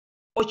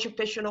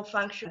occupational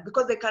function,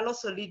 because they can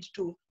also lead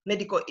to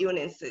medical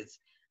illnesses.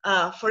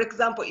 For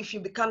example, if you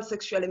become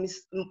sexually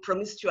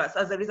promiscuous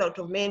as a result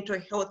of mental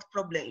health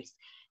problems,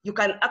 you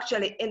can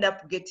actually end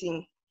up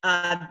getting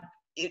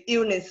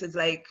illnesses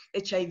like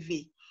HIV.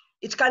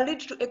 It can lead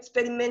to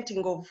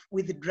experimenting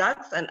with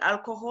drugs and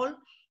alcohol.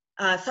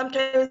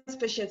 Sometimes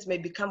patients may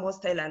become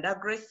hostile and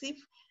aggressive,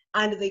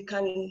 and they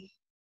can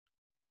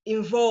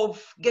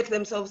get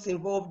themselves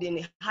involved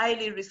in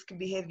highly risky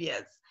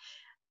behaviors.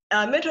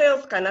 Mental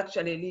health can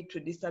actually lead to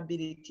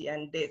disability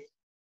and death,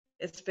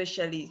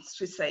 especially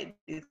suicide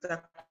is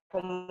a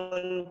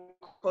common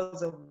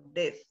cause of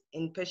death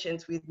in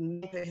patients with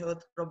mental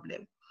health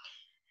problems.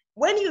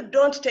 When you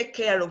don't take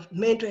care of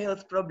mental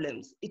health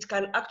problems, it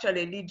can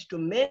actually lead to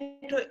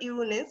mental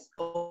illness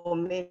or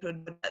mental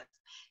disorders.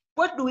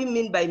 What do we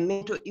mean by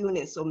mental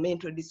illness or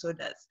mental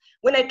disorders?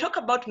 When I talk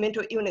about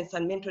mental illness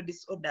and mental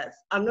disorders,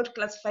 I'm not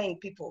classifying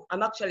people,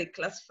 I'm actually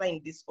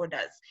classifying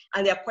disorders.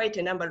 And there are quite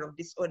a number of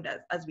disorders,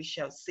 as we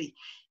shall see.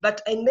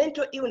 But in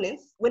mental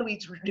illness, when we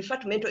refer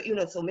to mental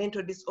illness or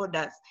mental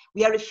disorders,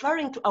 we are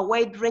referring to a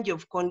wide range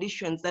of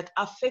conditions that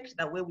affect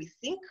the way we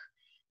think,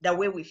 the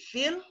way we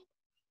feel,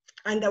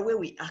 and the way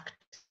we act.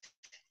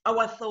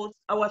 Our thoughts,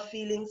 our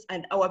feelings,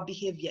 and our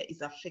behavior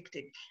is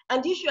affected.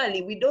 And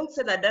usually we don't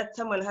say that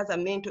someone has a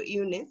mental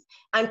illness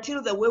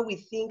until the way we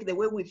think, the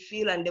way we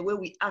feel, and the way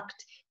we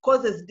act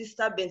causes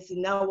disturbance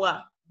in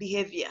our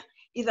behavior,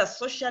 either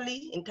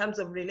socially in terms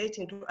of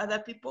relating to other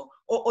people,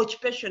 or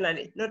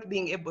occupationally, not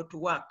being able to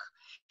work.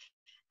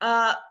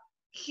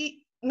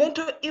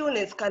 Mental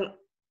illness can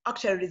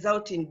actually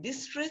result in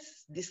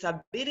distress,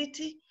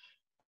 disability,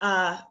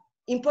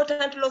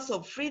 important loss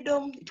of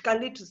freedom. It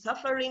can lead to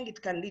suffering,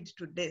 it can lead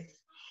to death.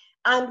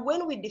 And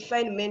when we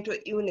define mental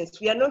illness,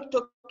 we are not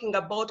talking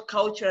about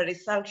culturally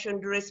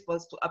sanctioned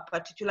response to a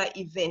particular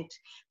event.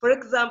 For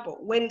example,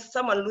 when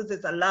someone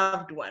loses a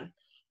loved one,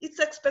 it's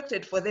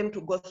expected for them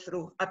to go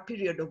through a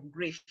period of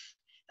grief,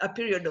 a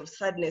period of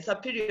sadness, a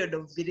period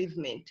of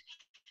bereavement.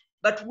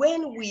 But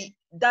when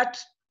that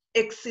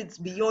exceeds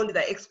beyond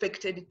the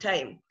expected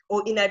time,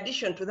 or in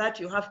addition to that,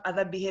 you have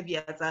other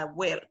behaviors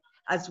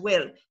as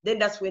well, then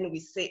that's when we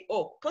say,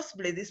 oh,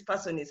 possibly this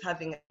person is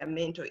having a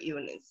mental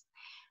illness.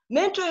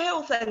 Mental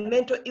health and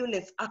mental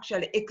illness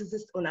actually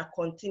exist on a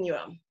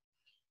continuum.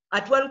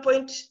 At one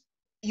point,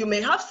 you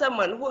may have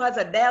someone who has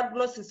a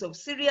diagnosis of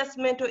serious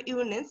mental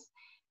illness,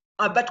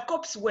 but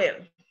copes well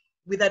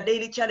with the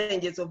daily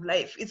challenges of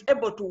life, is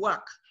able to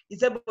work,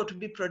 is able to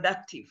be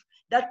productive.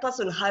 That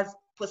person has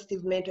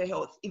positive mental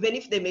health, even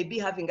if they may be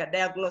having a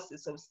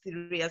diagnosis of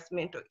serious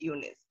mental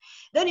illness.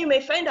 Then you may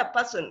find a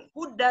person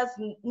who does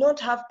not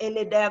have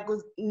any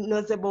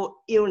diagnosable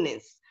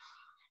illness,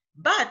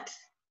 but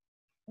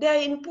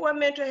they're in poor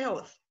mental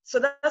health. So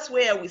that's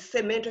where we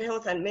say mental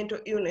health and mental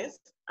illness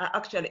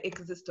actually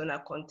exist on a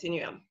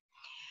continuum.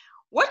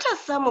 What are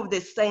some of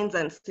the signs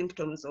and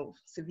symptoms of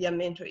severe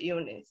mental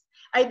illness?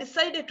 I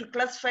decided to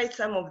classify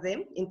some of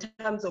them in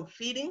terms of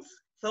feelings,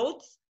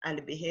 thoughts,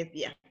 and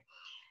behavior.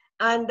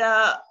 And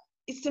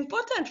it's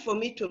important for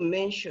me to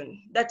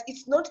mention that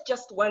it's not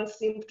just one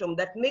symptom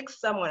that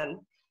makes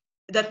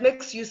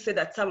you say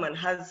that someone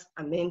has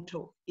a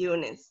mental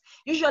illness.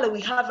 Usually we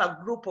have a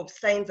group of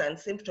signs and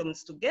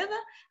symptoms together,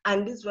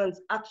 and these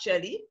ones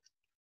actually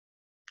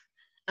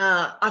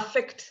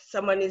affect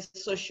someone's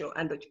social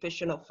and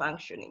occupational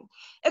functioning.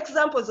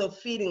 Examples of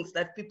feelings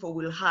that people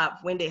will have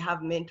when they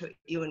have mental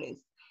illness.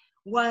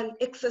 One,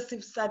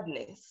 excessive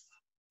sadness.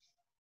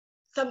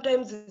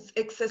 Sometimes it's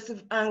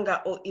excessive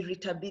anger or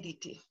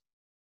irritability.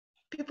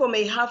 People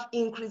may have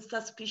increased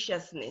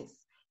suspiciousness,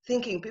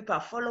 thinking people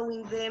are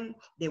following them,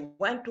 they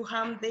want to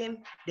harm them,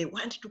 they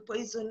want to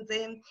poison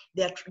them,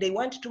 they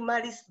want to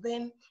malice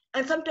them.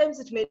 And sometimes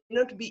it may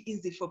not be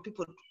easy for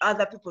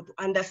other people to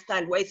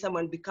understand why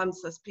someone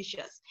becomes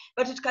suspicious,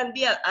 but it can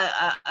be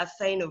a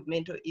sign of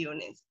mental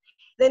illness.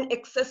 Then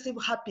excessive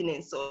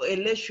happiness or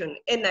elation,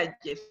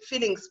 energy,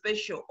 feeling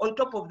special, on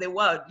top of the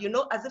world,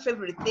 as if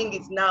everything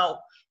is now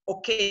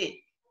okay.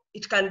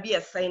 It can be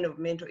a sign of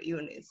mental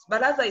illness.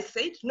 But as I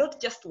said, not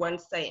just one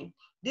sign.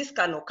 This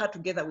can occur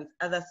together with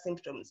other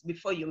symptoms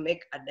before you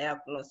make a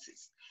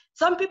diagnosis.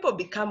 Some people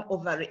become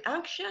overly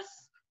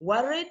anxious,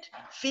 worried,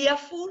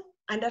 fearful,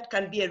 and that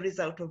can be a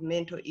result of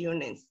mental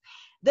illness.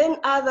 Then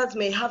others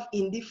may have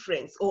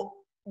indifference or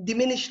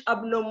diminished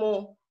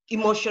abnormal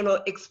emotional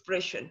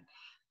expression.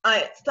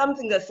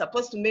 Something that's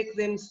supposed to make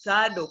them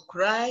sad or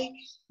cry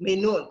may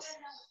not,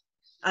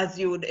 as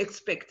you would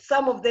expect.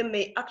 Some of them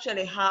may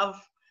actually have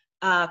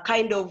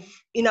kind of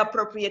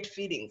inappropriate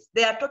feelings.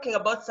 They are talking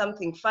about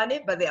something funny,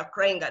 but they are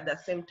crying at the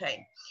same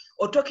time.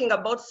 Or talking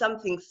about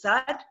something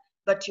sad,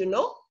 but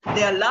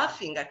they are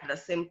laughing at the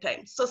same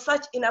time. So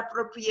such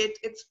inappropriate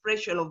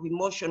expression of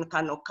emotion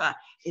can occur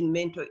in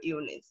mental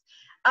illness.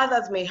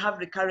 Others may have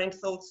recurrent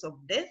thoughts of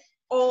death,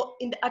 or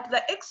at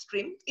the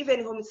extreme,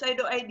 even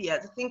homicidal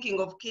ideas, thinking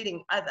of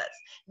killing others.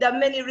 There are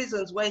many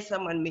reasons why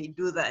someone may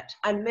do that,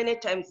 and many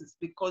times it's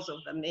because of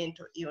the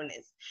mental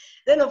illness.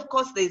 Then, of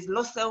course, there is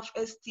low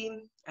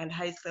self-esteem and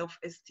high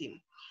self-esteem.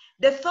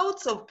 The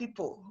thoughts of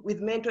people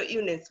with mental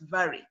illness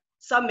vary.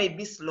 Some may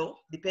be slow,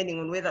 depending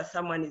on whether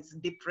someone is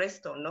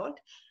depressed or not.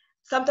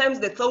 Sometimes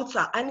the thoughts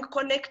are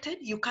unconnected.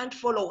 You can't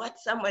follow what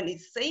someone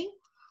is saying.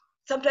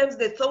 Sometimes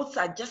the thoughts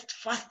are just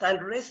fast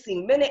and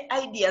racing, many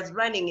ideas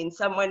running in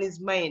someone's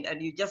mind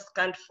and you just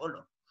can't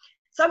follow.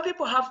 Some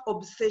people have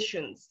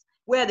obsessions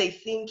where they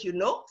think, you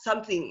know,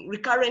 something,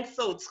 recurrent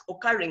thoughts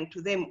occurring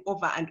to them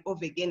over and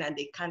over again and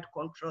they can't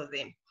control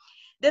them.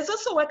 There's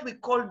also what we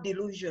call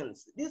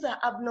delusions. These are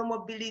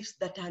abnormal beliefs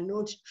that are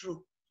not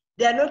true.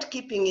 They are not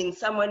keeping in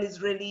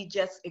someone's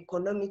religious,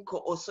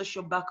 economical, or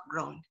social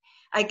background.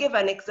 I gave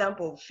an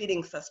example of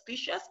feeling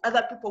suspicious.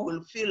 Other people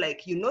will feel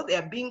like, you know, they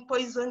are being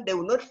poisoned. They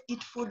will not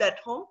eat food at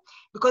home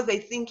because they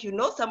think, you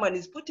know, someone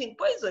is putting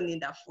poison in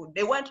their food.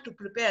 They want to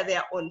prepare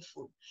their own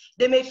food.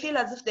 They may feel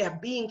as if they are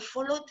being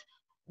followed.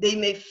 They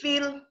may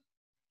feel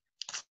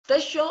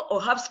special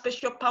or have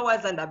special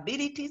powers and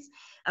abilities.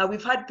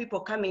 We've had people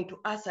coming to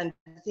us and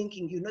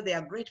thinking, you know, they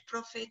are great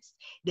prophets.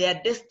 They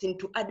are destined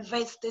to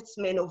advise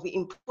statesmen of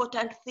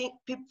important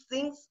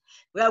things.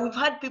 Well, we've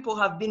had people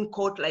have been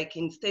caught like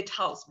in State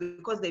House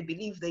because they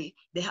believe they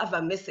have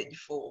a message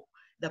for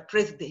the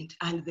president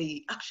and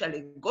they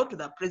actually go to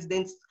the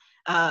president's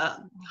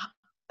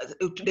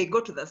they go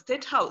to the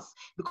State House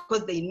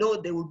because they know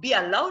they will be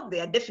allowed.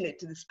 They are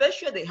definitely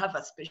special. They have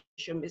a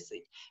special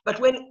message. But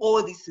when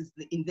all this is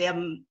in their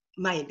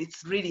mind,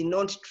 it's really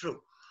not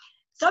true.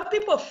 Some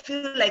people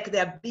feel like they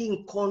are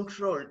being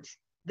controlled.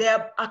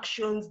 Their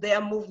actions,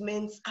 their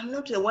movements. I'm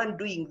not the one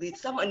doing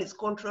this. Someone is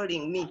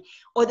controlling me.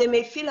 Or they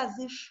may feel as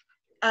if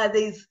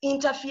there's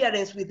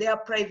interference with their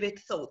private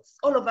thoughts.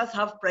 All of us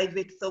have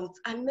private thoughts,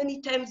 and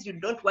many times you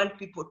don't want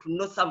people to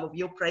know some of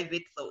your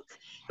private thoughts.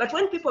 But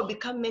when people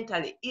become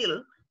mentally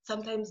ill,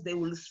 sometimes they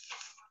will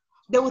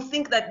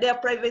think that their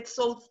private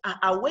thoughts are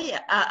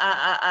aware,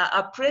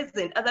 are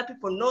present. Other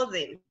people know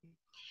them.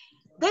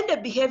 Then the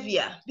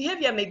behavior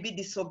may be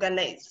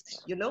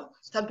disorganized, you know,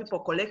 some people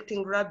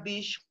collecting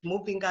rubbish,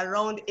 moving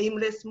around,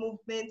 aimless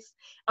movements,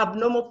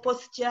 abnormal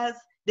postures.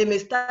 They may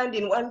stand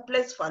in one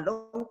place for a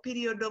long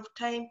period of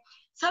time.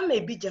 Some may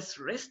be just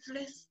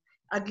restless,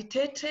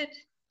 agitated.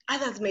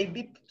 Others may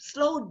be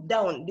slowed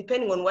down,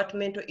 depending on what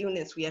mental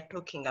illness we are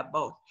talking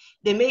about.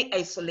 They may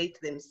isolate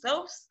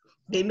themselves.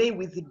 They may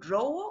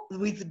withdraw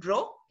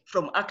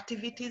from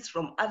activities,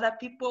 from other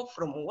people,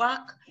 from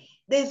work.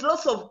 There's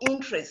lots of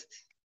interest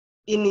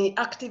in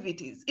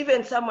activities.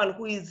 Even someone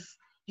who is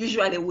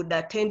usually would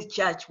attend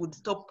church would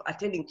stop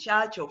attending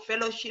church or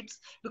fellowships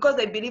because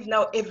they believe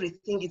now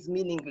everything is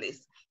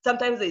meaningless.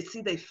 Sometimes they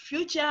see the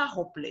future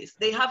hopeless.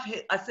 They have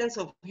a sense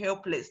of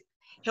helplessness,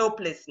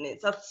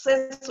 a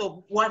sense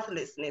of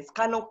worthlessness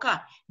can occur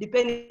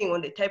depending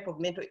on the type of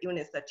mental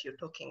illness that you're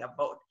talking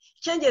about.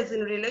 Changes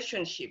in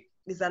relationship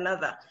is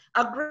another.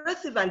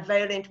 Aggressive and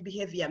violent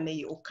behavior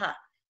may occur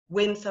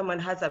when someone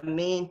has a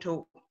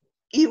mental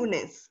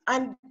illness,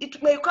 and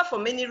it may occur for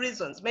many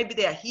reasons. Maybe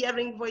they are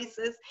hearing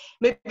voices,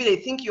 maybe they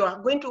think you are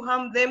going to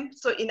harm them,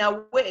 so in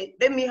a way,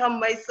 let me harm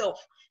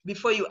myself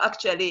before you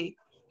actually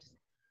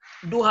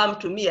do harm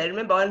to me. I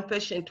remember one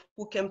patient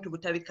who came to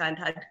Butabika and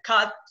had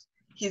cut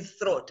his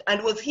throat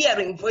and was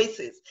hearing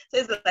voices. So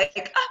it's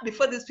like,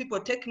 before these people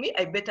take me,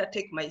 I better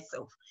take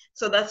myself.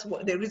 So that's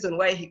the reason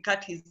why he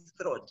cut his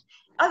throat.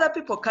 Other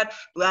people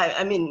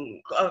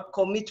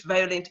commit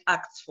violent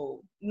acts for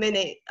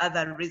many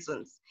other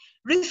reasons.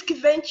 Risky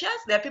ventures,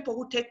 there are people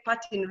who take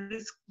part in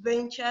risk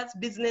ventures,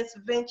 business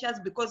ventures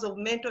because of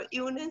mental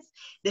illness.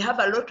 They have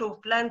a lot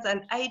of plans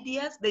and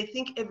ideas. They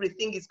think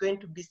everything is going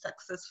to be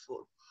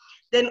successful.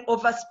 Then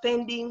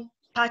overspending,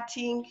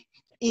 partying,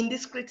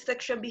 indiscreet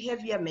sexual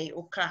behavior may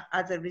occur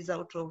as a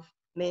result of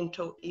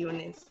mental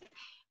illness.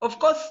 Of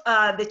course,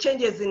 the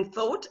changes in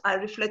thought are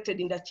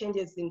reflected in the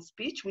changes in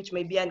speech, which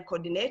may be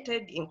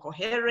uncoordinated,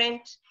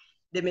 incoherent.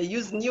 They may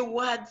use new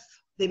words.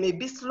 They may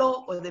be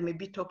slow or they may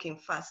be talking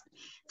fast.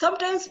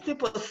 Sometimes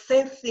people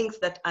sense things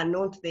that are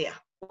not there,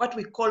 what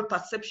we call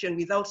perception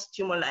without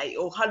stimuli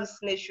or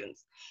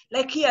hallucinations,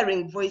 like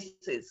hearing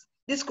voices.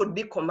 This could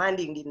be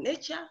commanding in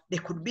nature. They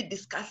could be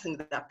discussing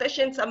the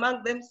patients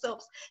among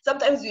themselves.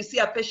 Sometimes you see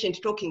a patient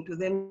talking to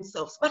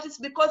themselves, but it's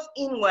because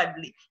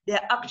inwardly they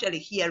are actually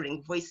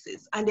hearing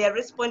voices and they are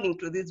responding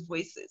to these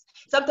voices.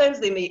 Sometimes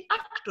they may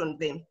act on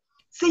them,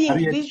 seeing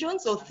Harriet,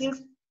 visions or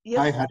things. Yes?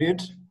 Hi,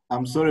 Harriet.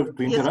 I'm sorry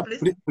to interrupt.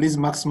 Yes, please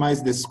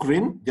maximize the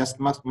screen. Just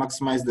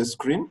maximize the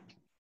screen,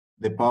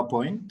 the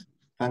PowerPoint.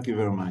 Thank you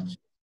very much.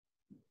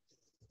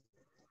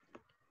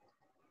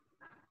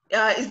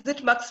 Is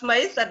it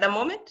maximized at the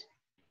moment?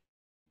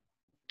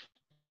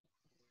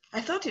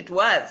 I thought it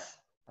was.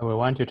 We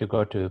want you to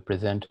go to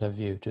presenter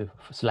view, to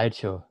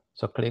slideshow.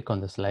 So click on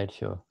the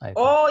slideshow icon.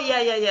 Oh,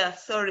 yeah.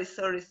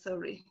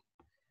 Sorry.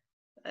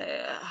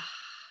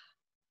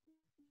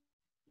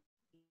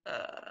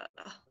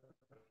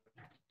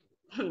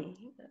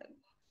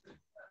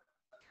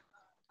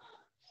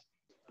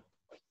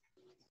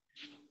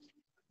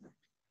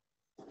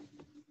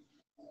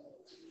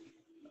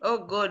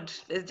 Oh God,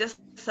 there's just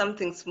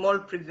something small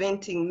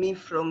preventing me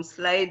from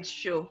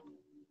slideshow.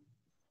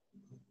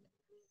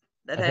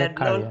 that I had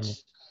not.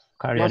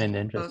 Carry on in the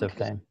interest of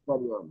time.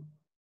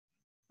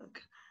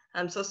 Okay,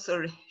 I'm so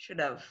sorry. Should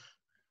have.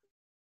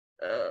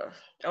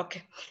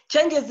 Okay,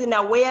 changes in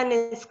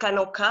awareness can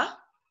occur.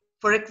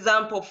 For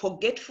example,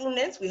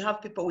 forgetfulness. We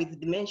have people with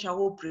dementia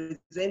who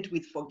present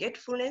with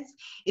forgetfulness.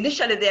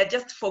 Initially, they are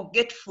just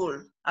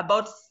forgetful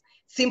about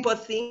simple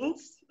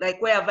things like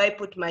where have I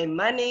put my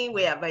money,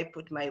 where have I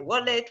put my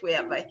wallet, where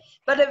have I,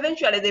 but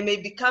eventually they may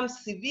become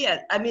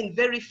severe,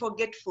 very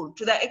forgetful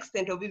to the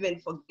extent of even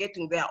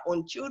forgetting their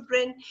own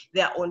children,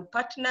 their own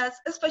partners,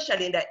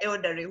 especially in the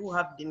elderly who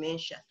have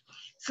dementia.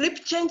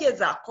 Sleep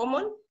changes are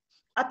common.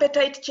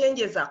 Appetite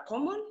changes are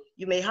common.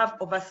 You may have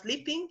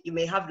oversleeping, you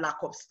may have lack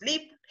of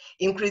sleep,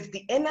 increased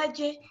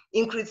energy,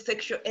 increased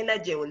sexual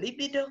energy or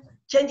libido.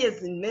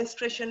 Changes in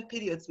menstruation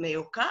periods may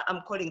occur.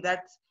 I'm calling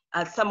that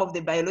as some of the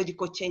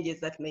biological changes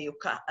that may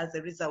occur as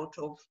a result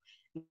of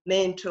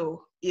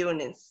mental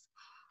illness.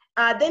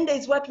 Then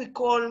there's what we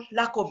call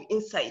lack of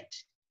insight.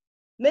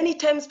 Many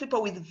times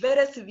people with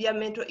very severe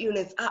mental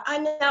illness are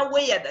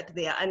unaware that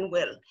they are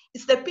unwell.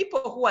 It's the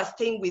people who are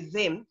staying with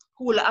them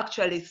who will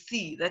actually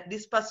see that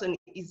this person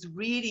is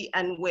really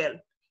unwell,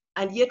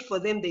 and yet for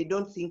them, they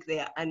don't think they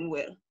are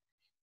unwell.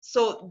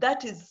 So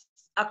that is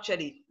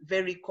actually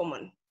very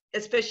common,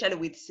 especially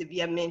with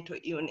severe mental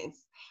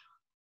illness.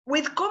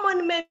 With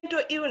common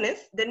mental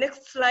illness, the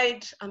next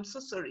slide, I'm so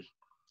sorry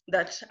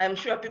that I'm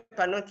sure people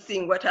are not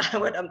seeing what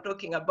I'm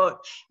talking about.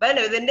 But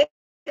anyway, the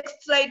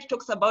next slide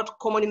talks about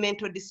common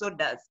mental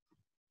disorders.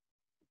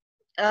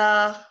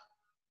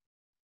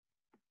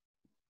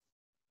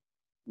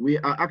 We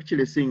are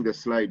actually seeing the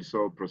slide,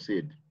 so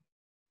proceed.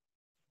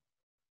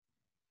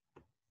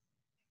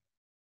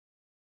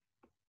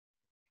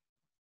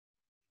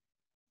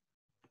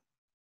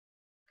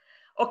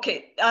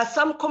 Okay,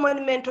 some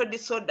common mental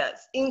disorders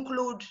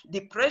include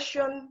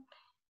depression,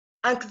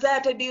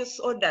 anxiety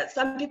disorders.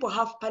 Some people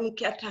have panic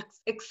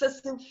attacks,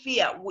 excessive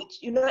fear, which,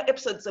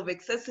 episodes of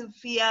excessive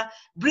fear,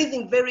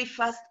 breathing very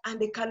fast, and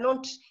they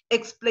cannot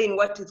explain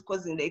what is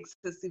causing the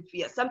excessive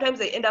fear. Sometimes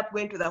they end up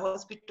going to the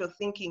hospital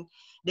thinking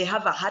they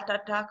have a heart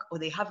attack or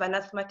they have an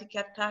asthmatic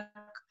attack.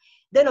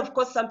 Then, of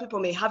course, some people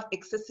may have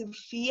excessive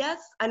fears,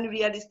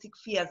 unrealistic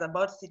fears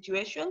about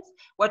situations,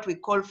 what we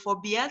call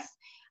phobias.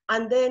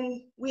 And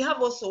then we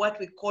have also what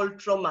we call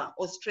trauma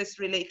or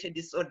stress-related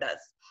disorders.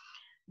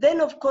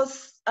 Then, of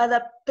course,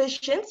 other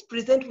patients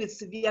present with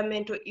severe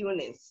mental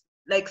illness,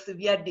 like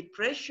severe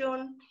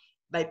depression,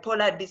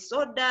 bipolar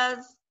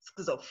disorders,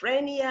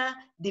 schizophrenia,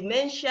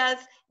 dementias.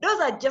 Those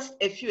are just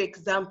a few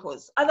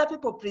examples. Other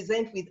people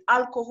present with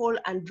alcohol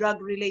and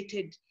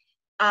drug-related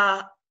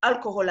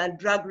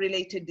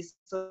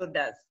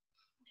disorders.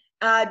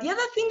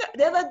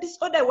 The other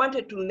disorder I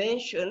wanted to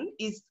mention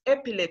is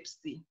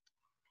epilepsy.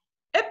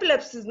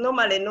 Epilepsy is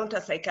normally not a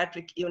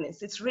psychiatric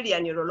illness. It's really a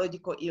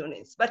neurological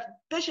illness. But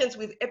patients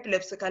with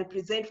epilepsy can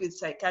present with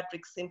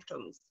psychiatric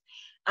symptoms.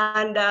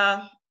 And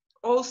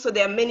also,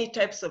 there are many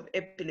types of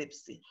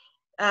epilepsy.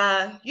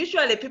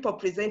 Usually, people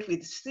present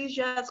with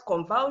seizures,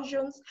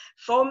 convulsions,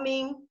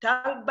 foaming,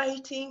 tongue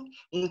biting,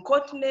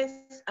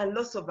 incontinence, and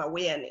loss of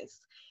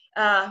awareness.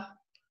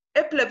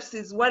 Epilepsy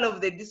is one of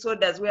the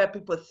disorders where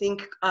people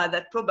think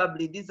that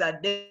probably these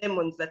are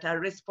demons that are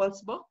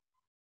responsible.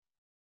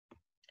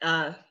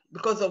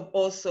 Because of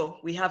also,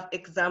 we have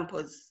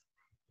examples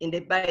in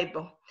the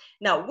Bible.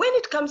 Now, when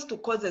it comes to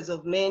causes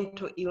of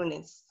mental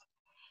illness,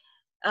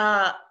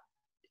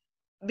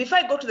 before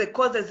I go to the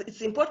causes,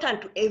 it's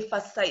important to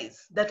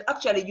emphasize that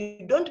actually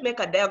you don't make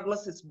a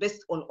diagnosis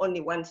based on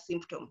only one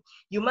symptom.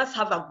 You must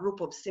have a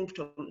group of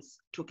symptoms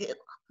together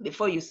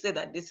before you say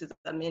that this is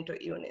a mental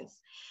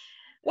illness.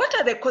 What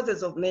are the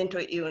causes of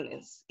mental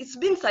illness? It's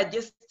been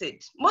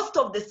suggested, most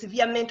of the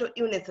severe mental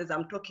illnesses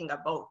I'm talking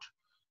about,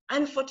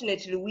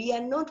 unfortunately, we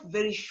are not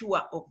very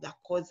sure of the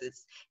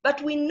causes,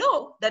 but we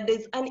know that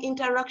there's an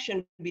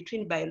interaction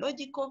between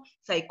biological,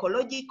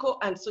 psychological,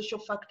 and social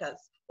factors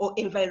or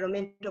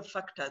environmental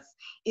factors.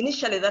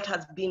 Initially, that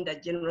has been the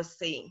general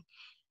saying.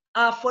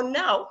 For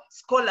now,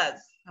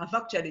 scholars have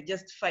actually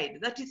justified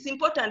that it's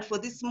important for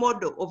this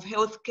model of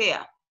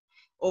healthcare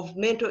of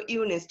mental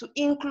illness to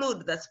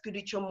include the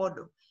spiritual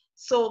model.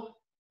 So,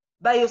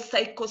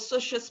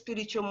 biopsychosocial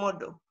spiritual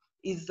model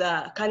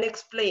can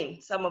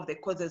explain some of the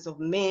causes of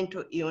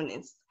mental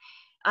illness.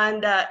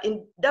 And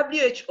in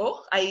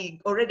WHO, I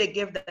already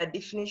gave the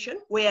definition,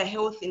 where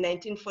health in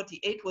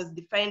 1948 was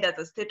defined as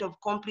a state of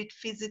complete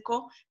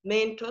physical,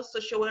 mental,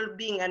 social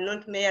well-being, and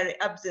not merely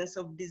absence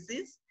of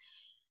disease.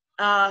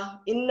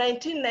 In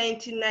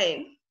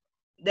 1999,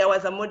 there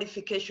was a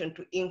modification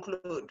to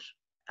include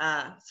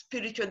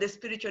the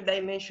spiritual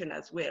dimension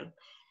as well.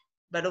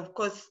 But of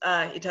course,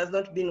 it has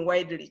not been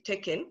widely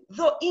taken,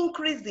 though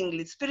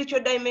increasingly spiritual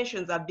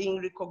dimensions are being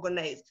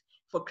recognized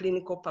for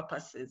clinical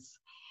purposes.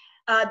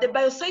 The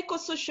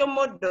biopsychosocial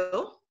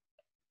model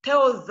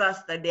tells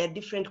us that there are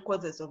different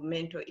causes of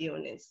mental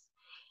illness.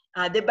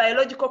 The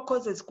biological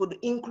causes could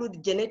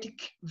include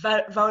genetic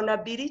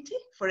vulnerability.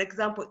 For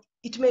example,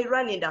 it may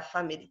run in the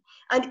family.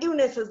 And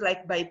illnesses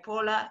like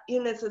bipolar,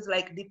 illnesses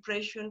like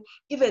depression,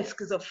 even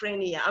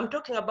schizophrenia. I'm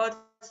talking about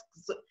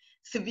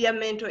severe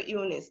mental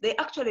illness. They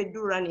actually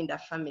do run in the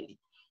family.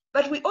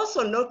 But we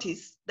also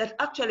notice that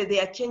actually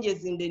there are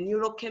changes in the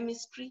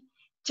neurochemistry,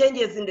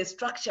 changes in the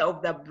structure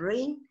of the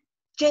brain,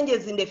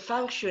 changes in the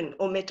function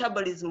or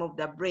metabolism of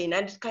the brain,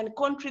 and it can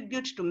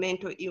contribute to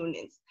mental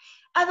illness.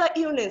 Other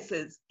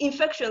illnesses,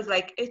 infections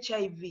like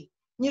HIV,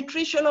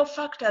 nutritional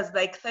factors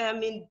like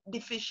thiamine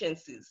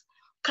deficiencies,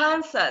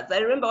 cancers. I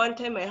remember one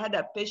time I had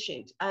a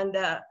patient, and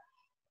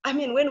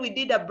when we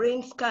did a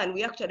brain scan,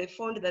 we actually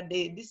found that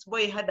this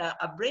boy had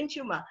a brain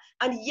tumor,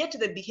 and yet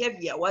the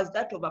behavior was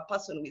that of a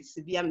person with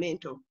severe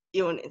mental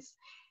illness.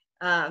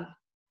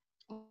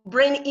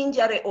 Brain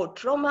injury or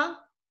trauma,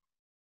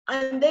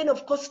 and then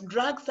of course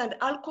drugs and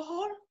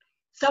alcohol,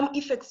 some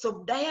effects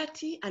of diet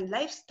and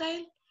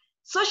lifestyle.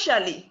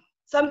 Socially,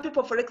 some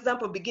people, for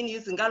example, begin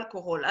using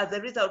alcohol as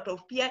a result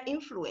of peer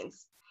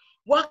influence,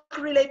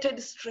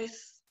 work-related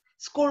stress,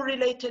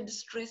 school-related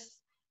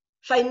stress,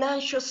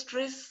 financial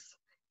stress,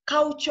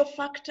 cultural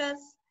factors,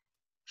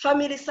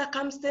 family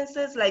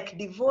circumstances like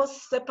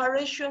divorce,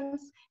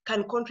 separations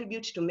can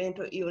contribute to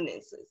mental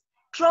illnesses.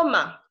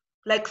 Trauma,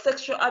 like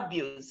sexual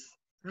abuse,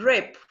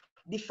 rape,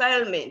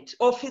 defilement,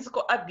 or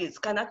physical abuse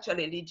can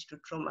actually lead to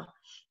trauma.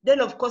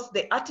 Then, of course,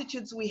 the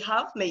attitudes we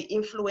have may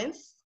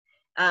influence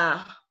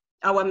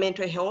our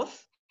mental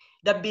health.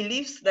 The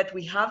beliefs that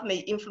we have may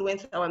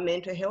influence our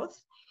mental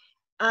health.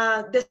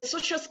 The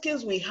social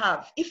skills we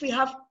have, if we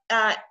have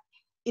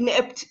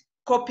inept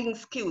coping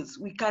skills,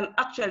 we can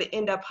actually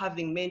end up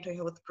having mental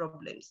health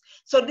problems.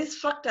 So these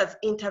factors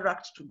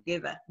interact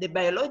together, the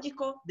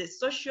biological, the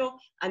social,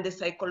 and the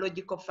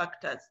psychological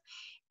factors.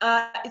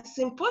 It's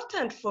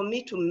important for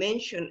me to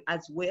mention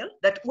as well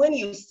that when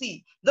you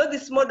see, though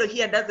this model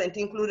here doesn't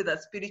include the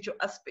spiritual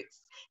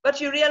aspects,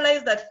 but you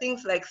realize that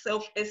things like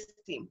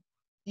self-esteem,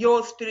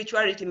 your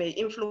spirituality may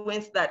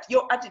influence that,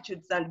 your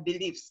attitudes and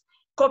beliefs,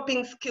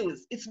 coping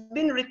skills. It's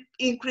been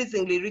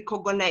increasingly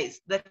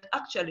recognized that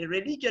actually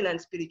religion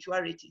and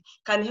spirituality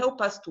can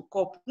help us to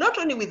cope, not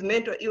only with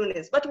mental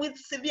illness, but with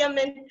severe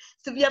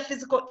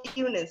physical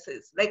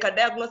illnesses, like a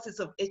diagnosis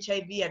of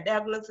HIV, a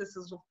diagnosis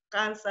of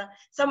cancer.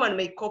 Someone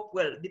may cope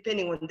well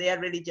depending on their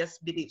religious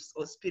beliefs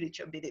or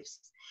spiritual beliefs.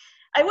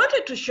 I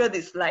wanted to show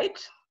this slide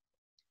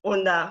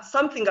on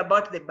something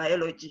about the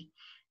biology.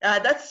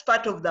 That's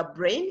part of the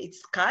brain.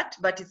 It's cut,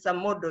 but it's a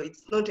model.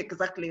 It's not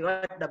exactly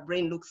what the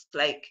brain looks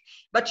like.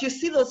 But you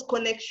see those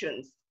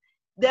connections.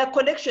 There are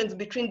connections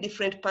between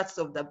different parts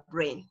of the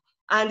brain.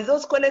 And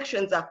those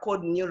connections are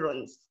called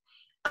neurons.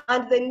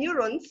 And the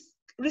neurons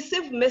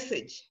receive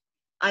message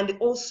and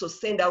also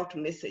send out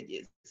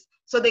messages.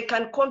 So they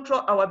can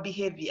control our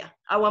behavior,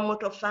 our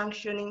motor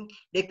functioning.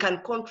 They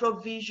can control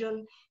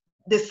vision,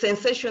 the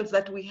sensations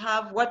that we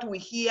have, what we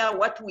hear,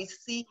 what we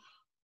see.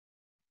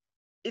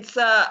 It's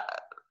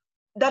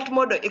that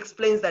model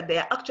explains that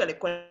there are actually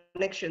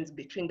connections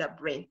between the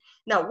brain.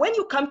 Now, when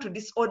you come to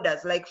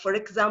disorders, like for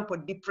example,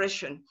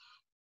 depression,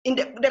 in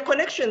the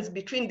connections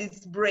between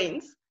these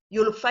brains,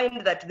 you'll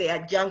find that there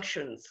are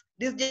junctions.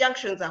 These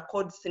junctions are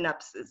called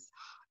synapses.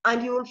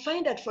 And you will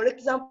find that, for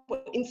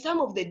example, in some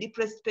of the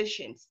depressed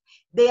patients,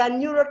 there are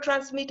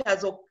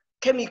neurotransmitters or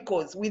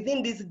chemicals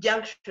within these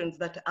junctions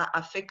that are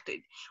affected.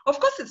 Of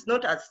course, it's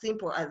not as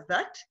simple as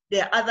that.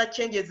 There are other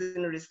changes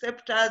in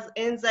receptors,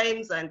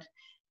 enzymes, and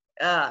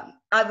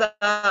other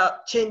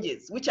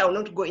changes, which I will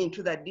not go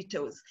into the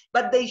details,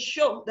 but they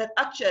show that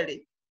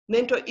actually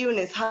mental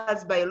illness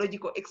has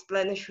biological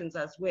explanations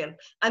as well.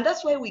 And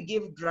that's why we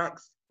give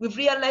drugs. We've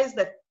realized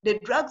that the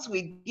drugs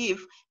we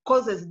give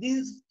causes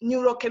these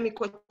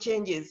neurochemical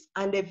changes,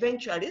 and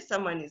eventually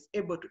someone is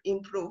able to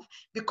improve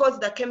because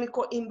the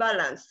chemical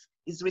imbalance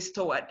is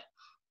restored.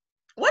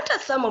 What are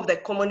some of the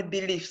common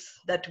beliefs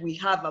that we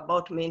have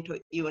about mental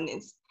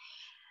illness?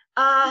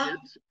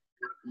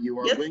 You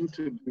are going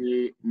to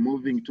be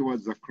moving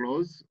towards a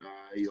close.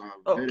 You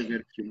have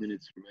very few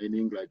minutes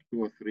remaining, like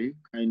 2 or 3,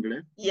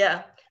 kindly.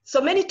 Yeah.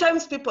 So many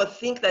times people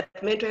think that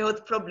mental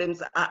health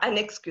problems are an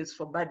excuse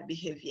for bad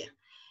behavior.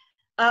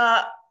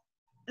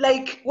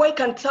 Like, why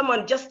can't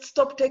someone just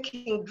stop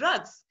taking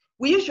drugs?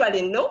 We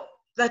usually know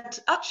that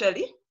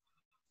actually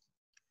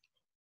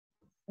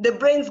the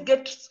brains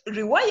get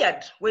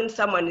rewired when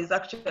someone is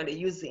actually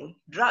using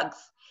drugs.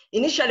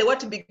 Initially,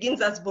 what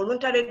begins as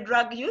voluntary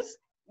drug use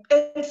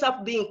ends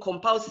up being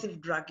compulsive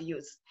drug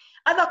use.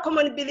 Other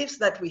common beliefs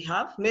that we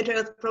have, mental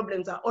health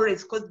problems are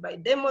always caused by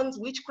demons,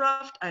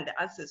 witchcraft, and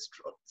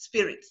ancestral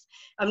spirits.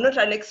 I'm not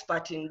an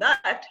expert in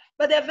that,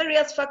 but there are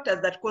various factors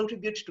that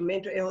contribute to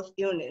mental health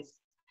illness,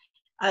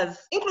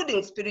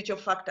 including spiritual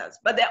factors,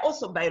 but there are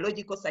also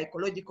biological,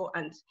 psychological,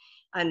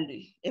 and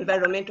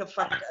environmental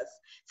factors.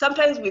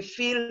 Sometimes we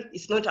feel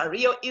it's not a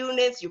real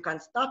illness, you can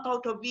snap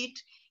out of it,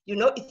 you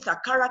know, it's a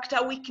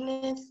character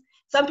weakness.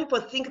 Some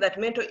people think that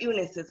mental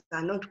illnesses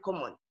are not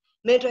common.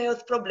 Mental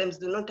health problems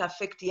do not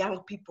affect young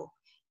people.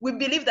 we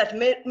believe that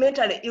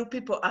mentally ill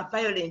people are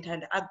violent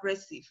and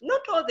aggressive.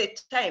 Not all the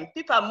time.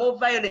 People are more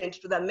violent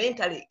to the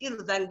mentally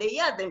ill than they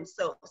are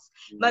themselves.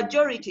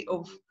 Majority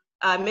of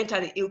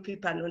mentally ill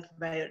people are not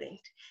violent.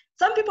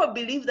 Some people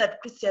believe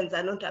that Christians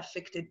are not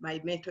affected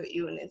by mental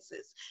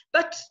illnesses.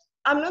 But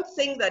I'm not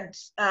saying that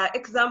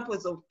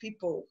examples of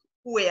people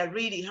who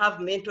really have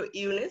mental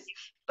illness,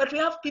 but we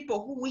have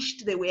people who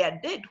wished they were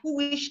dead, who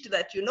wished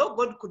that,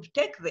 God could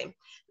take them,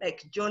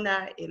 like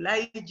Jonah,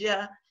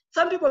 Elijah.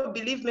 Some people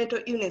believe mental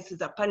illness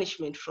is a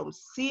punishment from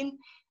sin,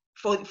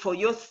 for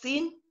your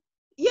sin.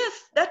 Yes,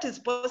 that is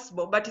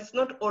possible, but it's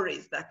not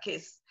always the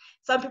case.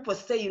 Some people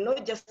say,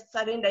 just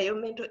surrender your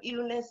mental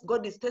illness.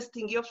 God is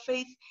testing your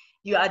faith.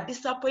 You are a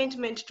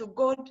disappointment to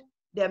God.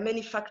 There are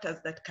many factors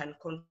that can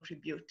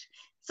contribute.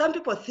 Some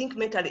people think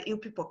mentally ill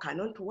people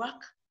cannot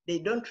work. They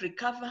don't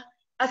recover.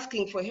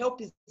 Asking for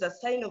help is a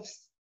sign of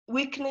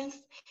weakness.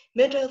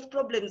 Mental health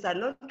problems are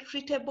not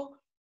treatable.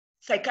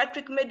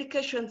 Psychiatric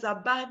medications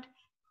are bad.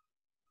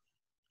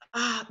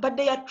 But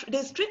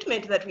there's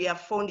treatment that we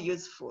have found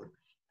useful.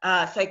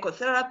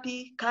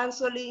 Psychotherapy,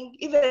 counseling,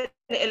 even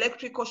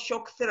electrical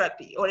shock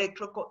therapy or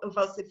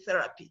electroconvulsive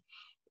therapy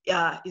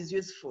is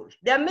useful.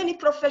 There are many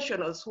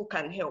professionals who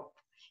can help,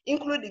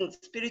 including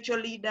spiritual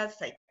leaders,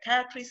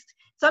 psychiatrists.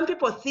 Some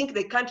people think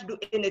they can't do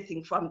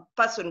anything for a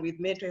person with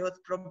mental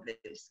health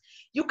problems.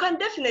 You can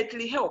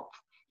definitely help.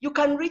 You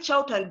can reach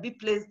out and be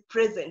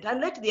present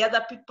and let the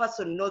other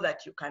person know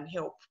that you can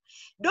help.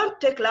 Don't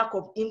take lack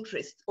of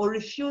interest or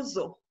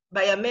refusal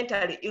by a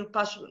mentally ill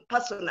person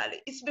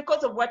personally. It's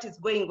because of what is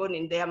going on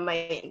in their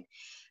mind.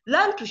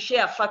 Learn to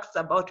share facts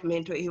about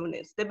mental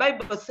illness. The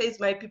Bible says,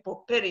 my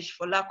people perish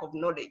for lack of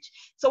knowledge.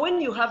 So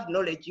when you have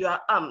knowledge, you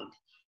are armed.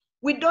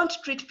 We don't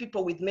treat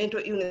people with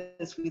mental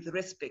illness with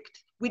respect.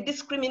 We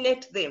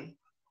discriminate them.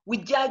 We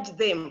judge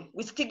them.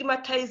 We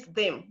stigmatize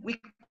them.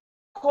 We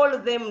call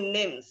them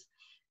names.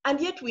 And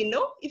yet we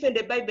know, even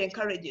the Bible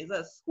encourages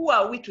us, who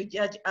are we to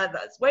judge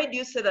others? Why do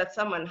you say that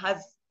someone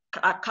has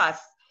a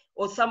curse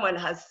or someone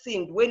has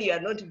sinned when you are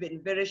not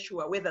even very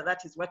sure whether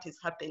that is what is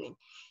happening?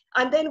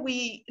 And then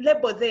we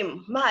label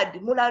them mad,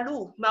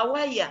 mulalu,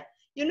 mawaya.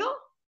 It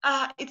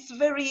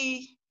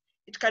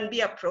can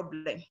be a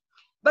problem.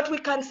 But we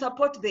can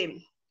support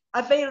them,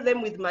 avail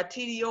them with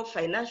material,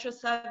 financial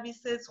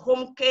services,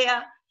 home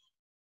care.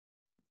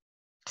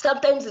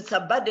 Sometimes it's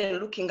a burden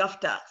looking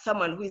after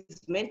someone who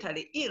is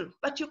mentally ill,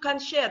 but you can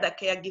share the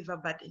caregiver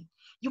burden.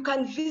 You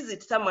can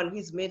visit someone who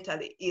is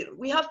mentally ill.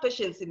 We have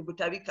patients in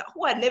Butabika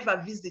who are never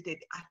visited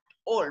at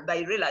all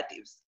by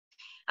relatives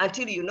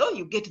until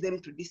you get them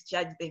to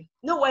discharge them.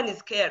 No one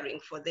is caring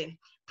for them.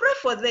 Pray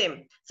for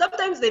them.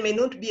 Sometimes they may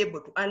not be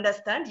able to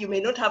understand. You may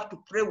not have to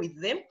pray with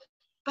them,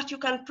 but you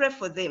can pray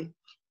for them.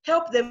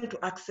 Help them to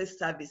access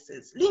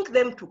services. Link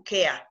them to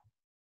care.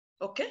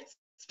 Okay?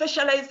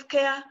 Specialized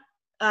care.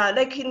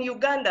 Like in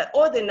Uganda,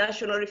 all the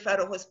national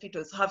referral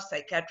hospitals have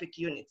psychiatric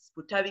units.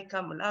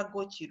 Butabika,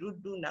 Mulago,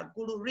 Chirudu,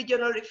 Naguru,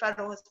 regional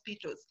referral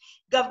hospitals,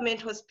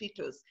 government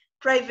hospitals,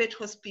 private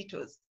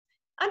hospitals.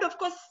 And of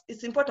course,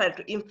 it's important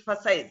to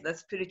emphasize that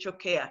spiritual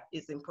care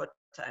is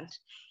important.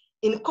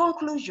 In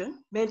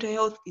conclusion, mental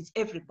health is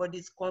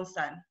everybody's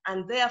concern,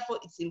 and therefore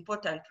it's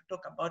important to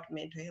talk about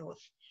mental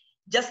health.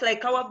 Just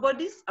like our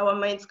bodies, our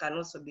minds can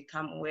also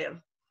become well.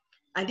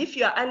 And if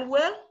you are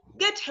unwell,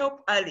 get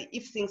help early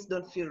if things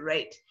don't feel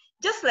right,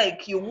 just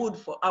like you would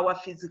for our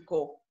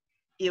physical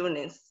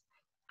illness.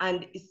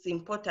 And it's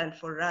important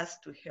for us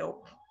to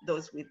help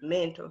those with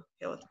mental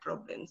health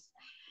problems.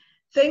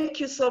 Thank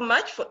you so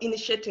much for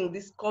initiating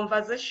this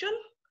conversation.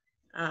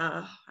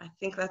 I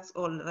think that's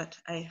all that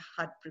I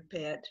had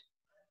prepared.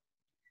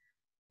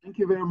 Thank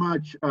you very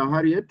much,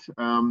 Harriet.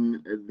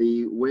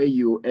 The way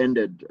you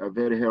ended,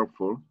 very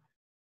helpful.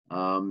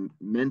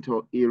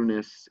 Mental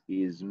illness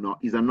is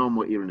a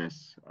normal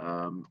illness,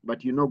 but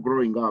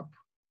growing up,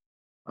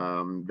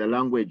 the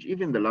language,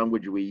 even the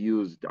language we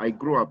used, I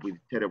grew up with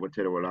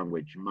terrible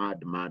language,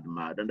 mad,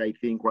 and I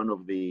think one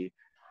of the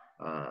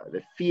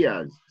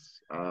fears.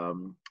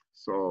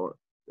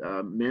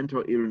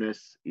 Mental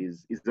illness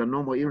is a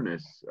normal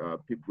illness.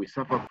 We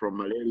suffer from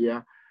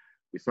malaria,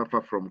 we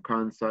suffer from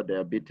cancer,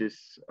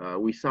 diabetes.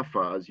 We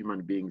suffer as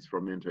human beings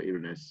from mental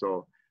illness.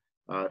 So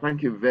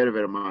thank you very,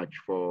 very much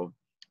for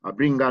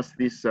bringing us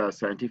this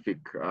scientific,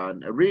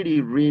 and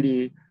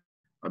really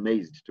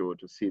amazed to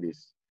see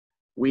this.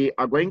 We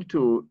are going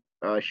to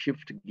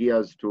shift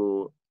gears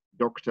to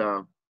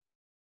Dr.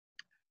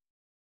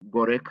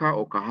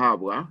 Goreeka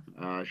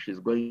Okahaabwa. She's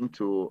going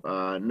to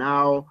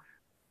now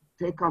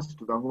take us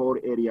to the whole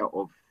area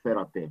of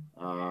therapy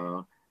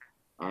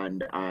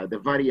and the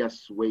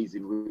various ways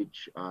in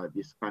which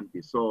this can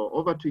be. So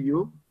over to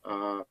you,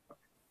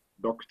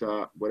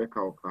 Dr.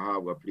 Goreeka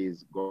Okahaabwa,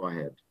 please go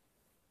ahead.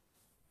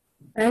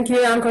 Thank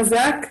you, Uncle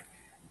Zach.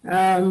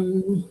 I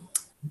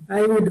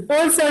would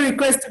also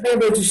request to be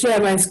able to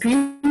share my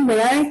screen.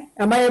 May I?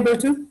 Am I able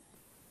to?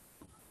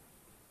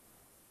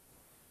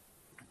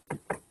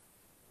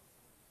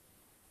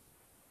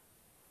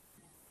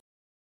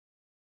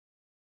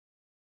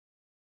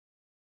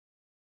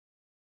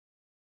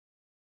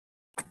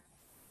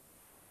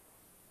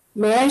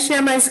 May I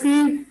share my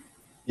screen?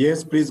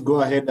 Yes, please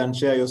go ahead and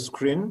share your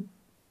screen.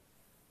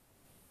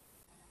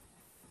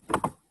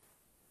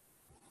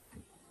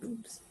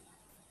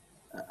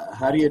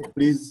 Harriet,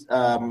 please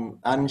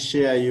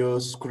unshare your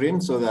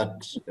screen so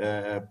that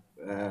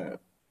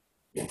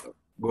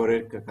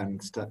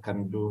Goreeka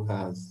can do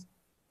hers.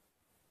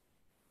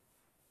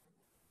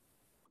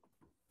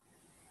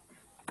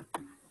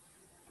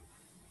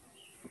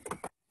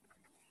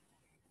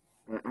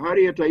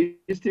 Harriet, are you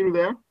still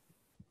there?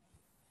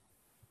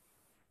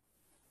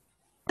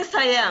 Yes,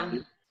 I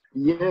am.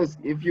 Yes,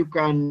 if you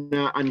can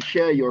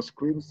unshare your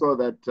screen so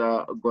that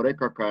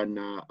Goreeka can.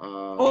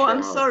 Oh,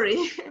 I'm sorry.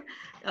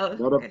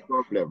 Not a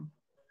problem.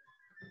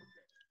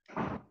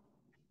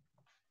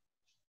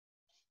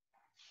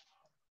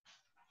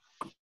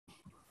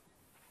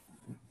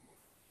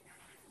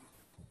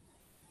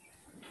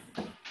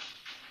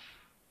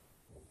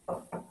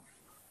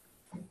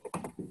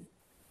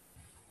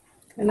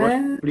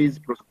 Please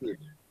proceed.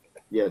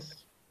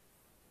 Yes.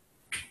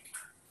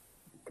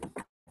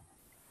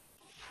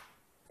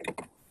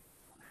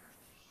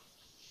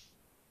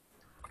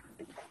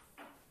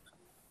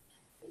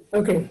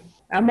 Okay.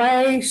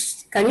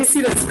 Can you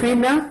see the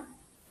screen now?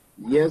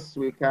 Yes,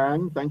 we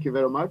can. Thank you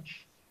very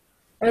much.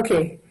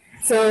 Okay.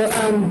 So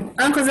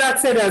Uncle Zach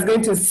said I was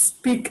going to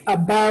speak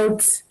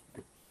about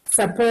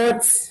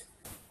support,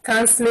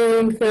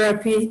 counseling,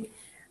 therapy.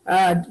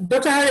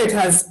 Dr. Harriet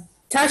has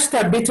touched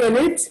a bit on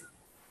it.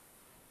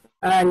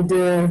 And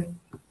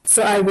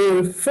so I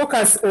will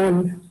focus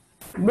on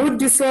mood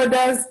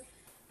disorders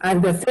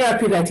and the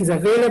therapy that is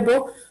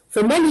available.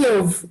 For many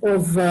of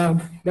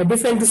the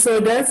different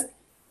disorders,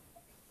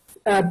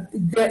 so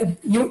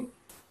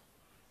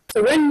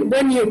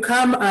when you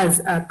come as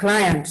a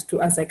client to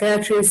a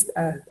psychiatrist,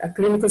 a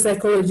clinical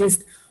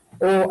psychologist,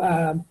 or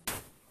a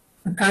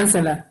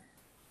counselor,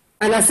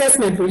 an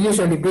assessment will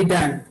usually be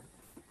done.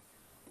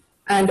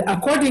 And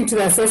according to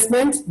the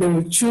assessment, they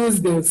will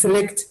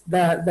select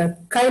the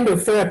kind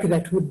of therapy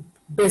that would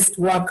best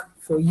work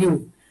for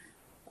you.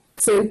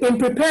 So in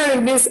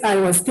preparing this, I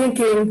was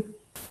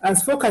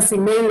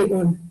focusing mainly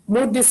on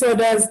mood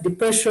disorders,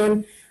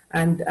 depression,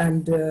 and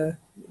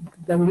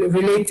the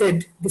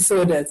related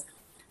disorders.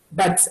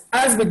 But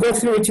as we go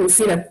through it, you'll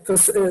see that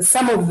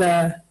some of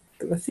the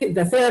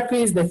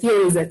therapies, the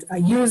theories that are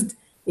used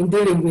in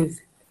dealing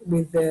with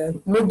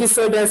mood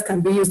disorders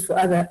can be used for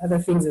other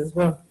things as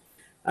well.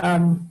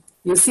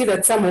 You'll see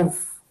that some of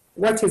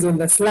what is on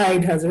the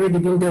slide has already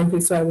been dealt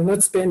with, so I will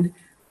not spend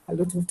a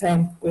lot of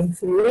time going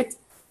through it.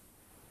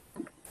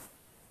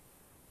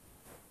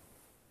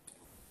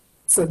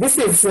 So this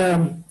is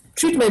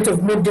treatment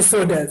of mood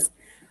disorders.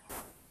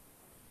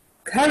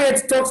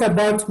 Harriet talked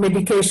about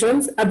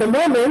medications. At the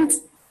moment,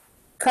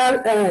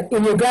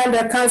 in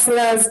Uganda,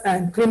 counselors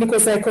and clinical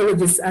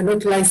psychologists are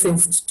not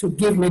licensed to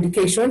give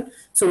medication,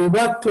 so we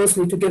work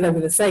closely together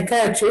with the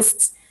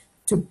psychiatrists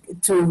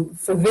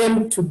for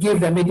them to give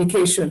the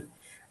medication.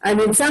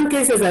 And in some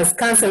cases, as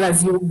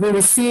counselors, you will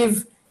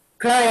receive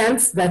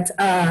clients that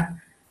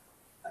are,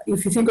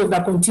 if you think of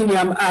the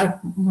continuum, are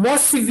more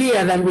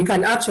severe than we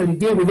can actually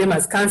deal with them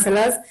as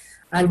counselors,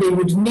 and they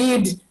would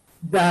need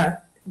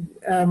the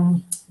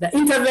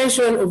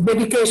intervention of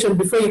medication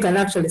before you can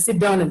actually sit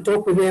down and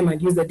talk with them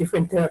and use the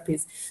different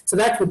therapies. So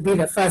that would be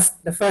the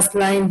first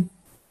line.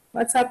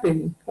 What's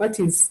happening? What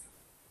is?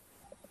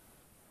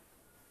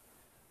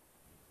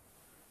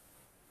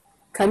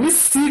 Can you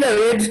see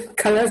the red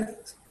color?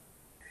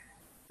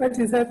 What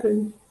is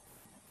happening?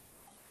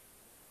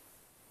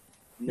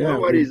 No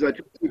worries,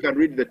 we can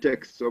read the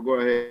text, so go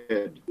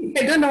ahead.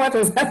 I don't know what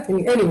was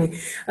happening anyway.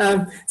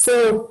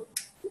 So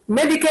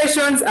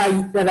medications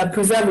that are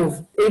preserved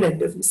of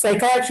either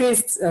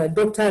psychiatrists,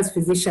 doctors,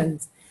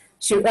 physicians.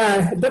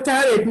 Dr.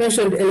 Harriet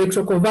mentioned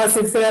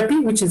electroconvulsive therapy,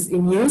 which is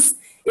in use.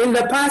 In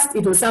the past,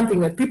 it was something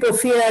that people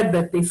feared,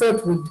 that they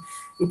thought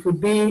it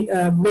would be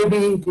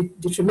maybe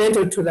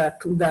detrimental to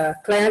the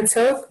client's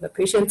health, the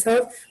patient's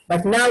health,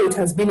 but now it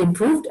has been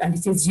improved and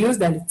it is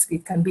used and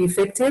it can be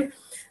effective.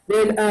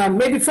 Then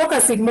maybe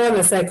focusing more on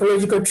the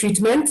psychological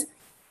treatment.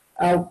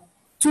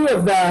 Two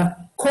of the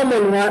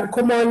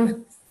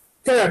common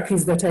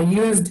therapies that are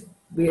used,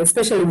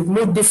 especially with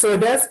mood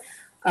disorders,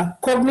 are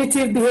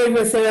cognitive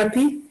behavior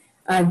therapy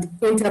and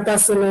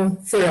interpersonal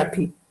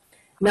therapy.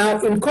 Now,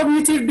 in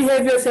cognitive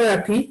behavior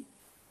therapy,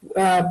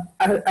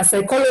 a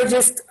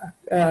psychologist,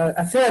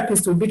 a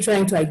therapist will be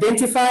trying to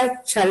identify,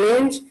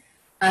 challenge,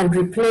 and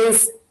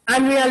replace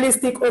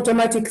unrealistic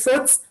automatic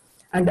thoughts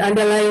and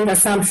underlying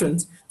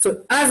assumptions.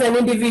 So as an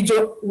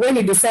individual, when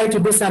you decide to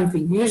do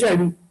something, you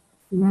usually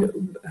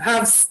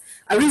have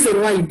a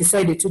reason why you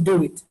decided to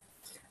do it.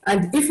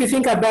 And if you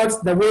think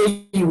about the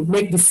way you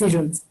make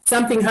decisions,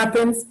 something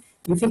happens,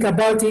 you think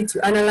about it,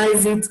 you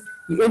analyze it,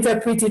 you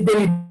interpret it,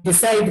 then you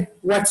decide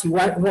what you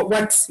want,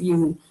 what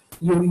you're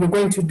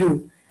going to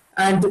do.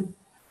 And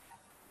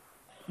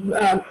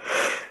all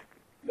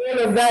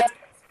of that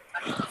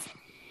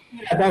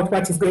about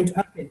what is going to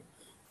happen.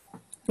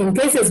 In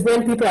cases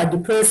when people are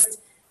depressed,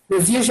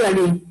 there's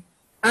usually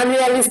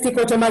unrealistic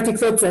automatic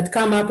thoughts that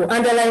come up or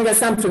underlying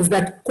assumptions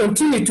that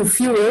continue to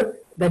fuel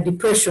the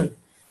depression.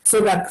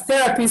 So that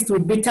therapists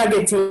would be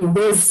targeting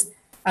those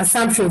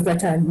assumptions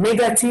that are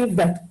negative,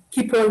 that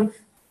keep on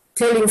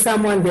telling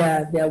someone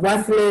they're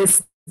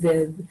worthless,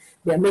 they're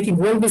making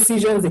wrong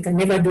decisions, they can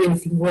never do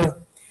anything well.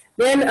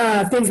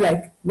 Then things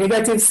like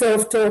negative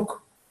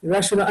self-talk,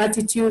 irrational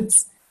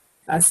attitudes,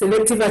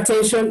 selective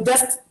attention,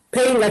 just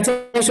paying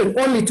attention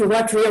only to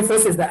what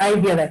reinforces the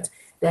idea that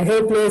they're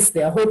helpless,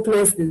 they're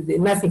hopeless,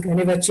 nothing can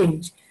ever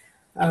change.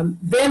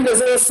 Then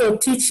there's also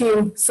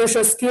teaching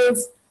social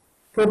skills,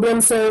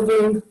 problem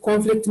solving,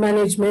 conflict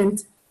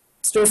management,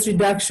 stress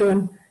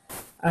reduction,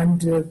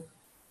 and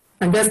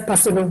just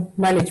personal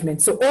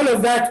management. So all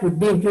of that would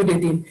be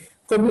included in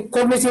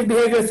cognitive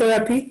behavioral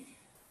therapy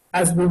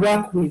as we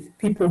work with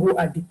people who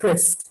are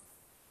depressed.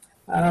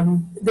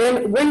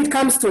 Then when it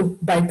comes to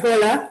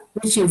bipolar,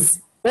 which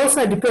is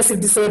also a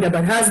depressive disorder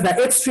but has the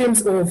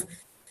extremes of,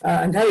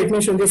 and Harriet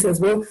mentioned this as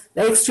well,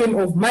 the extreme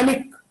of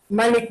manic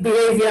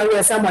behavior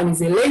where someone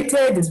is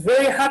elated, is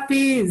very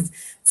happy, is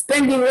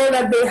spending all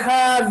that they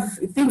have,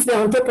 thinks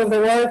they're on top of the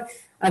world,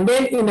 and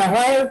then in a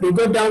while they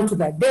go down to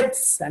the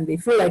depths and they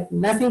feel like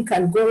nothing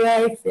can go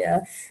right.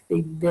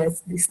 They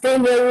stay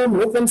in their room,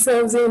 lock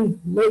themselves in,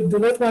 do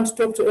not want to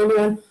talk to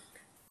anyone.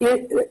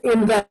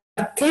 In the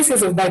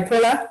cases of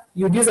bipolar,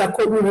 we would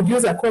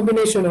use a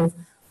combination of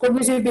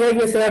cognitive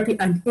behavioral therapy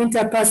and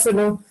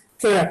interpersonal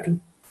therapy.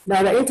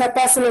 Now, the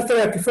interpersonal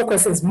therapy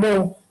focuses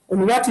more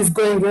on what is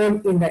going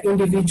on in the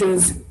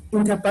individual's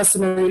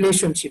interpersonal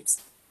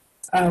relationships,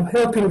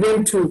 helping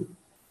them to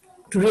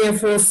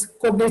reinforce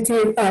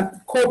cognitive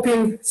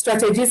coping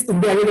strategies in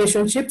their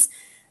relationships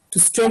to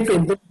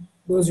strengthen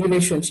those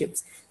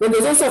relationships. Then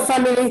there's also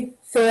family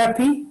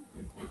therapy.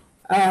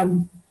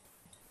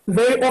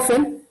 Very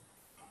often,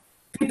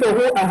 people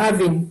who are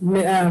having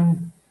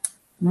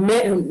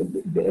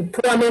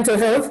poor mental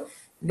health,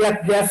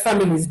 their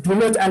families do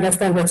not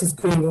understand what is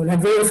going on.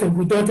 And very often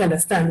we don't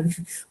understand.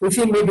 We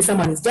think maybe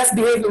someone is just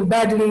behaving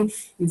badly,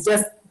 is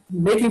just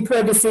making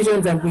poor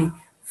decisions, and we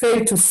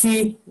fail to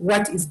see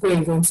what is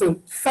going on.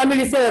 So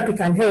family therapy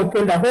can help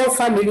when the whole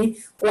family,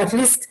 or at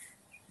least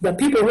the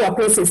people who are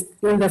closest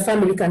in the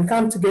family, can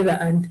come together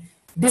and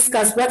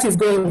discuss what is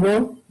going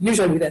on.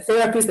 Usually the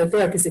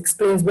therapist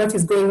explains what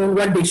is going on,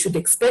 what they should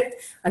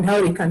expect, and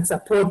how they can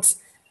support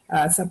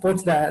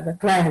the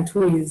client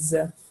who is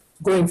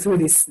going through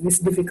this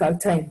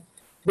difficult time.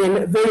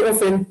 Then very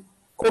often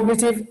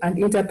cognitive and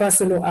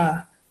interpersonal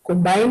are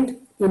combined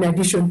in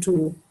addition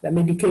to the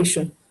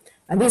medication.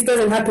 And this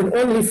doesn't happen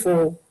only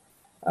for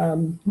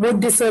mood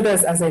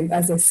disorders, as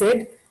I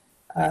said.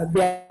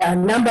 There are a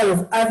number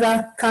of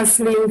other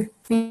counseling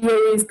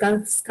theories,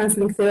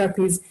 counseling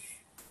therapies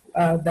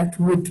that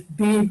would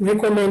be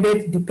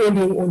recommended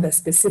depending on the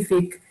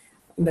specific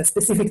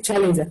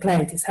challenge the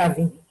client is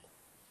having.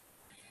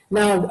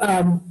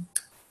 Now,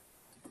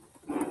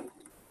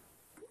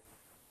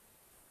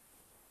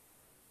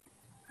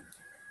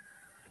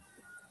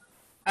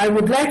 I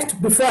would like to,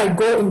 before I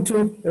go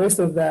into the rest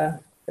of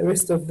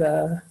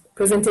the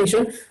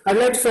presentation, I'd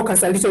like to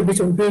focus a little bit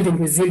on building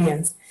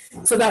resilience.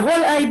 So the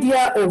whole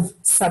idea of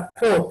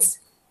support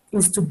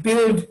is to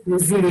build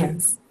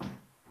resilience.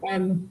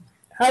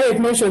 Harriet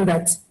mentioned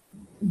that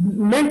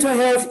mental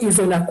health is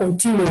on a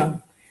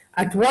continuum.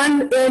 At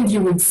one end,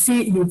 you would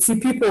see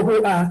people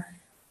who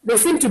they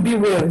seem to be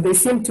well, they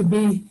seem to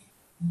be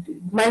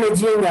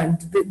managing, and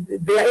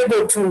they are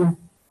able to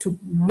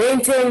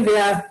maintain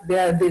their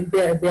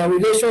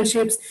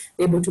relationships,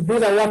 able to do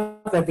the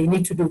work that they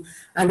need to do.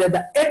 And at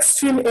the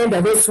extreme end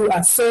are those who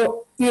are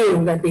so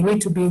ill that they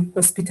need to be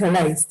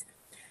hospitalized.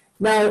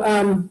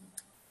 Now,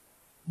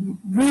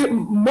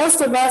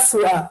 most of us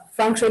who are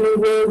functioning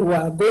well, who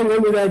are going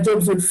on with our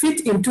jobs, will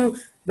fit into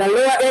the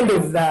lower end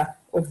of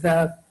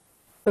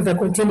the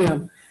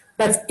continuum.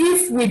 But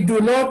if we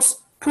do not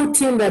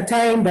put in the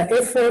time, the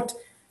effort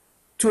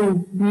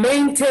to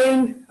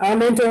maintain our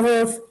mental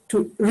health,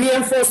 to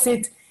reinforce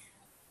it,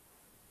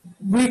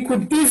 we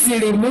could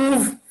easily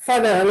move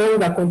further along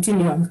the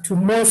continuum to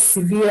more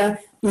severe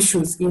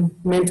issues in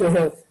mental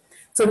health.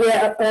 So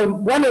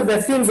one of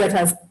the things that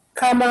has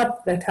come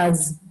up, that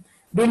has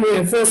been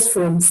reinforced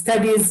from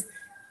studies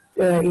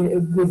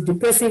with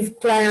depressive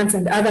clients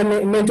and other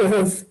mental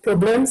health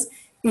problems,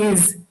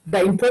 is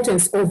the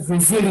importance of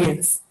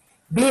resilience.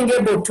 Being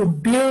able to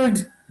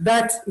build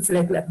that, it's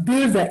like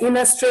build the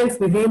inner strength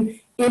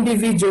within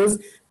individuals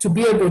to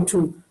be able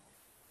to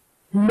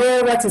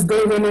know what is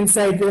going on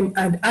inside them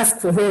and ask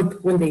for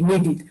help when they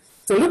need it.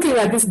 So looking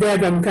at this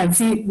diagram, you can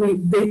see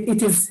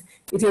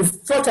it is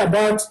thought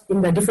about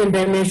in the different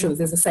dimensions.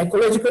 There's a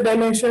psychological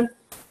dimension,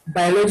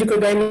 biological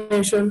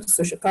dimension,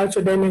 social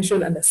cultural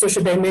dimension, and the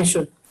social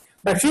dimension.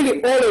 But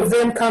really all of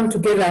them come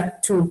together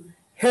to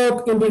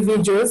help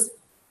individuals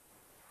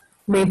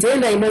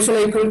maintain the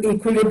emotional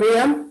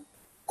equilibrium,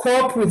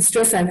 cope with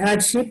stress and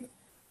hardship,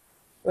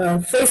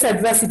 face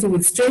adversity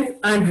with strength,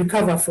 and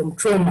recover from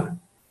trauma.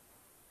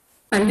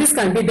 And this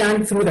can be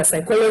done through the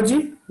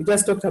psychology. We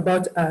just talked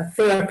about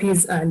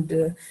therapies and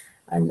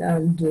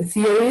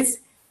theories.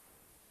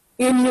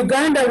 In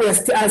Uganda, we are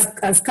still,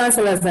 as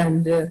counselors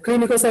and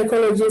clinical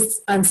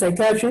psychologists and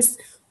psychiatrists,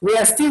 we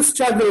are still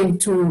struggling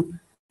to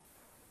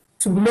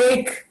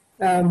make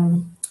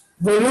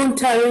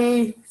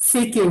voluntary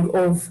seeking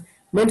of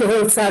mental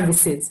health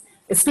services,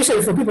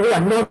 especially for people who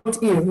are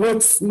not ill,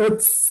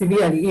 not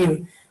severely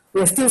ill.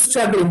 We are still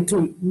struggling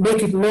to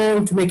make it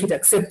known, to make it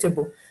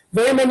acceptable.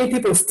 Very many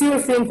people still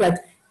think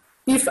that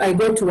if I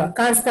go to a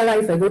counselor,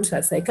 if I go to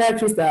a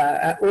psychiatrist or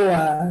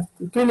a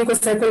clinical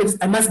psychologist,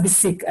 I must be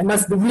sick. I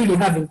must be really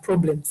having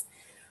problems.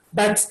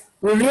 But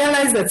we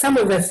realize that some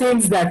of the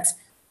things that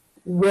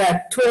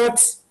were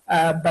taught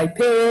by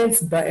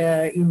parents,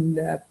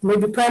 in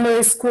maybe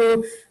primary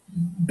school,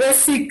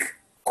 basic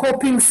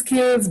coping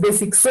skills,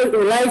 basic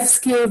life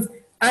skills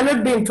are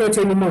not being taught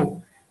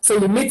anymore. So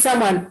you meet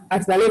someone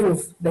at the level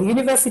of the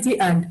university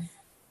and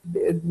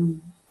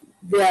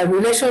their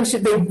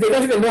relationship, they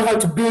don't even know how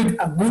to build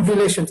a good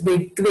relationship.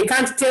 They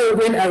can't tell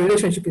when a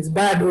relationship is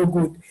bad or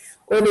good.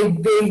 Or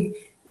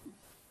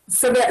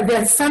so there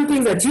are some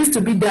things that used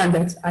to be done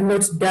that are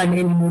not done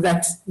anymore,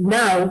 that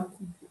now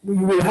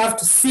you will have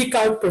to seek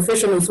out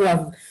professionals who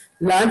have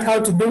learned how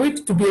to do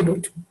it to be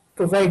able to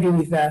provide you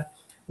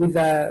with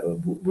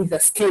the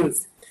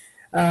skills.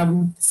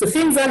 So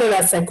things under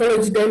the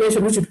psychology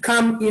dimension, which would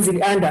come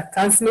easily under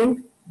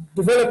counseling,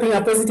 developing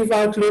a positive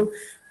outlook,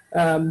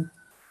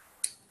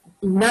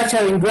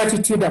 nurturing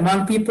gratitude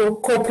among people,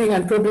 coping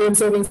and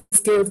problem-solving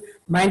skills,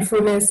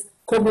 mindfulness,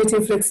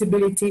 cognitive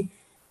flexibility,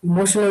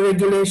 emotional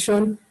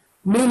regulation,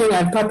 meaning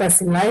and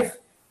purpose in life,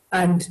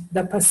 and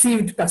the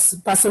perceived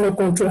personal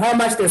control. How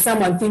much does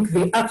someone think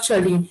they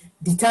actually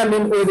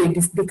determine or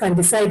they can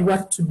decide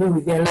what to do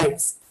with their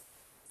lives?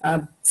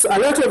 So a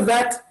lot of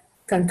that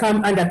can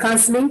come under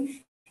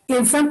counseling.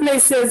 In some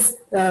places,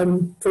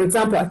 for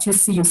example, at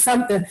UCU,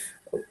 some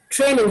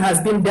training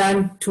has been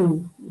done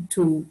to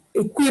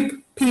equip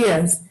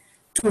peers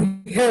to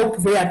help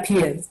their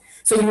peers.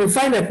 So you will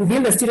find that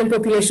within the student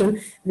population,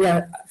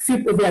 there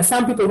are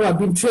some people who have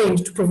been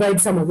trained to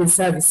provide some of these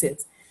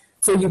services.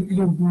 So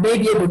you may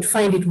be able to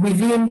find it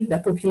within the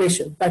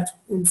population, but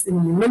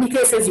in many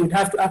cases, you would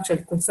have to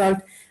actually consult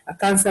a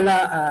counselor,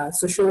 a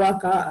social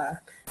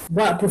worker,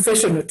 a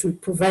professional to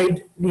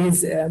provide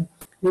these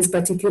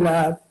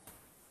particular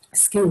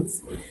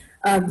skills.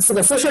 So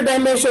the social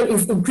dimension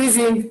is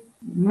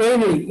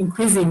mainly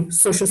increasing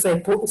social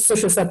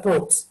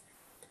support.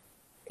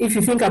 If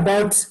you think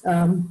about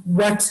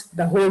what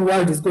the whole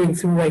world is going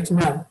through right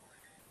now,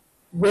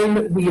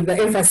 when the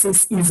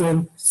emphasis is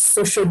on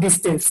social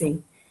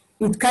distancing,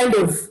 it kind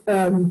of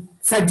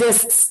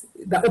suggests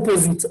the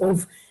opposite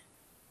of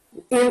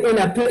in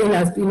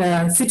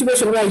a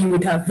situation where you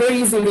would have very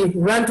easily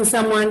run to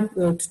someone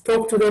to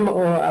talk to them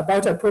or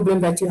about a problem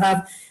that you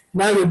have.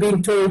 Now you're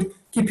being told,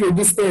 keep your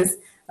distance.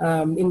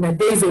 In the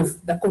days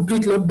of the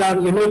complete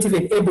lockdown, you're not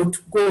even able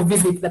to go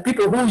visit the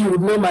people who you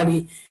would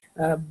normally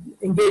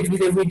engage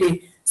with every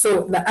day.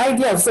 So the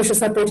idea of social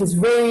support is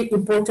very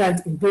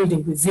important in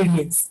building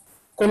resilience,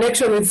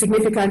 connection with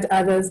significant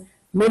others,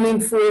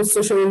 meaningful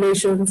social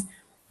relations,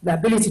 the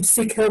ability to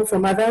seek help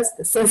from others,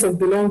 the sense of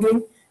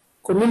belonging,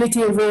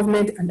 community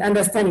involvement, and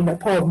understanding the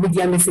power of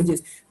media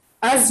messages.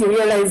 As you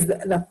realize,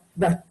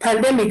 the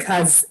pandemic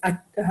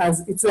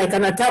it's like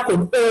an attack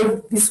on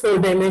this whole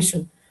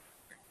dimension.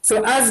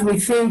 So as we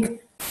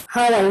think,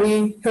 how are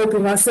we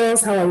helping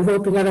ourselves? How are we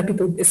helping other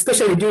people,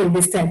 especially during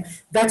this time?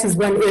 That is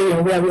one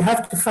area where we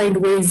have to find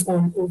ways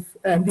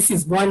this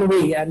is one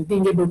way, and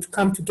being able to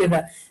come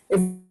together,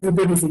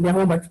 everybody's in their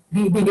home, but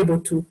being able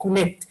to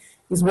connect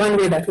is one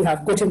way that we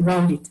have gotten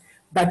around it.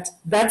 But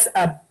that's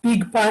a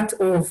big part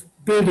of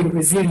building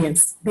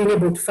resilience, being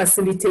able to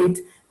facilitate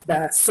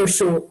the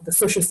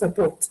social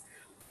support.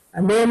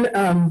 And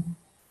then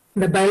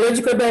the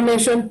biological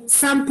dimension,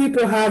 some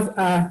people have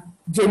a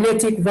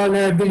genetic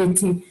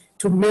vulnerability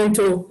to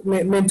mental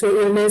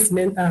illness,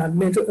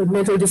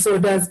 mental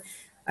disorders,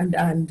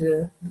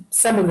 and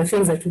some of the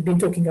things that we've been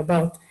talking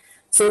about.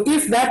 So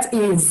if that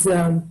is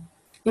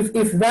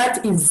if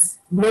that is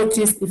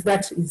noticed, if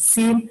that is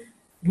seen,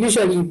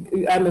 usually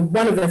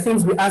one of the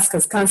things we ask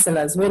as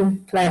counselors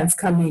when clients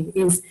come in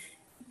is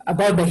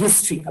about the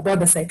history,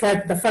 about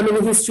the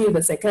family history,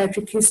 the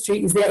psychiatric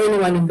history. Is there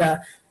anyone in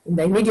the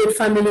immediate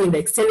family, in the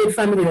extended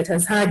family that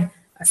has had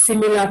a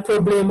similar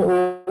problem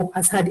or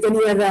has had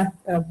any other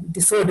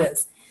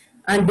disorders?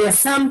 And there are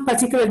some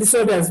particular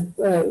disorders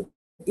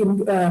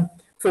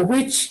for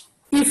which,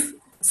 if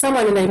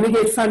someone in the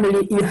immediate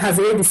family has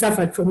already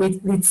suffered from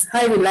it, it's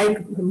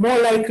more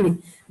likely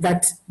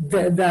that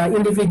the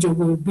individual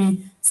will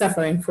be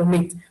suffering from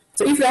it.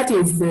 So if that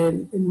is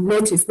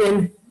noticed,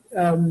 then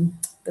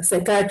the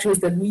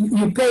psychiatrist, that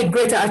you pay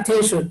greater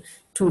attention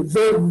to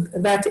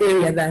that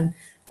area than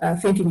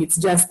thinking it's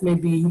just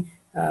maybe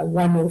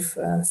one of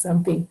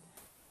something.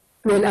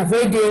 Then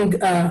avoiding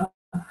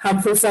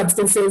harmful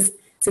substances,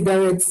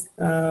 cigarettes,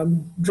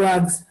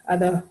 drugs,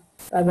 other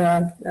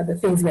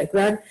things like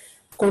that.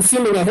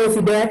 Consuming a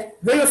healthy diet.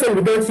 Very often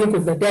we don't think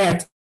of the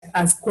diet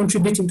as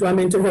contributing to our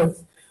mental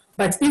health.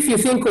 But if you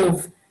think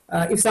of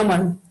if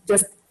someone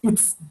just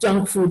eats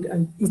junk food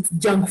and eats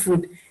junk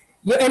food,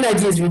 your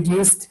energy is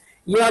reduced.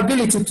 Your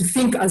ability to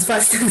think as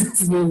fast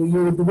as you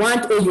would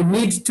want or you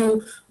need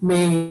to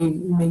may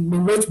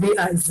not be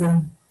as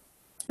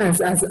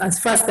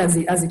fast as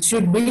it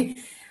should be.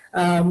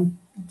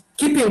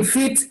 Keeping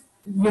fit,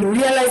 you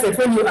realize that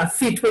when you are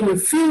fit, when you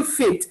feel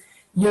fit,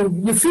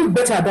 you feel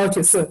better about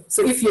yourself.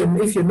 So if you're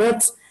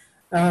not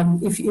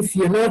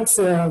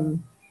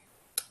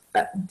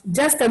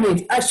just a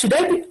minute, should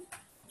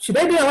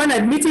I be the one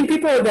admitting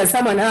people, or does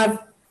someone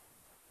have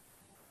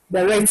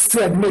the rights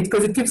to admit,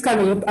 because it keeps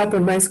coming up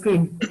on my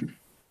screen?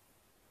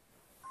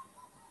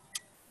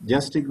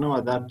 Just ignore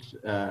that.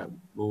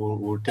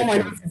 We'll take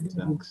it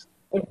next.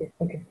 Okay.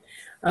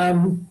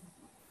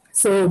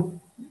 So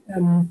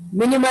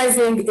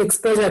minimizing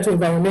exposure to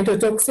environmental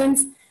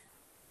toxins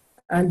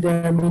and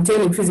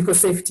maintaining physical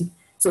safety.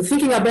 So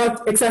thinking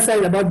about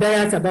exercise, about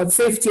diet, about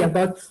safety,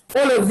 about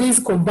all of these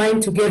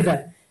combined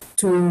together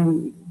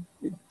to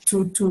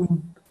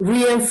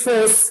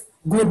reinforce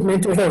good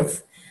mental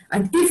health.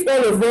 And if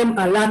all of them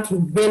are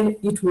lacking, then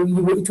it will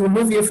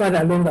move you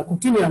further along the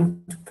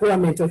continuum to poor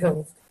mental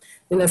health.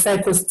 In the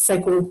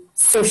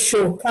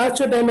psychosocial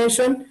culture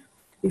dimension,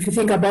 if you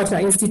think about our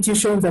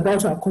institutions,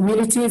 about our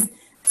communities,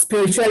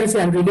 spirituality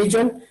and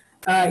religion,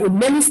 in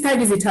many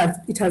studies it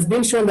has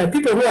been shown that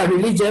people who are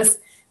religious,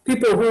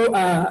 people who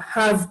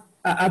have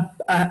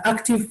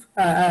play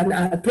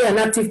an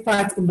active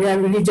part in their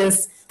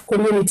religious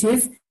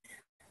communities,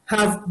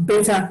 have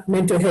better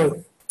mental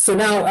health. So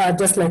now,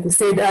 just like we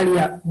said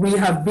earlier, we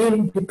have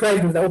been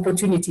deprived of the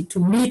opportunity to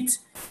meet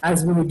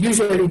as we would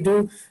usually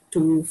do,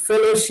 to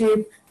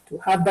fellowship, to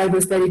have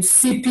Bible study, to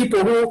see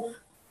people who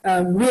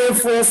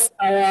reinforce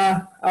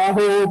our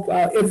hope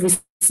every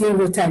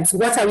single time. So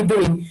what are we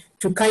doing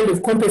to kind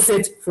of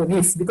compensate for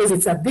this? Because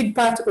it's a big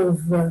part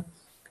of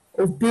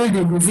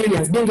building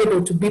resilience, being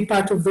able to be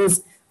part of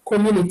those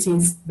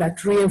communities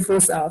that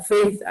reinforce our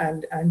faith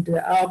and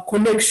our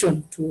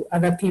connection to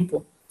other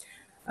people.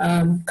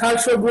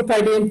 Cultural group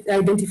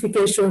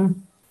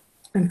identification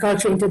and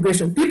cultural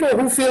integration. People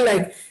who feel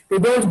like they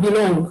don't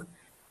belong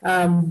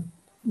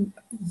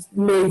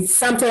may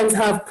sometimes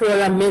have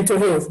poorer mental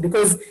health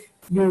because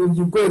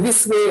you go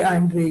this way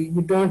and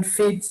you don't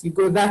fit, you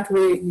go that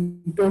way, you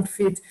don't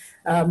fit.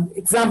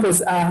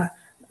 Examples are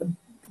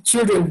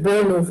children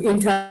born of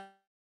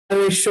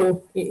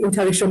interracial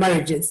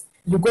marriages.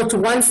 You go to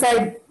one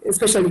side,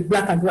 especially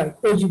black and white,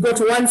 or you go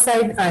to one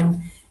side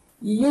and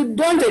you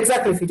don't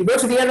exactly fit. You go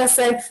to the other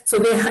side, so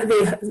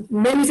they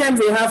many times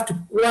they have to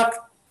work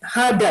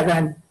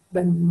harder than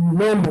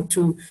normal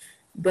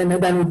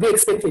than would be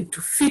expected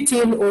to fit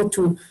in or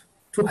to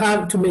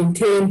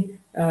maintain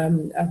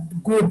a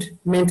good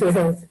mental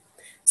health.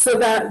 So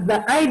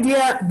the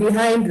idea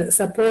behind the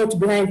support,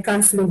 behind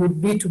counseling would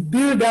be to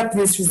build up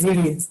this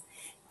resilience,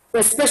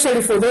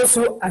 especially for those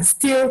who are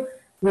still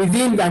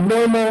within the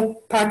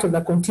normal part of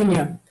the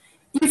continuum.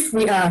 If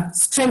we are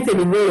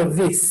strengthening all of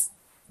this,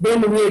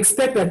 then we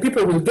expect that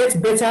people will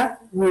get better,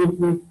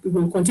 will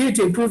continue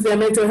to improve their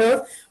mental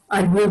health,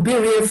 and will be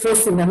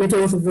reinforcing the mental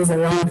health of those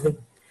around them.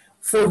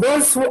 For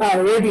those who are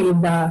already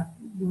in the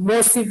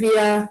more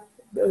severe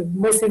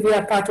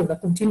part of the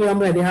continuum,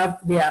 where they are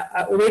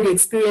already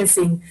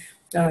experiencing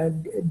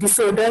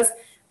disorders,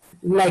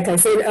 like I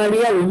said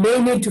earlier, we may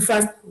need to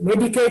first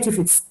medicate if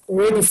it's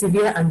already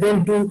severe, and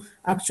then do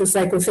actual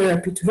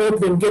psychotherapy to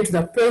help them get to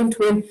the point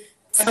when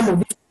some of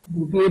this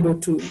will be able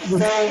to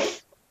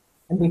resolve,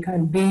 and they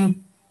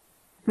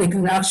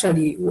can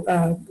actually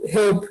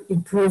help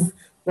improve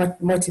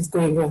what is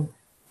going on.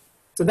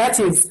 So that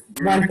is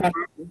one part.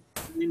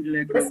 We'd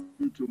like to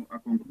come to a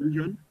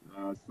conclusion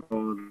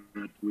so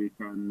that we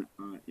can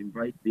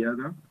invite the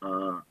other.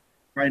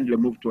 Kindly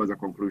move towards a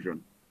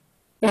conclusion.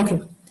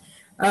 Okay.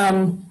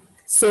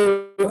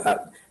 So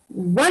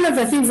one of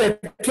the things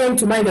that came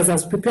to mind as I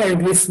was preparing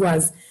this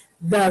was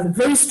the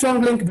very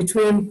strong link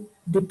between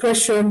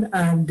depression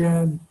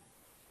and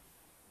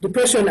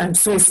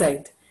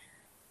suicide.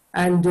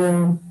 And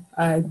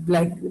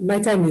like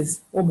my time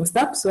is almost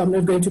up, so I'm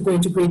not going to go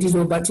into great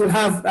detail, but you'll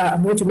have,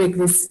 I'm going to make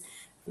this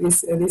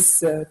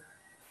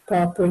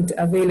PowerPoint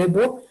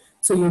available,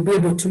 so you'll be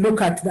able to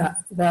look at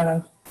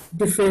the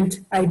different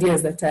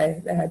ideas that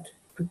I had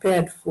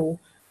prepared for,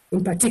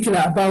 in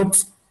particular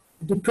about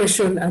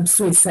depression and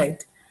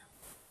suicide.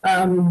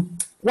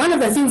 One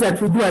of the things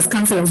that we do as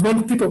counselors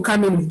when people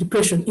come in with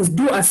depression is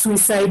do a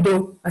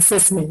suicidal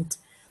assessment.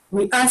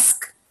 We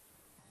ask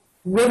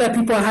whether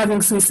people are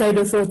having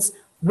suicidal thoughts,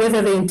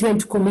 whether they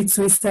intend to commit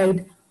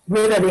suicide,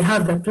 whether they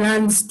have the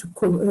plans to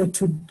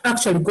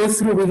actually go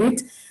through with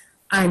it.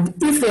 And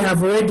if they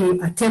have already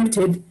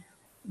attempted,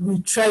 we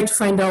try to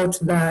find out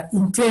the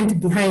intent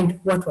behind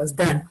what was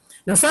done.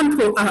 Now, some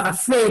people are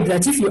afraid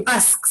that if you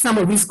ask some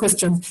of these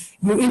questions,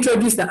 you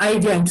introduce the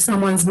idea into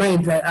someone's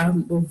mind that,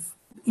 of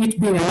it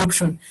being an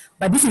option.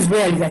 But this is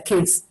rarely the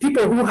case.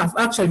 People who have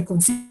actually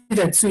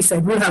considered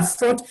suicide will have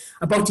thought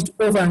about it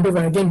over and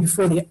over again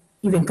before they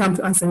even come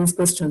to answer these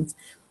questions.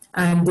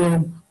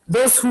 And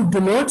those who do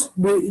not,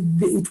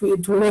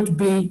 it won't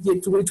be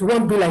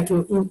like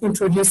you're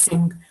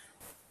introducing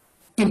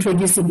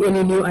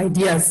any new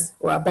ideas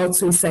about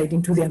suicide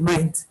into their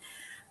minds.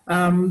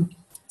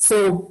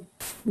 So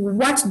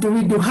what do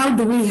we do? How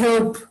do we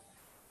help?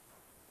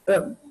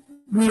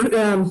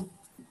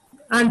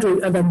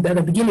 Andrew at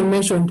the beginning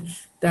mentioned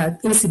that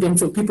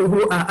incidents of people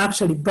who are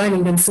actually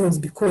burning themselves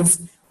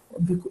because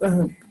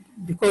of,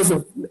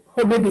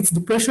 or maybe it's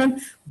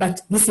depression, but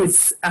this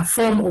is a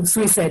form of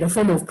suicide, a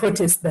form of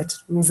protest that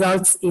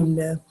results in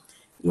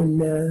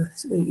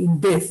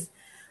death.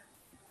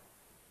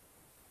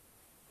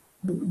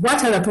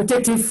 What are the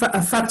protective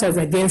factors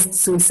against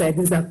suicide?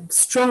 There's a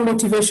strong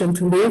motivation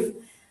to live,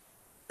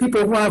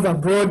 people who have a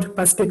broad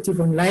perspective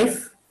on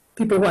life,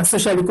 people who are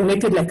socially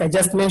connected, like I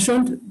just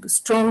mentioned,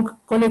 strong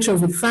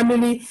connections with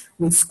family,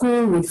 with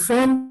school, with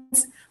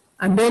friends,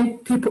 and then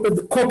people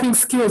with coping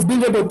skills,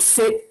 being able to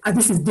say,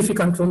 this is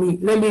difficult for me,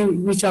 let me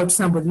reach out to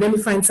somebody, let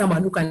me find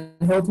someone who can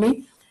help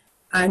me.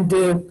 And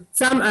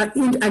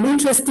an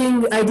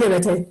interesting idea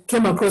that I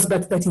came across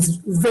that is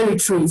very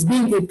true is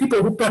being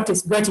people who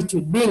practice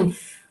gratitude, being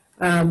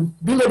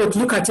able to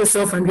look at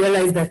yourself and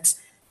realize that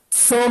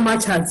so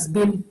much has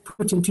been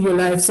put into your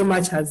life, so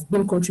much has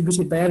been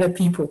contributed by other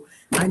people,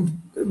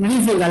 and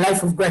living a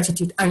life of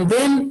gratitude. And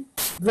then,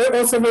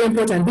 also very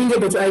important, being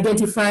able to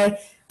identify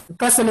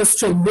personal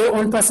strength, their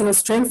own personal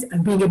strengths,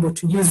 and being able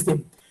to use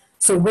them.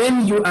 So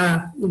when you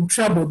are in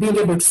trouble, being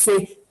able to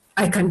say,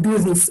 I can do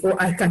this,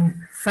 or I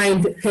can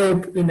find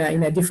help in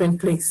a different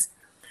place.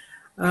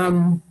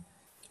 Children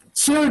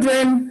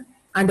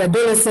and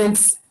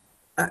adolescents,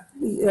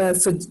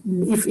 so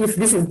if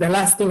this is the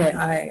last thing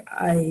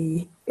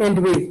I end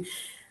with,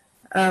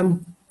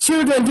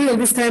 children during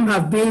this time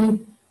have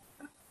been,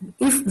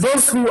 if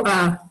those who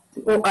are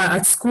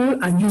at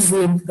school are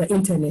using the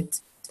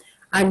internet.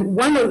 And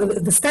one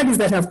of the studies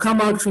that have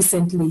come out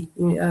recently,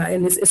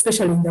 and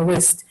especially in the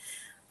West,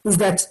 is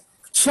that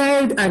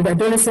child and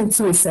adolescent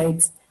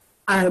suicides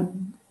are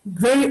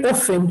very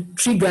often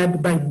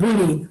triggered by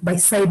bullying, by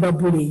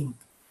cyberbullying.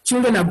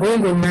 Children are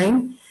going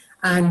online,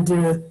 and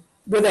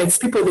whether it's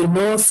people they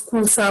know,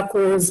 school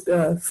circles,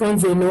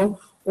 friends they know,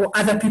 or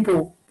other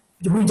people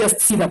who just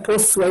see the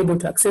posts, who are able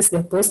to access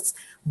their posts,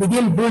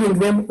 begin bullying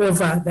them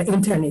over the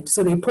internet.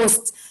 So they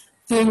post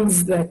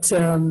things that,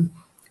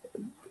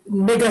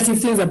 negative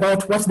things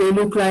about what they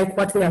look like,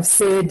 what they have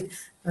said,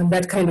 and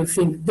that kind of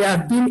thing. There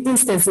have been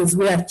instances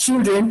where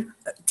children,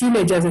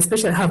 teenagers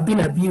especially, have been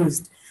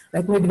abused.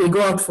 Like maybe they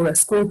go out for a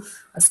school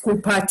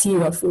party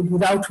or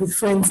with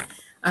friends,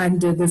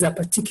 and there's a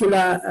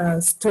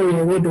particular story I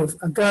read of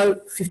a girl,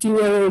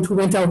 15-year-old, who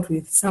went out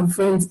with some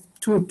friends,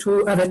 two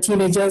other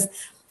teenagers,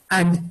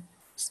 and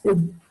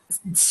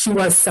she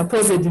was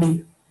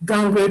supposedly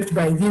gang raped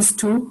by these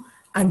two,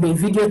 and they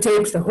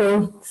videotaped the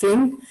whole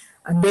thing,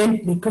 and then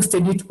they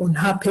posted it on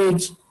her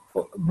page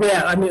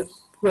where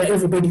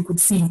everybody could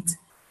see it.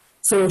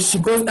 So she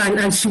goes,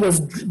 and she was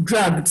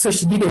drugged, so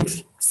she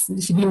didn't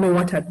know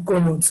what had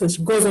gone on. So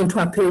she goes onto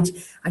her page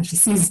and she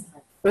sees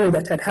all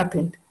that had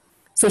happened.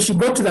 So she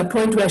got to the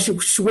point where she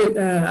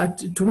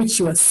went, to which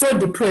she was so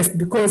depressed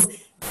because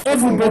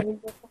everybody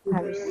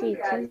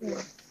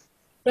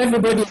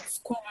in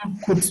school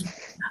could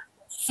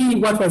see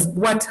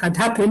what had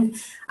happened,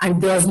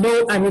 and there was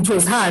and it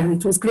was her.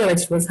 It was clear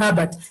that it was her,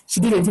 but she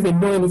didn't even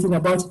know anything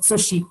about it. So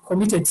she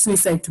committed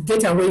suicide to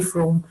get away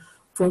from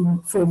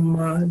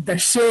the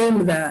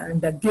shame,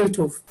 the guilt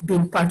of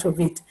being part of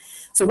it.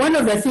 So one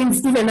of the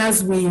things, even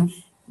as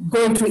we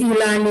go into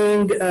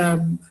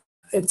e-learning,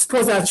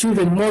 expose our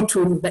children more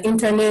to the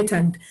internet,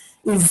 and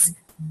is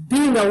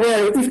being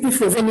aware if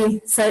there's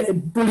any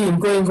bullying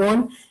going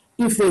on,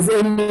 if there's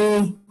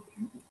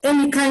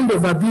any kind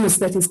of abuse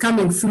that is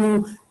coming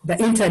through the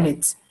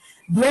internet.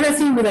 The other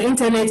thing with the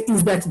internet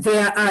is that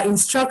there are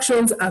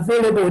instructions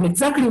available on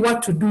exactly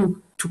what to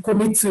do to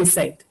commit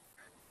suicide.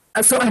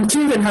 And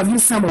children have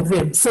used some of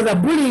them. So the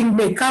bullying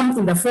may come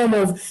in the form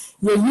of,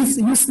 you're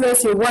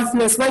useless, you're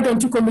worthless, why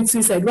don't you commit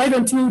suicide? Why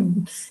don't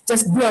you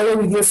just do away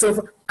with yourself?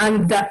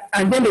 And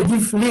then they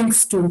give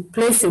links to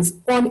places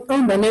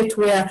on the net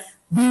where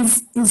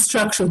these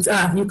instructions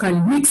are. You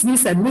can mix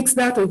this and mix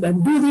that, or you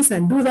can do this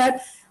and do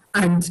that.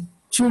 And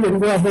children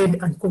go ahead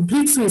and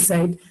complete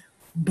suicide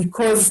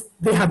because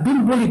they have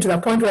been bullied to the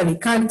point where they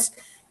can't,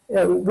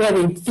 where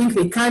they think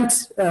they can't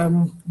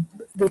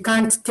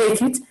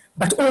take it.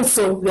 But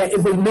also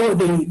they know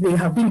they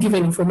have been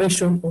given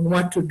information on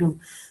what to do.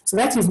 So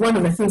that is one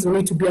of the things we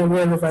need to be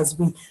aware of as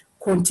we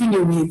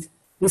continue with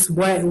this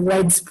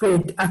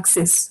widespread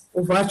access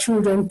of our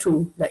children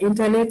to the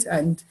internet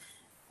and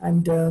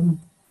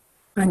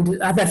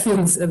other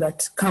things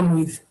that come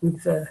with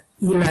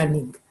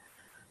e-learning.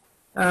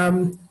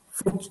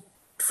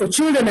 For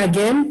children,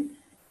 again,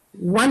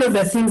 one of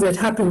the things that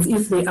happens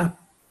if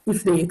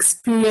they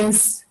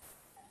experience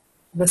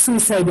the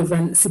suicide of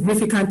a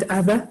significant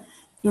other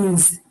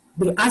is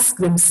they ask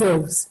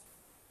themselves,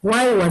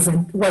 why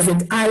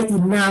wasn't I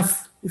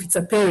enough, if it's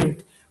a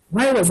parent,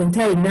 why wasn't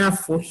I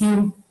enough for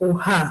him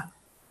or her?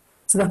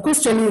 So the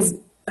question is,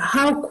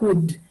 how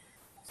could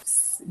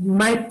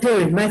my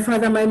parent, my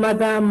father, my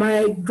mother,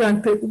 my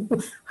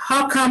grandparents,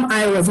 how come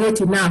I was not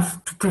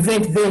enough to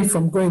prevent them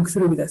from going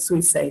through with a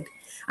suicide?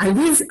 And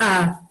these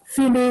are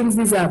feelings,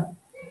 these are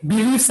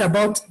beliefs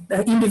about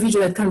the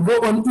individual that can go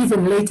on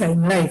even later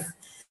in life.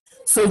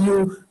 So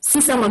you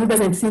see someone who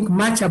doesn't think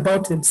much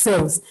about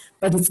themselves,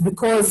 but it's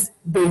because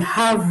they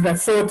have the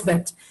thought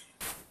that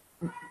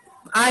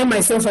I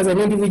myself as an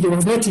individual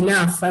was not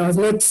enough.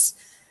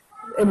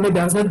 Maybe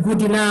I was not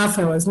good enough.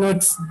 I was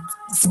not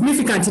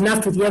significant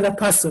enough to the other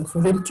person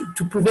for them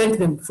to prevent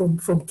them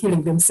from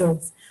killing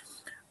themselves.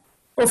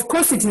 Of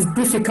course, it is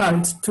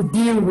difficult to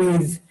deal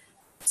with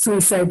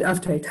suicide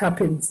after it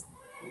happens.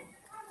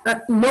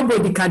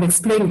 Nobody can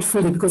explain it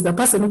fully because the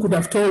person who could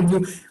have told you,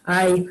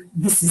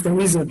 this is the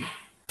reason,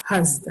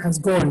 has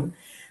gone.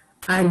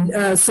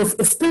 And so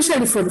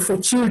especially for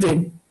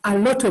children, a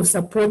lot of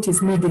support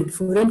is needed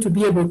for them to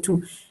be able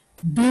to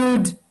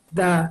build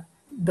the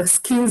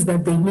skills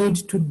that they need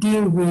to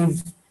deal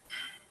with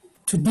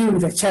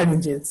the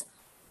challenges.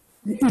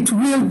 It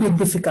will be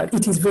difficult.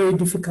 It is very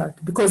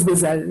difficult because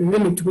there's a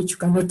limit which you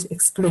cannot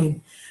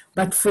explain.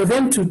 But for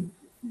them to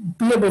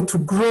be able to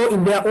grow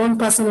in their own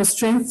personal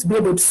strength, to be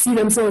able to see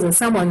themselves as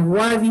someone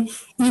worthy,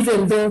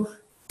 even though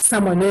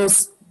someone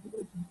else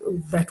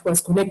that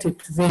was connected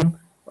to them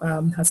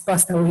has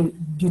passed away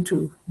due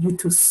to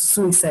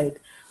suicide.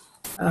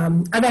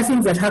 Other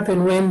things that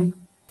happen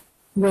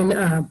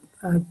when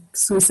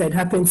suicide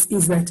happens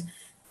is that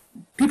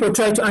people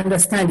try to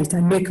understand it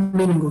and make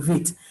meaning of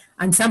it.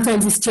 And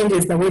sometimes this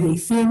changes the way they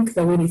think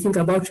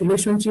about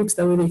relationships,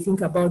 the way they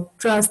think about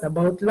trust,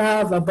 about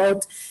love,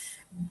 about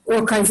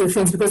all kinds of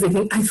things, because they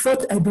think,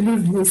 I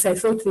believed this, I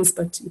thought this,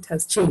 but it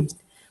has changed.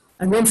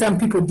 And when some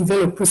people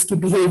develop risky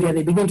behavior,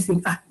 they begin to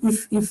think,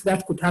 if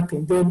that could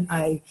happen, then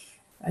I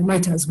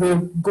might as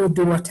well go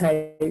do what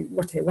I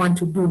want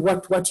to do.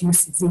 What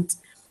use is it?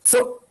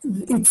 So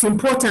it's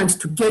important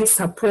to get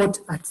support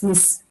at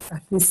this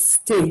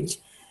stage,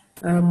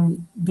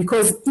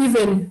 because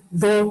even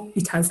though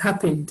it has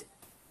happened,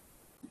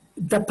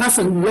 the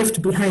person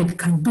left behind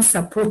can be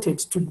supported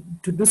to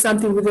do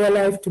something with their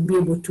life, to be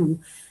able to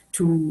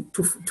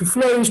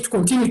flourish, to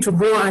continue to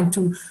grow, and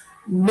to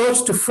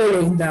not to follow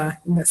in the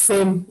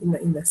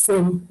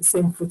same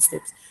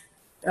footsteps.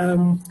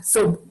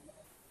 So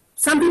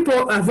some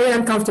people are very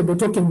uncomfortable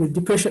talking with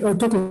depression or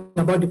talking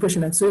about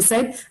depression and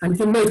suicide, and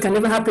think, no, it can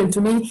never happen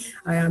to me.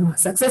 I am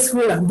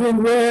successful. I'm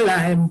doing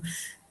well.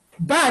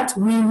 But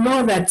we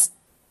know that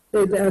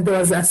there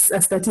was a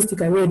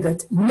statistic I read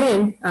that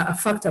men are a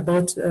fact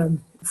about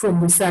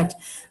from research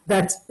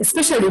that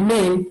especially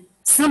men,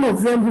 some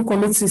of them who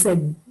commit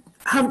suicide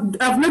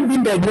have not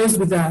been diagnosed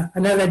with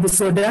another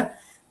disorder.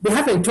 They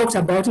haven't talked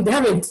about it. They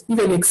haven't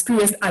even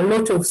experienced a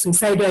lot of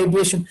suicidal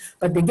ideation,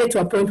 but they get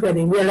to a point where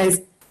they realize,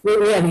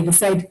 where they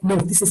decide, no,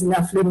 this is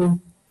enough, let me.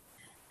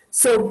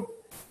 So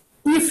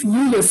if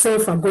you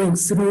yourself are going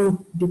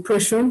through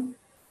depression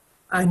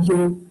and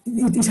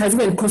it has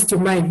even crossed your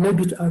mind,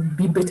 maybe it would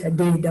be better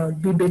day, that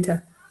would be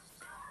better.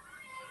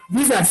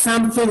 These are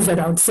some things that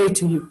I would say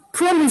to you.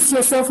 Promise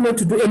yourself not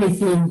to do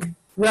anything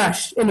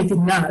rash,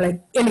 anything now,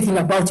 like anything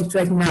about it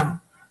right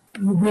now.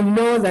 You will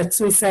know that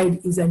suicide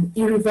is an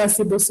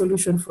irreversible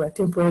solution for a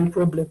temporary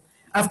problem.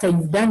 After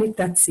you've done it,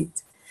 that's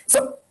it.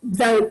 So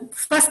the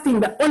first thing,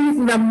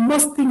 the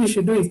most thing you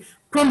should do is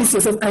promise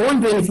yourself, I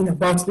won't do anything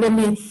about it. Let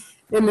me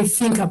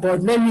think about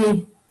it. Let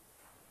me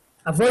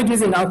avoid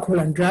using alcohol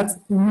and drugs.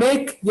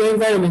 Make your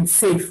environment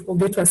safe, or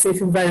get to a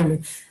safe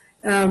environment.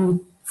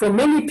 For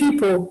many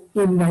people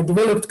in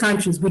developed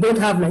countries, we don't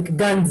have like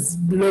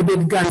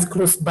loaded guns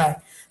close by.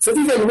 So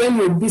even when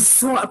you'll be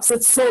so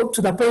upset, so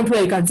to the point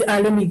where you can say,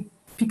 let me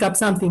pick up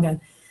something,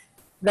 and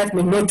that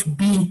may not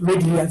be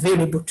readily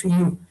available to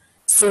you.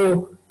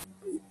 So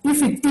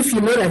if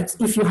you know that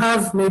if you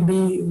have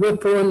maybe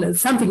weapon,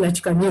 something that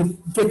you can use,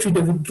 get rid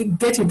of it,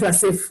 get into a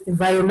safe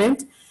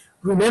environment,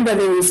 remember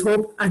there is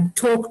hope, and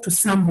talk to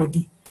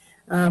somebody.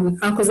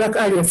 Uncle Zach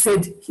earlier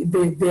said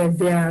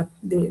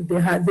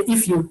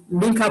if you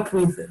link up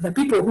with the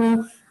people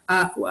who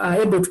are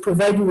able to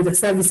provide you with the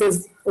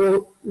services,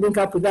 or link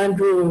up with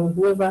Andrew or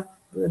whoever,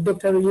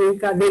 Dr.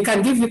 Goreeka, they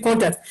can give you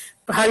contact.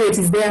 Harriet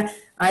is there,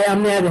 I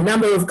am there, the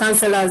number of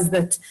counselors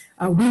that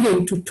are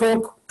willing to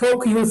talk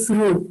you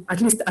through,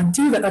 at least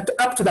until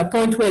up to the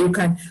point where you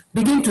can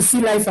begin to see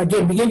life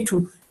again, begin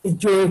to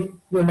enjoy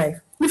your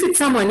life. If it's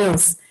someone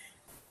else,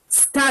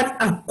 start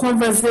a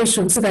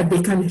conversation so that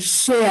they can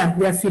share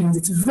their feelings.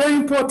 It's very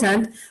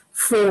important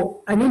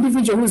for an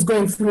individual who's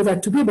going through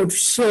that to be able to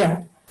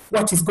share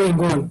what is going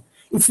on.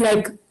 It's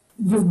like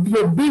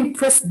you're being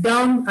pressed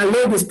down, a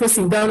load is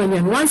pressing down on you,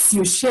 and once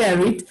you share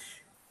it,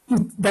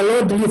 the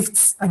load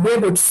lifts, and you're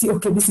able to see,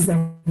 okay, this is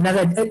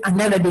another day.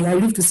 I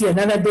live to see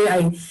another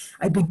day.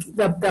 It's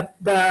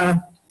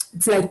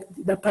like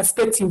the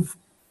perspective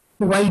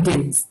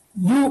widens.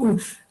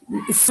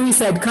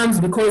 Suicide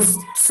comes because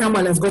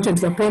someone has gotten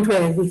to the point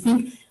where they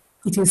think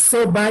it is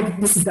so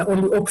bad, this is the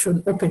only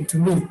option open to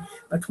me.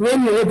 But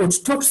when you're able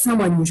to talk to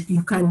someone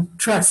you can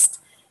trust,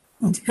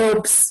 it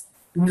helps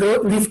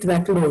lift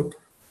that load.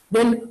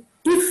 Then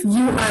if if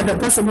you are the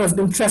person who has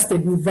been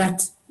trusted with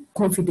that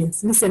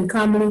confidence, listen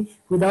calmly,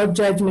 without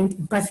judgment,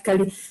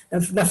 empathically.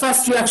 The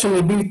first reaction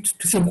will be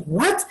to think,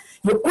 what?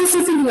 You're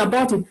also thinking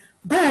about it.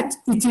 But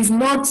it is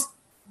not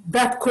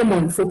that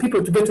common for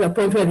people to get to a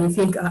point where they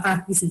think,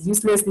 this is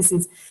useless, this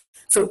is...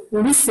 So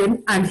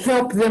listen and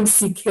help them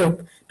seek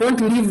help. Don't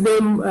leave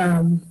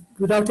them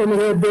without any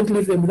help. Don't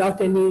leave them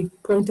without any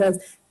pointers.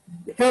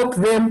 Help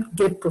them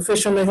get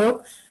professional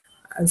help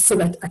so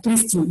that at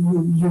least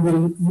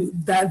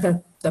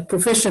the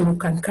professional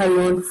can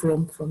carry on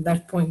from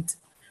that point.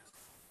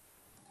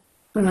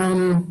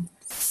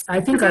 I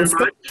think I'll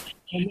stop.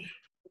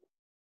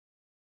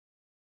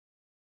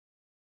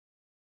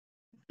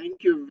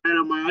 Thank you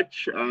very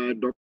much,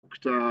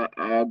 Dr.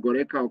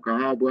 Goreeka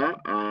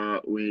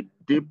Okahaabwa. We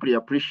deeply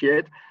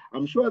appreciate.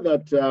 I'm sure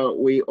that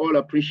we all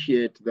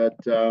appreciate that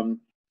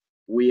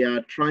we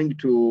are trying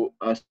to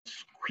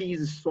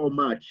squeeze so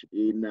much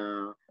in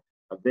a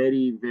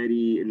very,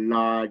 very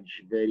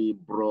large, very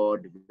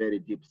broad, very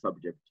deep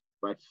subject.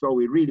 But so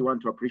we really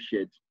want to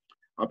appreciate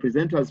our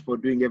presenters for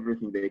doing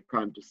everything they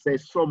can to say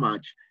so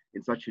much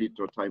in such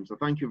little time. So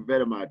thank you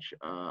very much,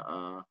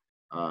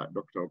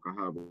 Dr.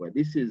 Okahaabwa.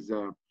 This is,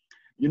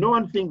 you know,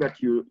 one thing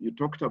that you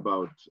talked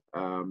about,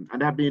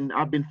 and I've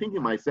been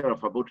thinking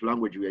myself about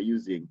language we are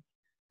using,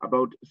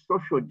 about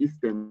social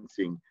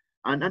distancing,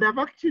 and I've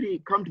actually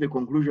come to the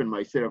conclusion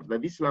myself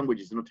that this language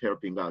is not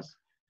helping us.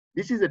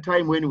 This is a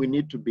time when we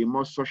need to be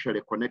more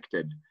socially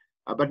connected.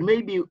 But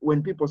maybe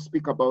when people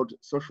speak about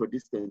social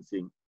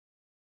distancing,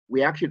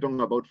 we're actually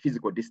talking about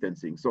physical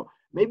distancing. So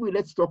maybe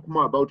let's talk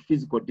more about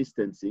physical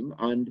distancing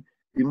and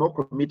be more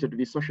committed to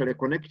be socially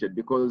connected,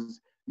 because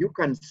you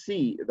can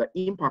see the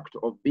impact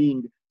of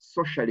being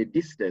socially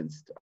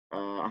distanced,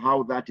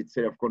 how that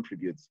itself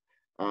contributes.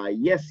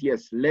 Yes,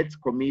 let's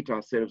commit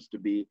ourselves to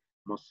be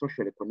more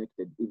socially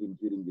connected even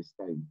during this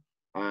time.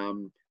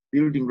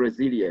 Building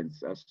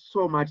resilience,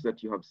 so much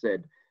that you have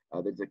said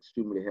that's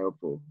extremely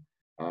helpful.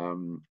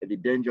 The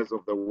dangers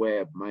of the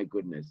web, my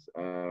goodness.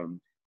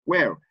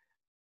 Well,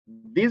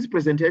 these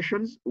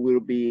presentations will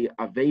be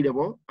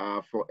available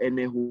for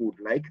any who would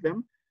like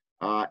them.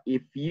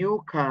 If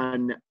you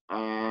can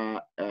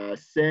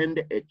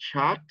send a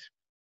chat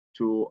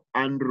to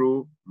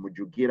Andrew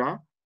Mujugira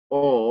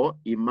or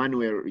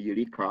Emmanuel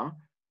Yurika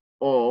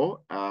or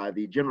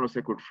the General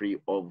Secretary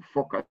of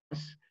Focus,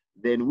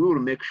 then we will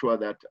make sure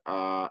that,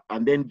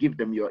 and then give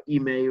them your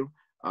email.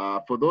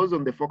 For those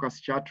on the Focus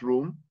chat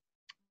room,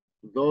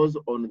 those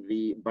on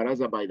the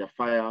Baraza by the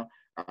Fire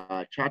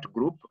chat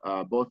group,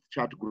 both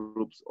chat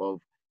groups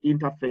of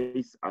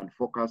Interface and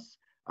Focus,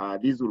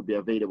 these will be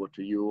available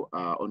to you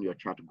on your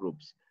chat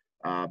groups.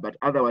 But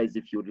otherwise,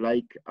 if you'd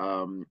like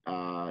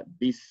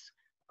these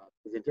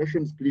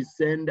presentations, please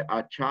send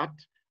a chat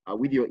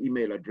with your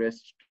email address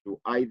to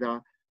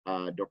either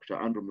Dr.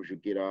 Andrew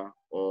Mujugira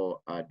or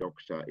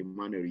Dr.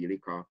 Emmanuel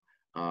Yurika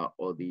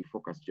or the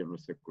Focus General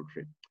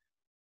Secretary.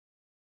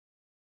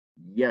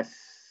 Yes,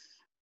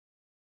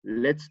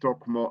 let's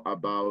talk more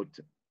about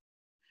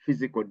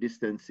physical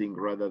distancing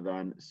rather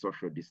than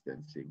social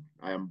distancing.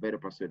 I am very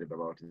persuaded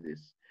about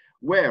this.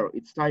 Well,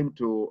 it's time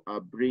to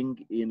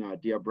bring in our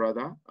dear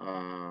brother,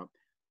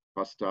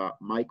 Pastor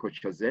Michael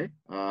Kyazze.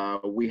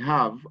 We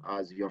have,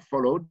 as you have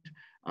followed,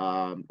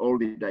 all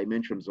the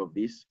dimensions of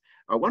this.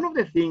 One of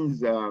the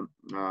things,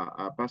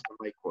 Pastor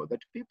Michael,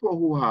 that people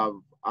who have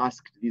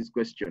asked these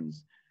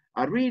questions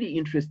are really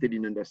interested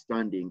in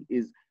understanding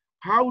is,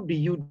 how do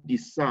you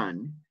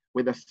discern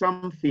whether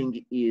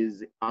something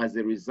is as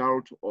a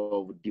result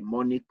of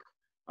demonic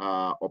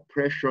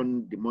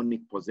oppression,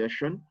 demonic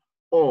possession,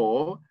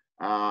 or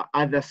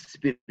other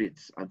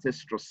spirits,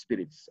 ancestral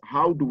spirits?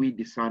 How do we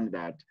discern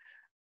that?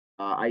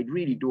 I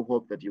really do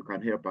hope that you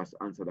can help us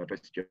answer that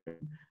question,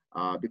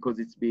 because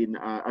it's been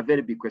a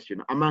very big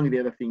question, among the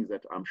other things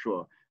that I'm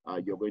sure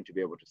you're going to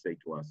be able to say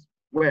to us.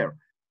 Well,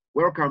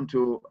 welcome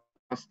to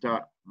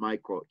Pastor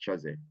Michael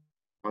Kyazze.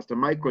 Pastor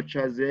Michael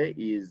Kyazze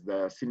is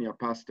the senior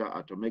pastor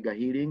at Omega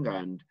Healing,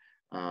 and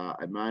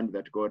a man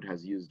that God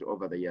has used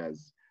over the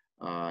years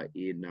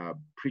in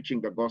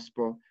preaching the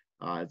gospel,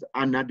 as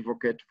an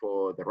advocate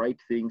for the right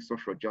thing,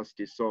 social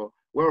justice. So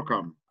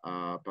welcome,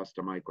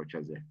 Pastor Michael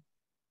Kyazze.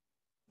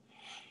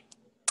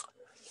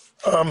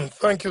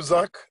 Thank you,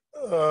 Zach.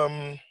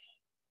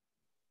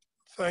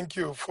 Thank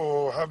you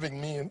for having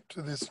me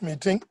to this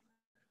meeting.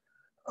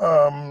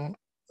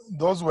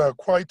 Those were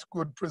quite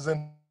good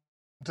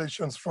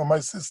presentations from my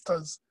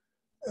sisters.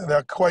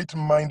 They're quite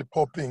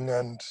mind-popping,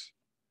 and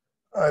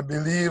I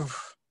believe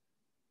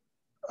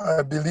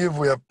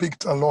we have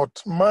picked a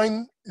lot.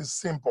 Mine is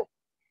simple.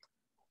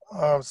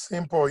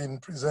 Simple in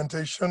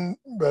presentation,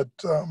 but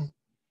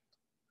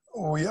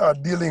we are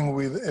dealing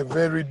with a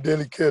very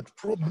delicate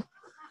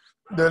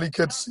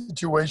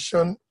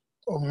situation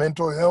of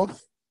mental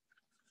health.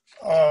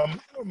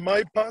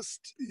 My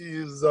past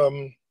is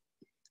a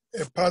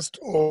past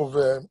of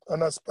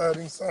an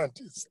aspiring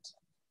scientist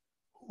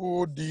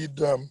who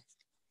did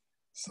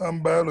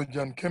some biology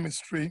and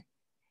chemistry.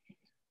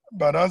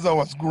 But as I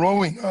was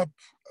growing up,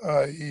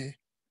 I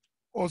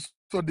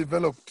also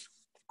developed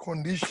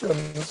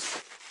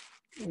conditions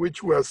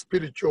which were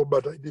spiritual,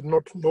 but I did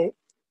not know.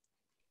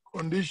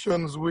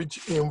 Conditions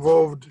which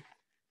involved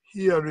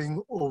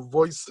hearing of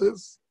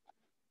voices,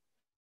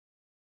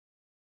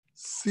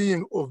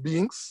 seeing of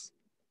beings.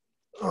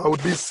 I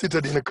would be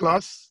seated in a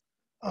class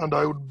and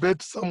I would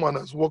bet someone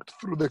has walked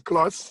through the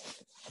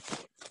class.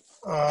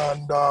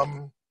 And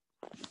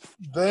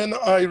then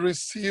I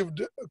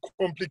received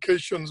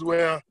complications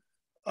where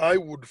I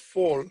would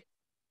fall.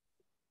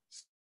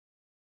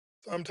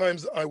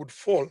 Sometimes I would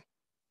fall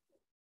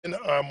and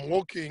I'm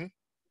walking,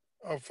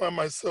 I find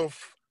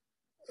myself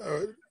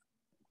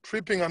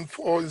tripping and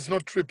fall. It's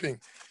not tripping,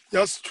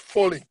 just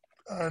falling.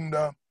 And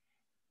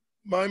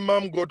my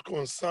mom got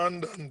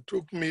concerned and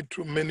took me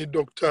to many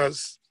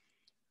doctors.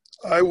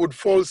 I would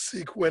fall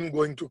sick when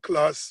going to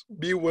class,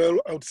 be well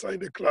outside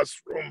the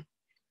classroom,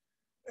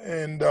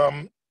 and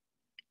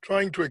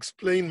trying to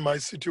explain my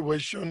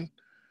situation.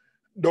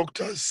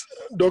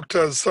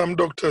 Some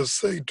doctors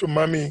say to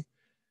mommy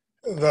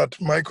that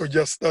Michael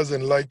just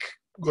doesn't like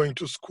going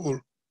to school.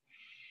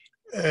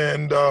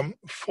 And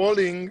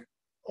falling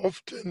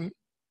often,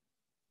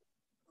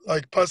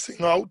 like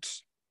passing out,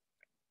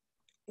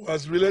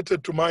 was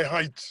related to my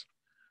height,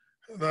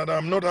 that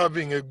I'm not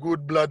having a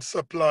good blood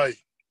supply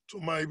to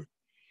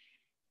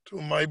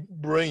my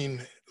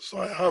brain. So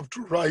I have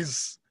to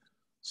rise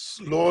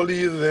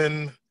slowly,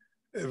 then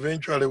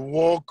eventually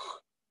walk,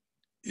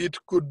 eat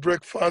good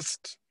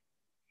breakfast.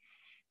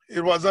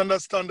 It was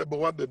understandable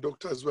what the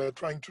doctors were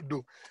trying to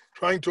do,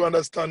 trying to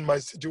understand my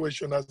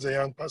situation as a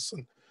young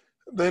person.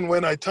 Then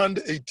when I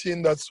turned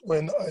 18, that's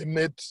when I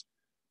met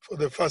for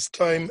the first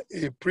time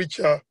a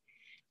preacher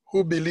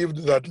who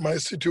believed that my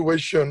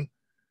situation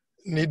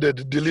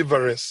needed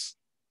deliverance.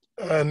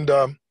 And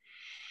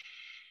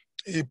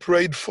he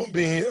prayed for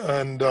me,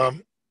 and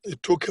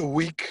it took a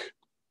week,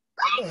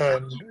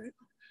 and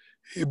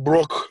he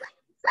broke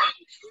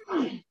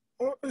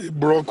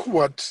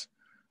what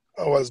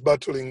I was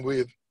battling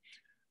with.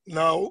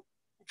 Now,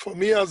 for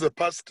me as a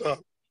pastor,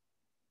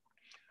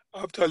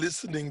 after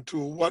listening to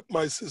what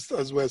my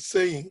sisters were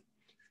saying,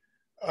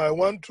 I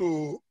want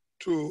to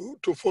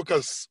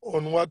focus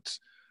on what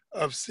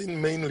I've seen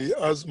mainly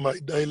as my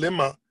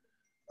dilemma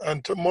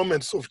and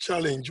moments of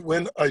challenge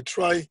when I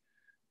try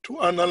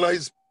to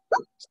analyze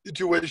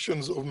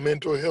situations of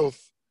mental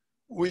health,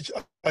 which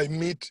I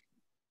meet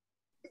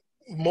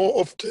more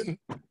often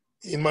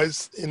in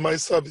my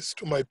service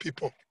to my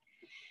people.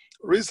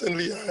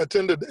 Recently, I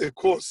attended a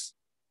course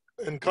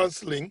in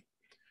counseling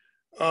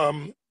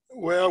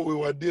where we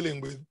were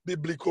dealing with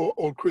biblical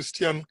or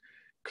Christian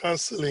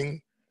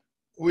counseling,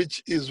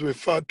 which is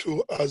referred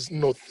to as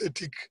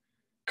nouthetic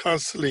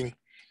counseling.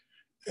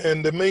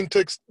 And the main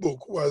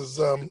textbook was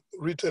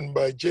written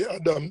by J.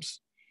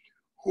 Adams,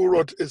 who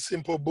wrote a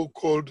simple book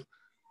called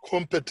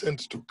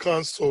Competent to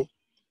Counsel.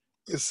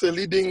 It's a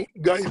leading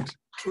guide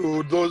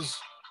to those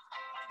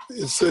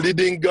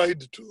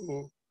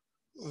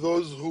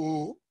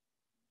who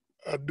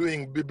are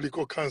doing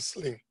biblical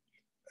counseling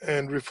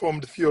and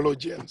Reformed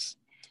theologians.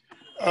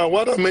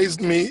 What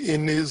amazed me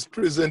in his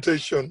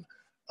presentation,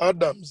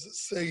 Adams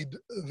said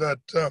that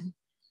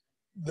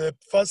the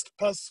first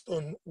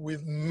person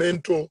with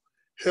mental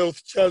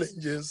health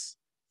challenges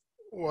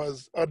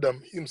was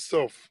Adam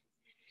himself.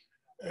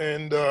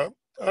 And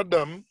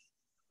Adam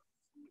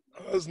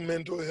has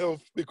mental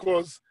health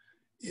because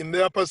in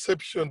their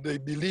perception, they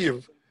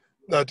believe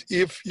that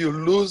if you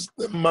lose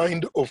the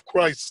mind of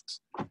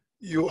Christ,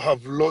 you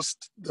have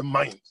lost the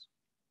mind.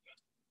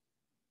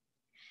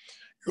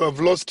 You have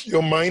lost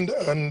your mind,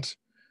 and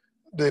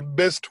the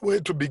best way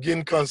to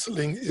begin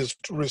counseling is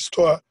to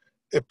restore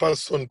a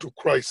person to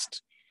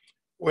Christ.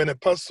 When a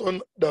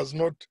person does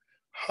not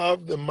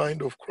have the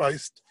mind of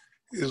Christ,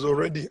 is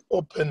already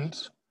opened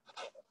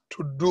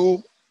to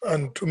do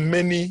and to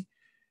many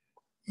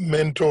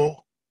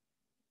mental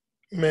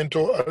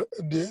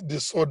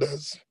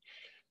disorders.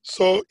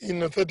 So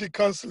in authentic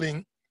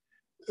counseling,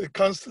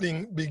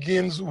 counseling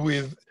begins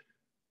with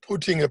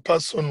putting a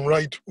person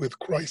right with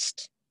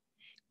Christ.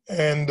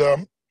 And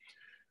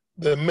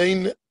the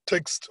main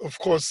text, of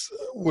course,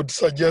 would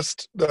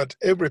suggest that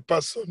every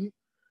person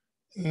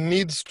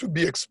needs to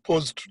be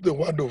exposed to the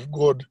Word of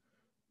God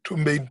to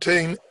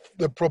maintain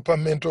the proper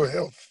mental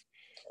health.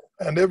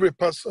 And every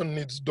person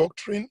needs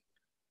doctrine,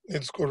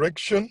 needs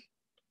correction,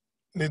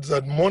 needs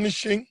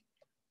admonishing,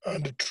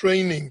 and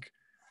training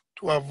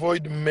to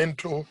avoid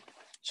mental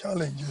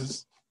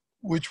challenges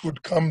which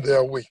would come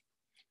their way.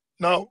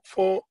 Now,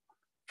 for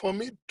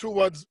me, two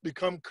words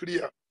become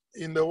clear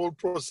in the whole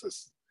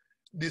process.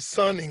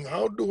 Discerning,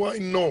 how do I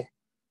know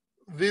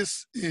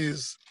this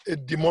is a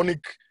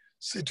demonic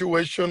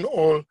situation,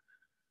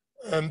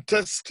 and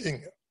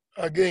testing,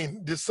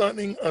 again,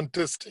 discerning and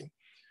testing.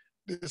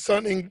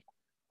 Discerning,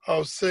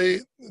 I'll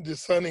say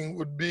discerning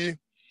would be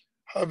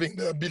having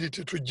the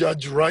ability to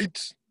judge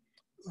right,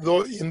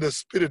 though in the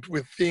spirit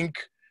we think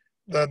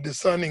that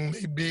discerning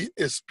may be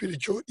a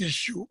spiritual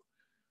issue,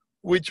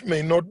 which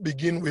may not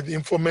begin with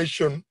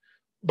information,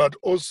 but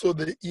also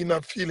the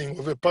inner feeling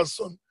of a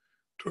person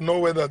to know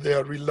whether they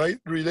are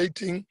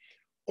relating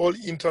all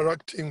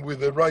interacting with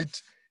the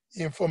right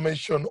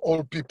information,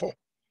 all people.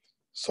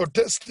 So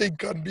testing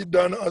can be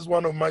done, as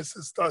one of my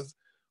sisters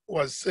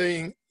was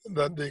saying,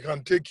 that they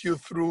can take you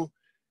through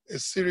a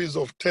series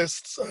of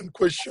tests and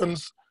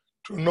questions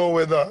to know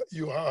whether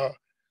you are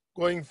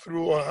going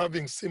through or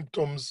having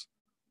symptoms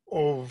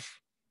of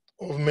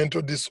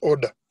mental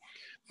disorder.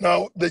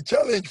 Now, the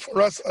challenge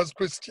for us as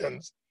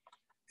Christians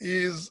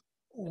is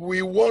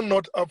we war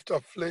not after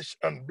flesh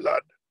and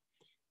blood,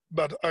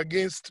 but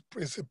against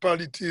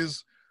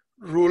principalities,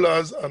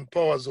 rulers, and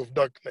powers of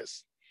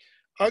darkness.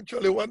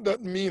 Actually, what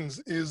that means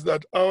is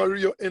that our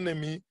real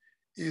enemy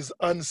is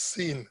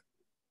unseen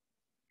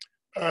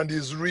and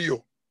is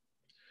real.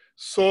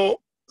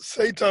 So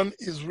Satan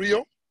is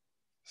real,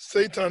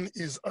 Satan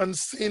is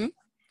unseen,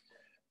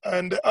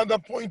 and the other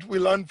point we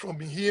learn from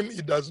him,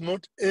 he does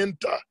not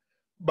enter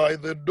by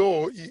the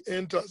door, he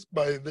enters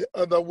by the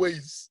other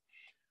ways.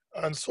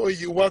 And so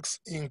he works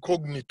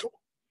incognito.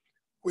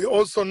 We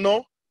also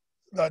know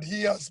that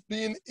he has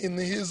been in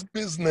his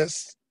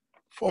business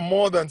for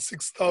more than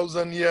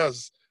 6,000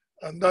 years.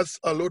 And that's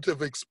a lot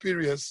of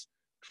experience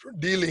for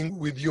dealing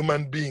with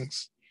human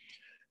beings.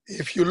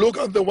 If you look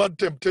at the word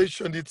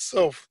temptation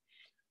itself,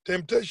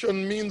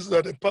 temptation means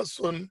that a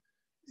person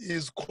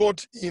is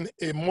caught in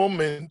a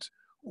moment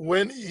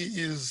when he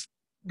is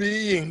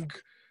being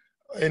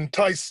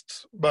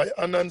enticed by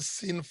an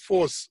unseen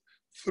force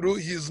through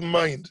his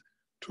mind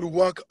to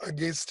work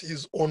against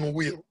his own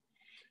will.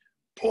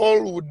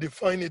 Paul would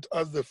define it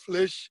as the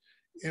flesh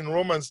in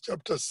Romans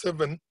chapter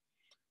 7,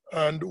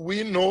 and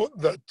we know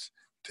that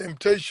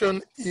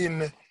temptation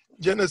in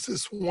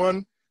Genesis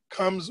 1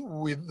 comes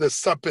with the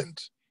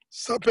serpent.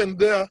 Serpent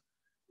there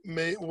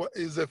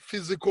is a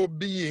physical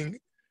being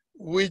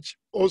which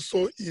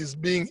also is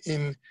being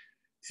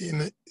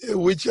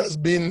which has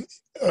been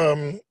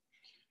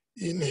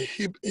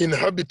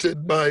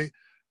inhabited by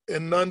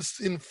an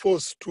unseen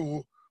force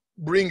to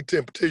bring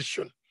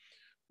temptation.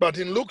 But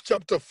in Luke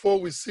chapter 4,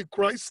 we see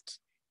Christ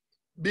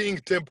being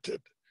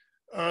tempted,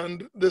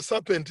 and the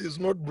serpent is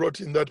not brought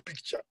in that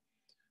picture.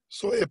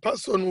 So a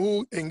person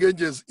who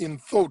engages in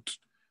thought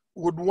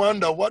would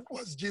wonder, what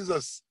was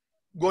Jesus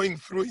going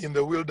through in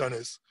the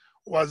wilderness?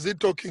 Was he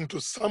talking to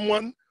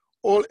someone,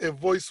 or a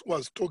voice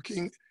was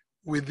talking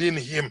within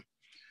him?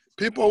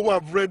 People who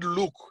have read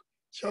Luke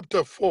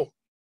chapter 4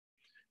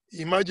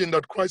 imagine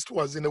that Christ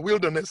was in the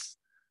wilderness,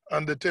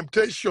 and the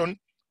temptation,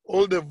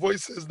 all the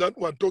voices that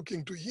were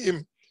talking to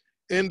him,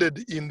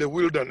 ended in the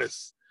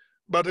wilderness.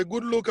 But a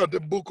good look at the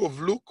book of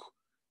Luke,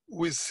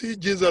 we see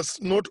Jesus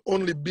not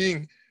only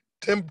being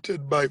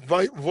tempted by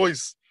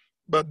voice,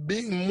 but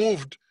being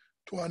moved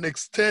to an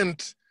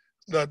extent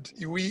that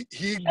he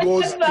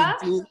goes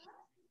into...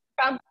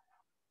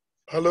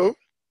 Hello?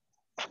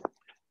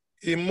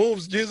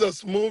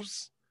 Jesus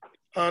moves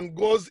and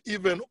goes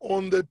even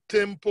on the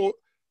temple,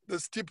 the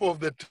steep of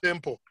the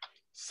temple.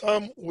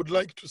 Some would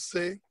like to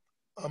say,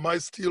 am I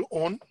still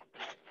on?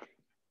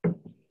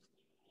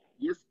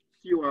 Yes,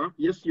 you are.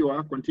 Yes, you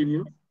are.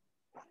 Continue.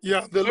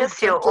 Yeah, the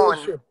yes, you're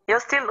on. You're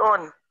still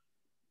on.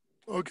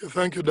 Okay,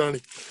 thank you, Danny.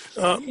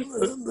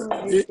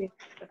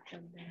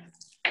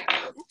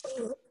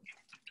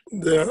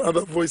 There are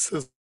other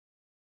voices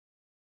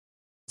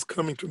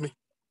coming to me.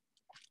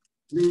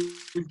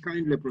 Please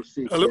kindly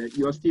proceed. Hello?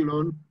 You are still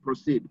on.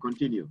 Proceed.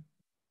 Continue.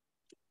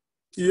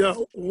 Yeah,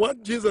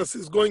 what Jesus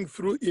is going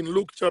through in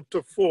Luke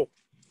chapter 4,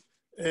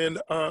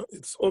 and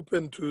it's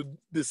open to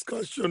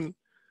discussion.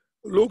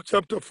 Luke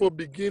chapter 4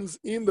 begins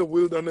in the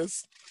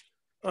wilderness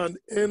and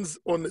ends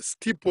on a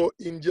steeple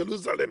in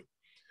Jerusalem.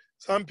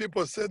 Some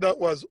people say that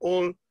was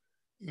all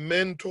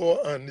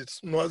mental and it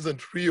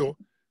wasn't real.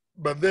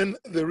 But then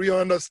the real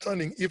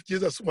understanding, if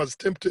Jesus was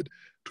tempted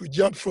to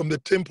jump from the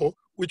temple,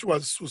 which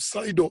was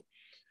suicidal,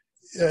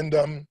 and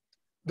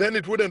then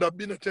it wouldn't have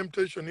been a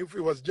temptation if he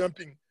was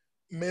jumping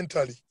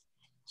mentally.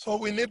 So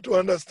we need to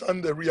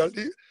understand the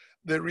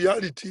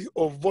reality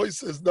of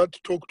voices that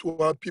talk to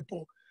our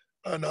people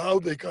and how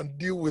they can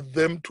deal with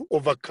them to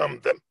overcome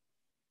them.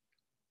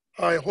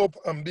 I hope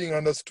I'm being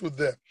understood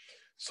there.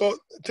 So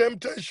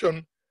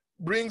temptation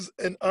brings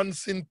an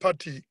unseen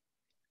party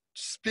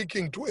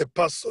speaking to a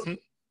person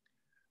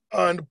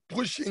and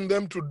pushing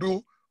them to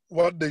do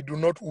what they do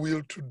not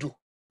will to do.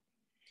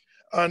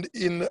 And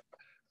in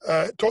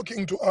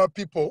talking to our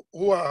people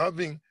who are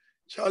having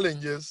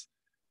challenges,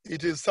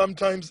 it is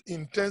sometimes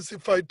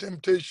intensified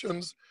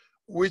temptations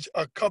which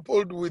are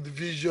coupled with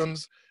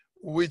visions,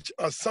 which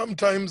are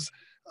sometimes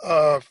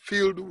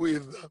filled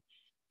with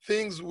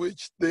things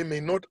which they may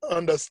not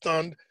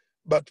understand,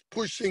 but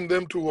pushing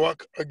them to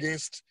work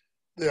against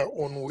their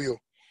own will.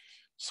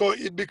 So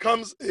it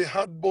becomes a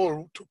hard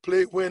ball to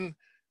play when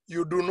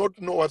you do not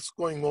know what's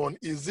going on.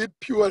 Is it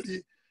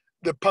purely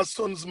the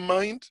person's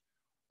mind,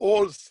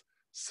 or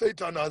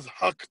Satan has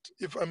hacked,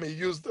 if I may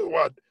use the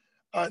word,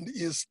 and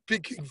is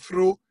speaking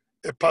through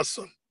a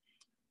person?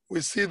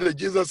 We see the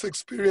Jesus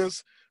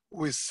experience.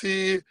 We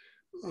see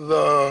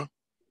the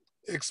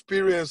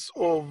experience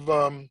of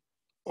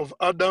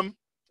Adam.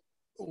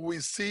 We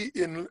see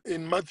in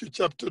Matthew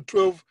chapter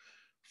 12,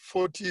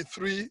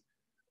 43,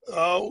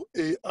 how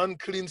an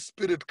unclean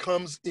spirit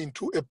comes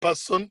into a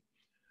person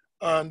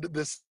and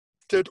the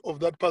state of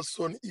that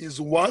person is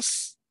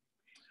worse.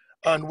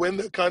 And when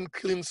the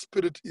unclean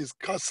spirit is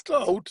cast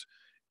out,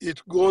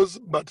 it goes,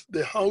 but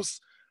the house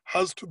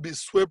has to be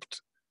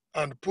swept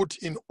and put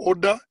in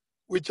order,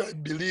 which I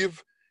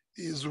believe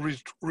is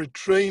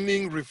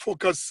retraining,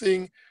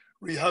 refocusing,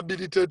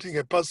 rehabilitating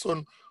a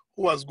person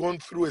who has gone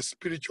through a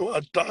spiritual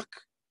attack.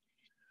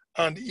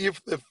 And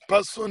if the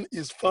person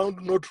is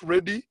found not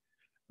ready,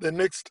 the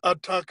next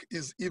attack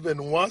is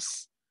even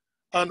worse.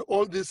 And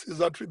all this is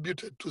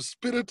attributed to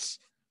spirits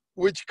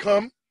which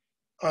come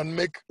and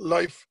make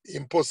life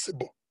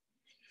impossible.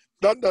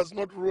 That does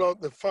not rule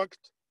out the fact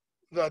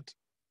that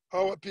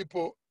our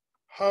people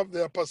have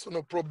their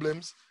personal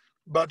problems,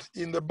 but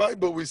in the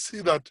Bible we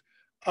see that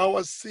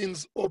our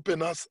sins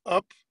open us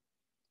up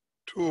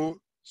to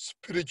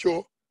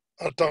spiritual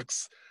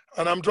attacks.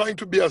 And I'm trying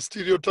to be as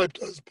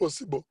stereotyped as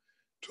possible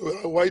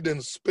to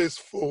widen space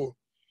for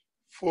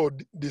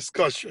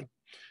discussion.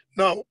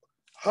 Now,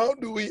 how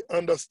do we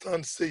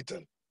understand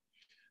Satan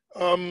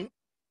and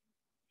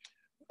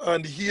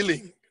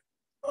healing?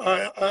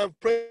 I have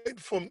prayed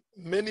for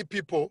many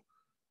people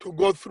to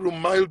go through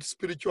mild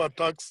spiritual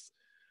attacks,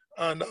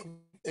 and I've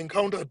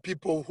encountered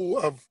people who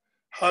have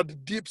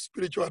had deep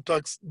spiritual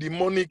attacks,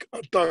 demonic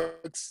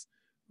attacks,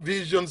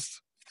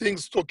 visions,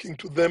 things talking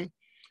to them.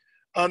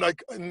 And I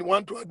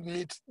want to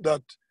admit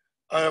that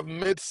I have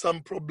met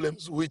some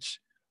problems which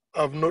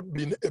I've not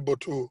been able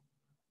to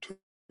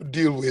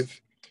deal with.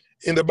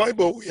 In the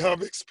Bible, we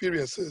have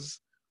experiences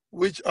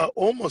which are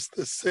almost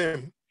the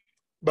same,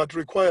 but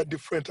require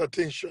different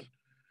attention.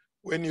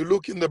 When you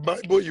look in the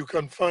Bible, you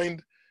can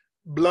find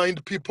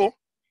blind people.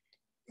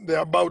 There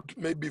are about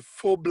maybe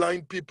 4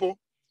 blind people.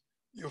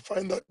 You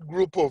find that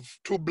group of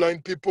 2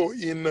 blind people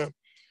in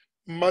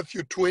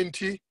Matthew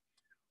 20,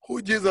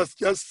 who Jesus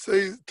just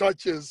says,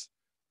 touches,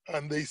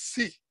 and they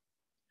see.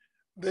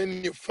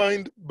 Then you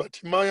find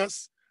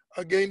Bartimaeus.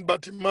 Again,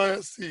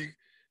 Bartimaeus, he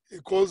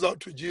calls out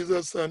to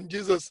Jesus, and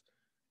Jesus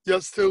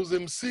just tells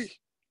him, see,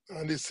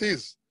 and he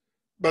sees.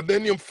 But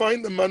then you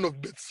find the man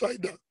of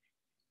Bethsaida,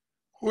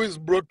 who is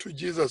brought to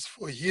Jesus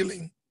for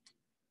healing.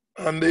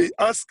 And they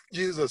ask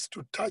Jesus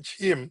to touch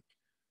him,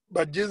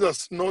 but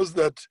Jesus knows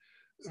that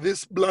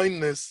this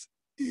blindness,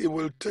 it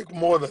will take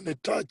more than a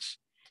touch.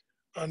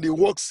 And he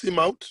walks him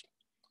out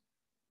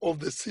of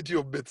the city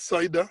of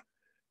Bethsaida,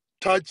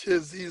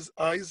 touches his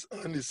eyes,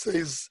 and he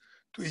says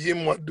to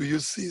him, what do you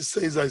see? He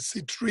says, I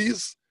see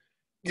trees.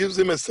 Gives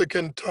him a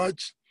second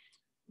touch.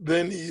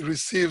 Then he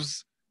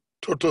receives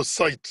total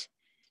sight.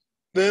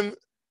 Then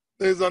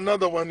there's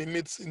another one he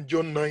meets in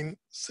John 9,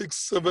 6,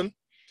 7.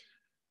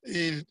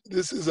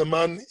 This is a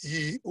man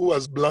who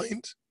was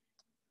blind,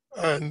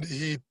 and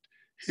he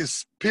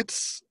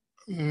spits,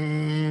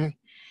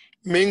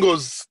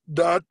 mingles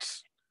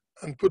dirt,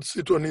 and puts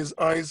it on his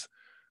eyes,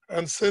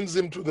 and sends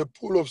him to the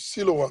pool of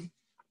Siloam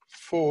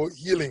for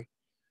healing.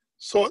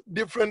 So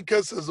different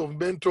cases of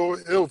mental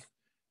health,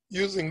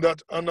 using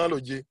that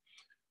analogy,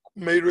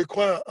 may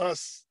require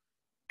us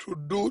to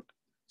do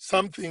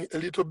something a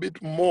little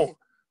bit more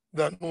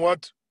than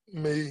what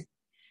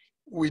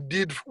we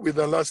did with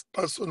the last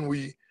person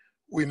we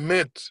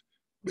met,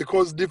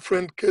 because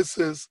different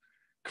cases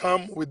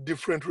come with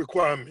different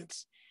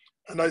requirements.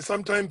 And I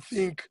sometimes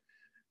think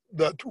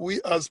that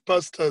we as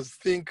pastors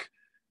think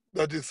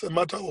that it's a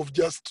matter of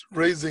just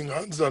raising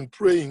hands and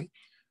praying,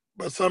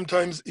 but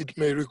sometimes it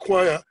may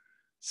require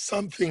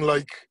something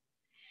like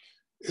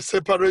a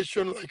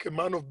separation, like a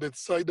man of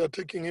Bethsaida,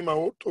 taking him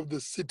out of the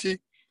city,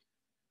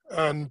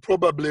 and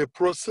probably a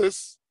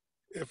process,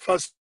 a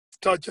first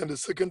touch and a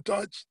second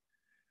touch.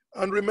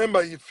 And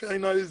remember, he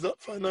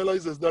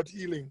finalizes that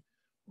healing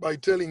by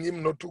telling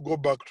him not to go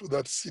back to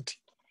that city.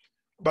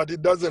 But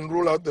it doesn't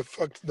rule out the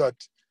fact that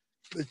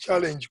the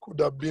challenge could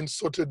have been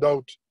sorted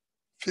out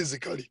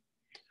physically.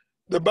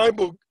 The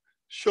Bible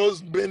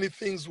shows many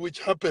things which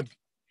happen,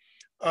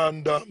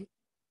 and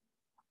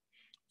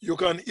you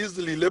can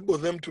easily label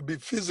them to be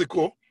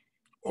physical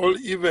or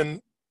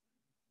even,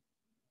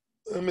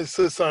 let me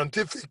say,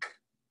 scientific,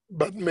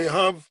 but may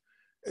have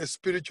a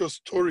spiritual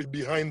story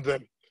behind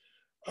them.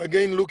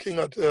 Again, looking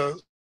at the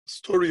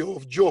story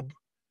of Job,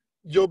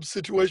 Job's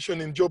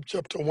situation in Job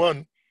chapter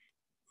 1,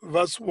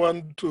 verse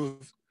 1 to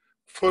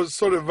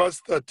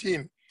verse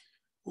 13,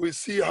 we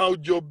see how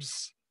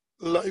Job's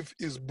life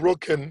is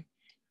broken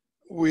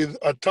with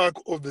attack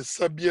of the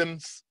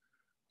Sabians,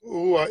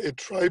 who are a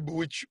tribe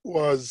which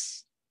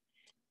was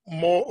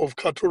more of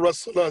cattle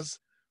rustlers,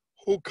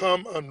 who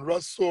come and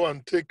rustle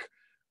and take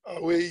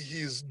away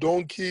his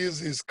donkeys,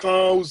 his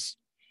cows.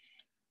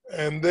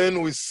 And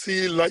then we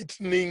see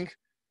lightning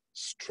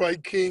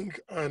striking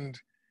and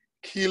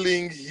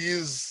killing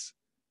his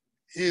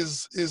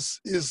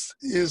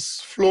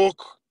flock.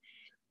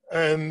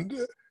 And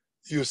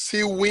you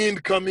see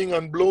wind coming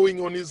and blowing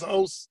on his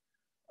house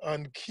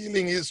and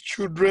killing his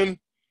children.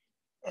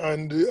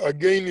 And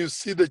again, you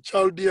see the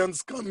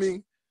Chaldeans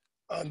coming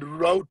and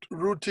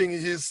rooting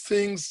his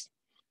things.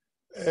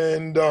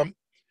 And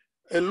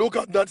a look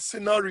at that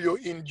scenario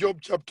in Job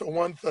chapter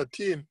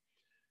 113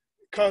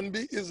 can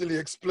be easily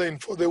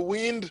explained. For the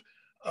wind,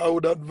 I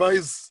would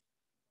advise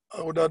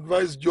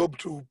Job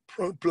to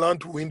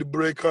plant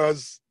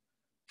windbreakers.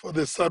 For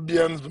the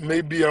Sabians,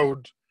 maybe I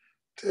would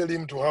tell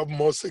him to have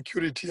more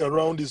security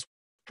around his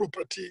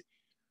property.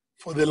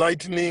 For the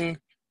lightning,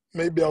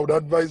 maybe I would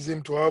advise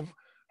him to have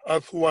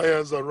earth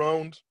wires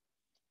around.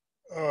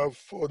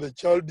 For the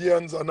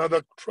Chaldeans,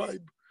 another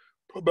tribe,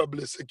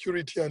 probably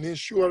security and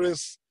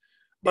insurance.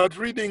 But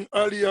reading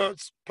earlier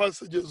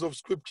passages of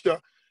scripture,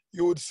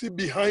 you would see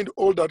behind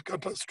all that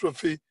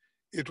catastrophe,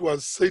 it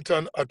was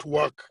Satan at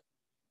work.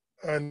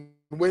 And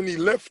when he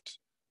left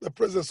the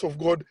presence of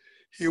God,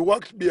 he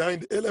worked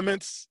behind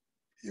elements,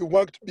 he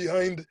worked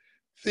behind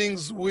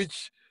things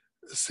which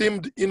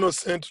seemed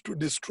innocent to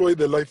destroy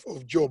the life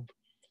of Job.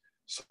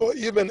 So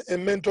even a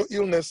mental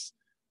illness,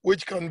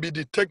 which can be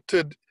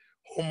detected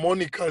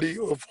hormonically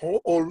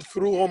or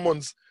through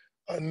hormones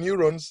and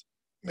neurons,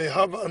 may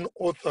have an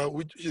author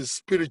which is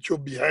spiritual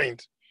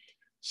behind.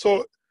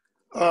 So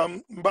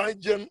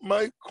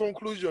my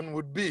conclusion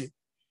would be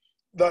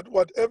that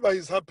whatever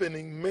is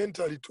happening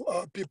mentally to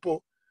our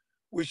people,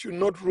 we should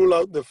not rule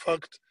out the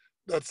fact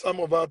that some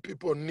of our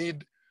people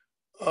need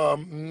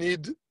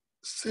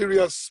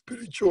serious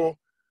spiritual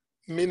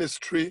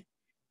ministry,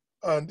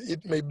 and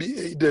it may be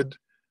aided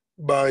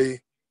by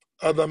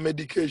other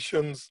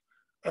medications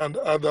and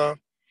other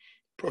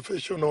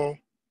professional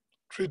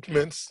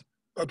treatments,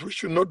 but we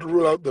should not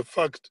rule out the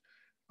fact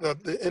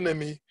that the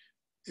enemy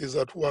is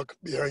at work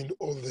behind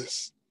all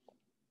this.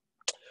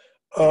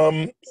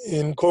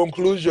 In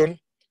conclusion,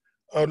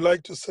 I would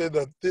like to say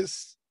that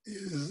this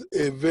is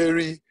a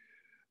very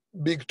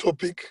big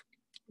topic,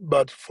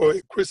 but for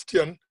a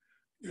Christian,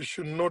 you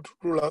should not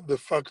rule out the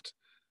fact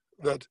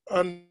that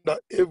under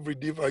every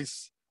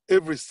device,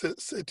 every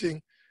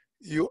setting,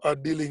 you are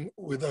dealing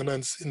with an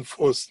unseen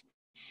force.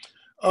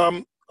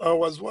 I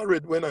was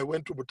worried when I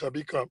went to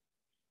Butabika,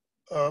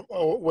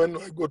 when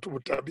I go to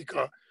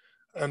Butabika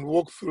and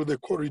walk through the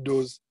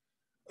corridors,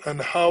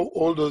 and how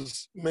all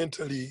those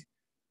mentally,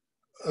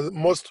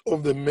 most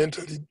of the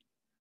mentally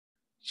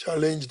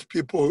challenged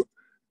people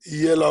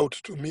yell out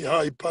to me,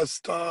 "Hi,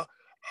 Pastor,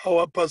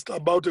 our pastor,"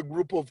 about a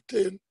group of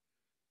 10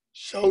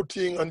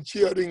 shouting and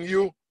cheering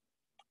you,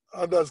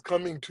 others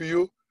coming to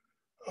you.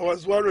 I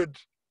was worried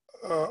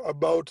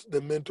about the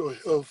mental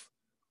health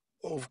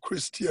of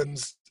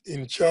Christians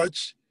in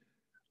church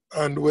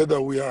and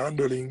whether we are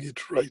handling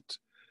it right.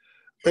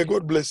 May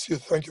God bless you.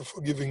 Thank you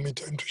for giving me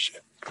time to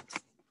share.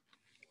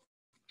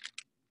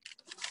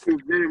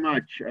 Thank you very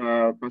much,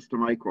 Pastor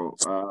Michael.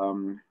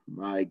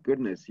 My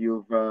goodness,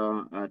 you've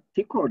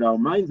tickled our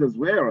minds as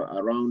well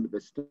around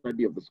the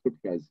study of the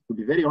scriptures. To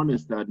be very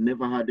honest, I'd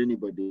never had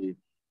anybody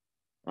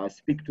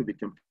speak to the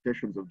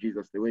temptations of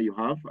Jesus the way you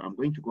have. I'm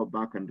going to go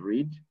back and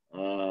read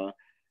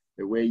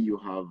the way you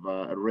have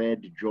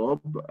read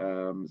Job.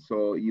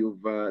 So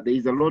there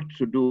is a lot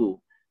to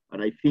do.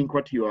 And I think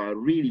what you are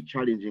really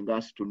challenging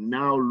us to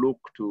now look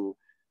to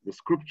the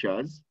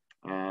scriptures.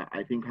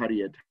 I think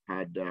Harriet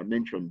had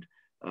mentioned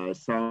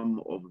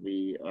some of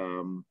the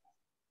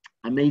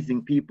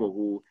amazing people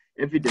who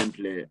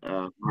evidently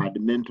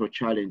had mental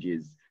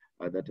challenges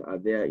that are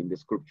there in the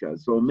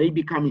scriptures. So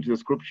maybe coming to the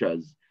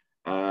scriptures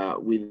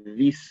with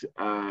this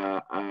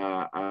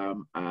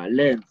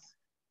lens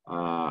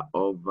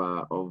of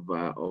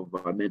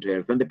mental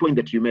health. And the point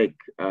that you make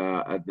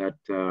that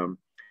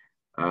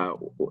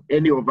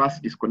any of us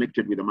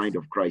disconnected with the mind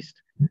of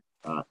Christ,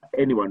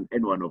 any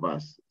one of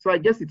us. So I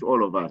guess it's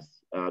all of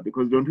us,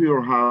 because don't we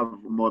all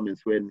have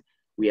moments when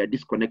we are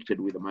disconnected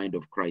with the mind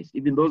of Christ?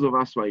 Even those of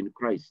us who are in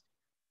Christ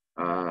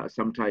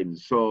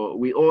sometimes. So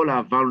we all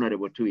are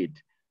vulnerable to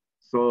it.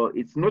 So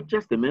it's not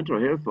just the mental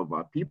health of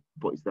our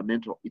people, it's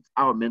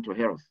our mental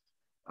health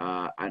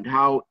and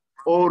how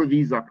all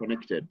these are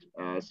connected.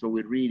 So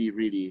we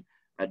really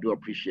do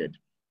appreciate.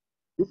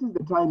 This is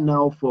the time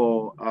now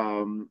for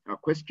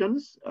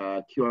questions,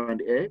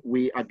 Q&A.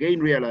 We again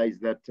realize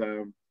that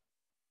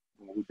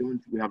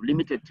we have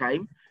limited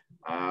time.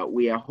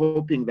 We are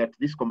hoping that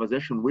this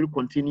conversation will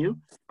continue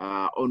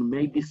on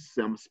maybe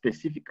some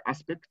specific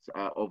aspects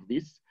of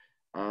this.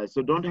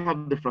 So don't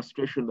have the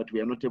frustration that we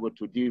are not able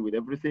to deal with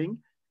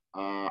everything.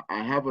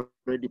 I have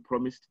already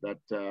promised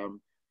that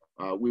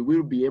we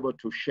will be able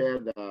to share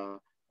the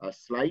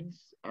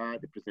slides,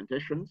 the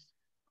presentations.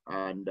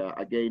 And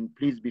again,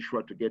 please be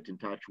sure to get in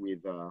touch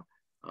with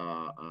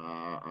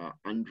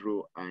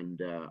Andrew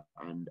and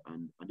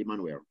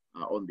Emmanuel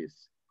on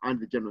this, and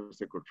the General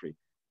Secretary.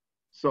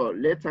 So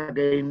let's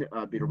again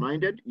be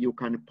reminded, you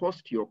can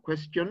post your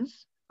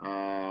questions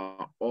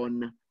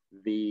on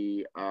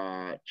the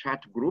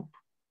chat group.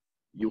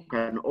 You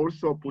can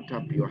also put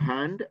up your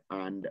hand,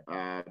 and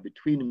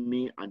between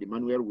me and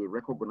Emmanuel, we'll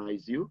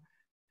recognize you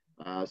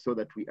so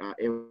that we are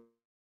able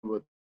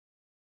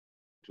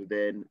to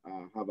then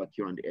have a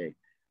Q&A.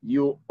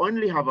 You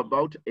only have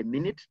about a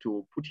minute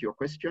to put your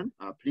question.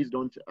 Please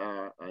don't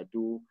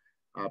do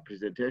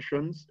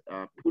presentations.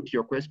 Put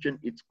your question.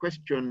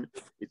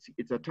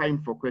 It's a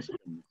time for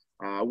questions.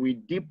 We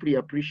deeply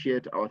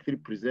appreciate our three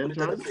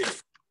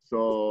presenters.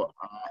 So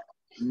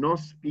no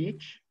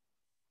speech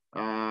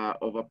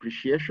of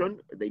appreciation.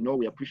 They know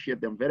we appreciate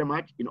them very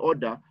much in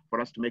order for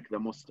us to make the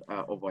most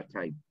of our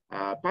time.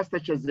 Pastor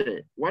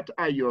Kyazze, what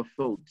are your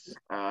thoughts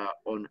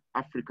on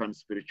African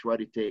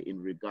spirituality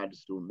in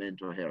regards to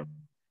mental health?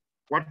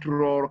 What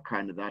role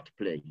can that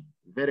play?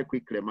 Very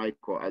quickly,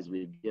 Michael, as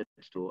we get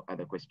to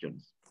other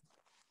questions.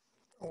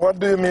 What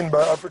do you mean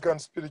by African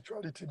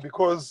spirituality?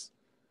 Because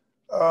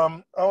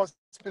our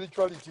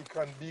spirituality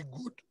can be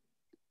good.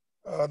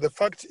 The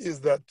fact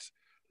is that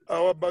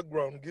our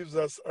background gives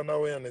us an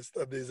awareness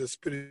that there is a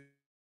spiritual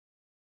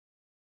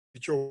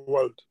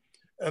world.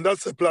 And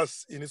that's a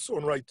plus in its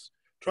own right.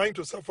 Trying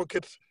to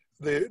suffocate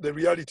the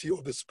reality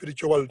of the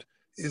spiritual world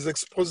is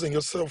exposing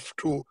yourself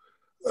to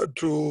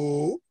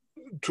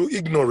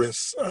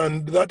ignorance.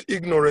 And that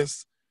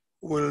ignorance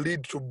will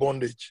lead to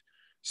bondage.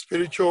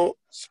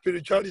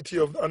 Spirituality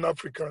of an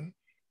African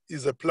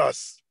is a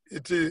plus.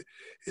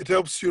 It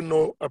helps you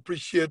know,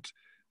 appreciate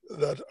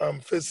that I'm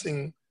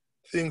facing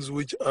things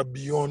which are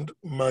beyond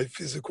my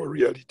physical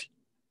reality.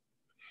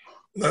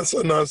 That's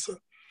an answer.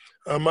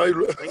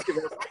 Thank you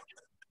very much.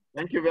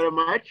 Thank you very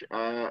much.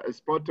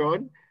 Spot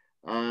on.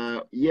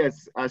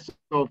 Yes,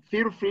 so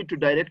feel free to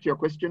direct your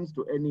questions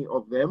to any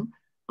of them.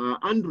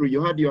 Andrew,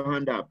 you had your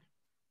hand up.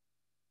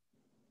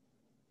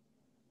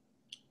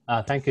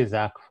 Thank you,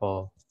 Zach,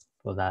 for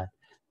that.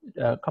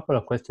 A couple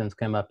of questions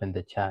came up in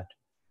the chat.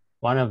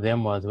 One of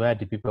them was, where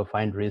do people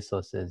find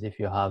resources if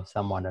you have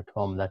someone at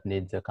home that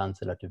needs a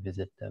counselor to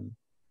visit them,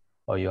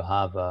 or you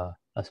have a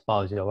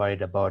spouse you're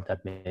worried about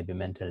that may be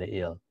mentally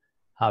ill?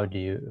 How do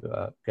you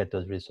get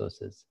those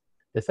resources?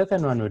 The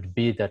second one would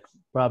be that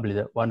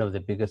probably one of the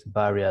biggest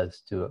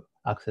barriers to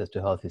access to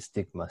health is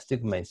stigma.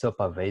 Stigma is so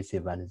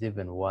pervasive and is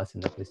even worse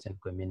in the Christian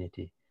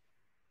community.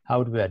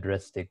 How do we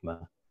address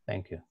stigma?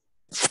 Thank you.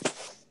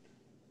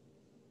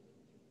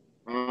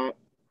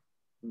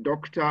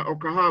 Dr.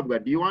 Okahaabwa,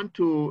 do you want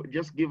to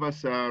just give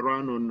us a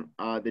run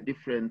on the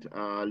different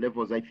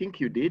levels? I think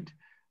you did,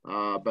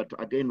 but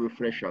again,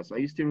 refresh us. Are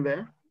you still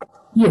there?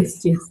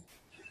 Yes, yes.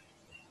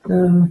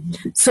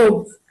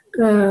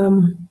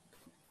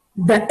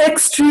 The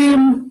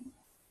extreme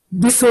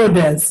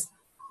disorders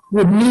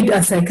would need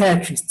a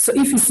psychiatrist. So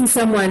if you see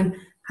someone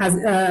has,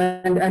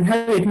 and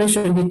Harriet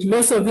mentioned it,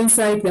 loss of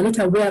insight, they're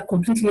not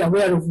completely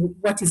aware of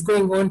what is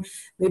going on,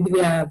 maybe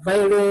they are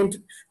violent.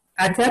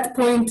 At that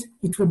point,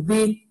 it would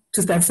be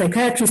to the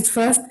psychiatrist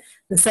first.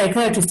 The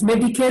psychiatrist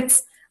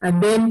medicates,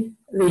 and then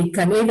they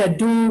can either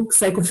do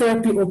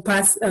psychotherapy or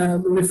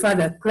refer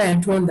the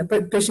client on, the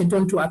patient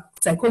on to a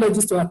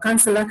psychologist or a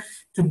counselor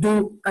to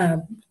do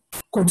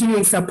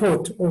continuing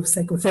support of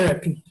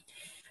psychotherapy.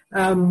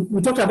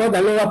 We talked about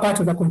the lower part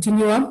of the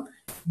continuum.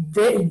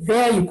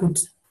 There you could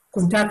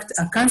contact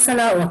a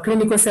counselor or a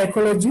clinical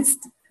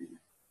psychologist,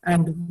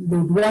 and they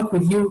would work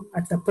with you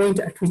at the point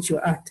at which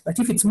you're at. But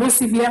if it's more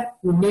severe,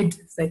 you need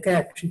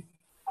psychiatry.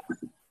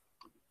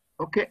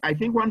 Okay, I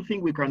think one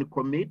thing we can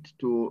commit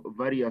to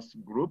various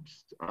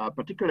groups,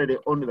 particularly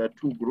on the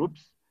two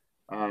groups,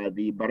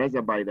 the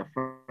Baraza by the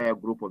Fire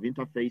group of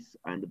interface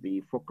and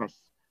the Focus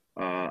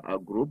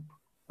group.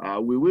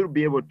 We will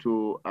be able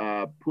to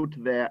put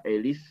there a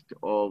list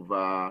of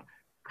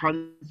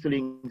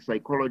counseling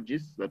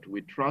psychologists that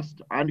we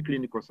trust and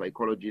clinical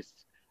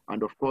psychologists.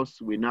 And of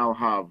course, we now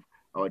have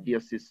our dear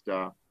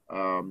sister,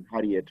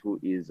 Harriet, who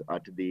is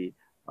at the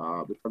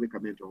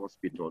Butabika Mental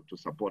Hospital to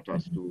support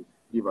us, to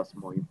give us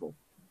more info.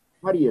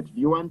 Harriet,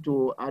 do you want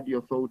to add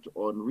your thought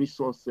on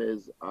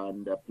resources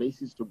and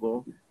places to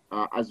go,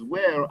 as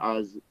well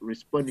as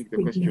responding to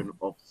the question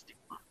of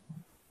stigma?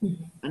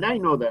 And I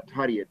know that,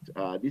 Harriet,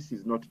 this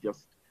is not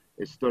just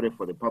a story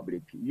for the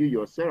public. You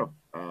yourself,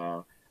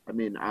 I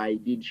mean, I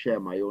did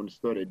share my own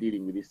story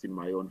dealing with this in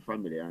my own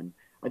family, and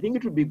I think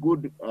it would be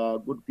good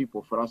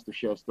people for us to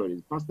share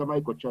stories. Pastor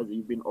Michael Kyazze,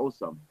 you've been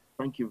awesome.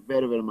 Thank you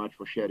very, very much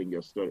for sharing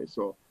your story.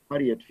 So,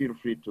 Harriet, feel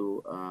free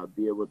to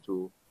be able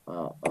to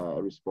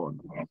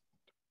respond.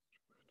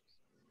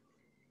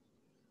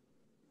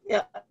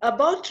 Yeah,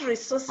 about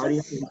resources,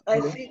 Harriet,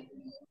 I think.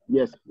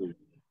 Yes, please.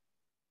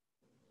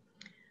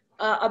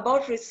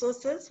 About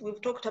resources,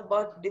 we've talked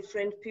about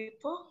different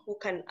people who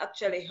can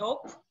actually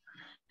help.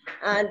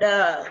 And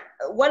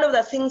one of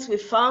the things we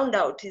found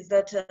out is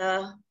that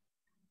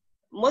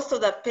most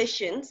of the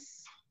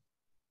patients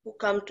who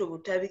come to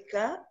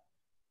Butabika,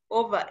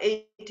 over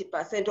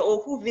 80%,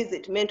 or who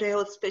visit mental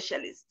health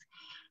specialists,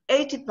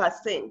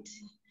 80%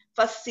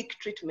 first seek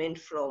treatment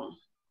from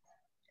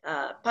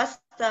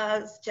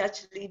pastors,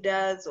 church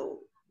leaders, or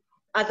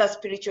other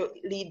spiritual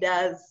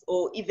leaders,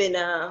 or even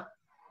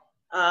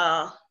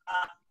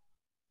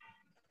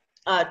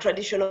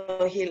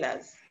traditional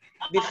healers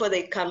before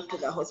they come to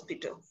the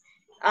hospital.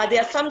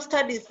 There are some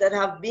studies that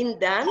have been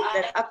done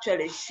that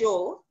actually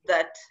show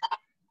that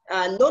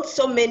not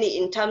so many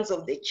in terms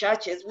of the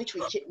churches, which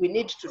we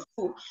need to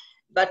do,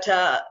 but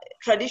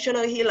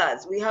traditional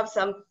healers. We have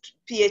some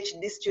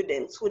PhD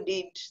students who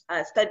did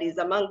studies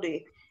among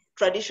the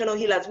traditional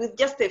healers with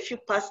just a few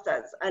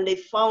pastors, and they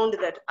found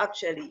that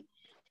actually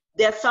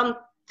there are some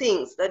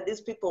things that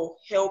these people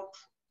help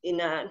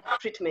in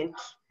treatment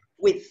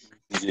with,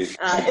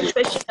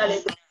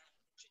 especially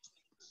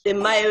the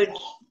mild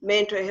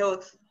mental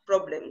health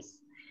problems.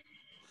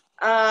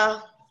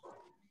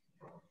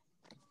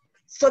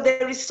 So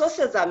the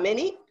resources are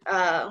many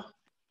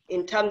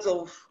in terms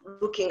of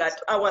looking at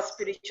our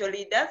spiritual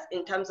leaders,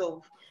 in terms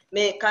of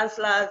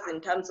counselors,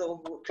 in terms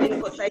of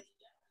clinical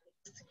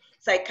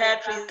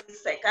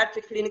psychiatrists,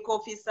 psychiatric clinical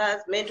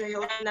officers, mental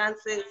health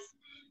nurses.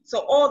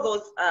 So all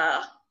those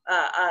are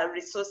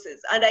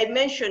resources. And I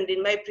mentioned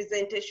in my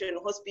presentation,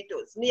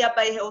 hospitals,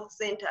 nearby health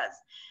centers.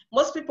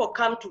 Most people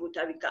come to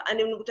Butabika, and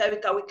in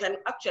Butabika, we can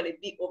actually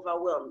be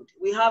overwhelmed.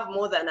 We have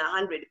more than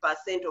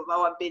 100% of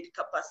our bed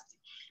capacity.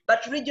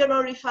 But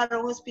regional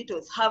referral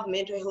hospitals have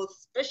mental health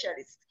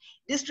specialists.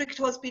 District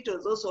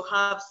hospitals also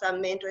have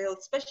some mental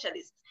health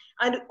specialists.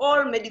 And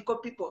all medical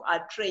people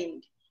are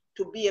trained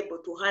to be able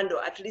to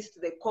handle at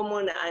least the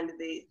common and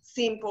the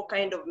simple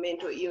kind of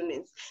mental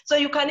illness. So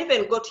you can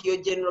even go to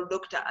your general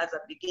doctor as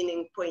a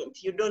beginning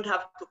point. You don't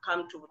have to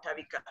come to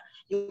Butabika.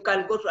 You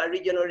can go to a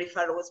regional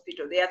referral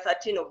hospital. There are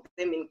 13 of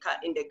them in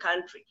the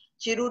country.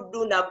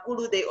 Chirudu,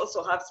 Nakuru, they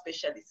also have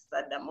specialists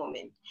at the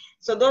moment.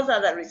 So those are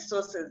the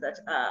resources that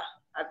are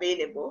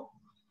available.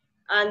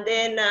 And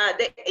then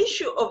the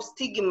issue of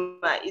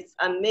stigma is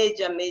a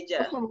major issue.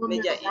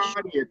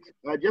 Harriet,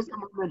 just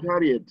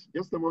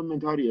a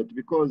moment, Harriet,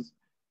 because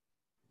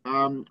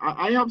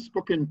I have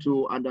spoken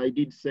to, and I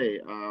did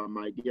say,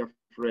 my dear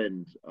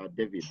friend,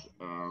 David,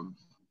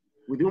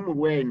 with whom we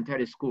were in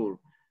Tari school,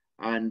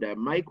 and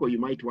Michael, you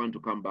might want to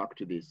come back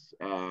to this.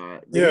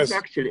 There is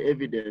actually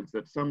evidence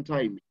that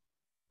sometimes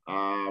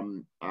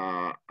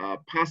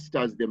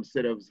pastors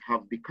themselves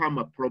have become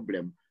a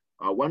problem.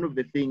 One of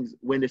the things,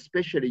 when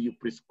especially you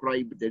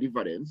prescribe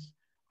deliverance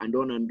and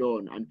on, and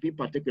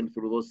people are taken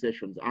through those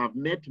sessions, I have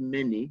met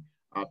many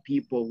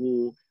people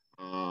who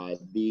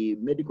the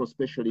medical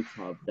specialists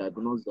have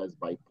diagnosed as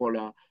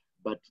bipolar,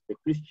 but the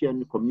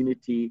Christian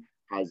community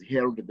has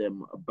held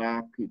them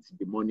back, it's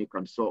demonic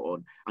and so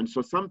on. And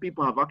so some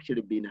people have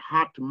actually been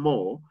hurt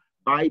more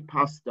by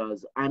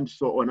pastors and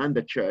so on, and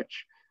the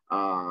church,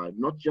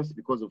 not just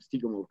because of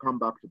stigma, we'll come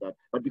back to that,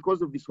 but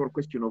because of this whole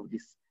question of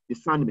this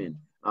discernment,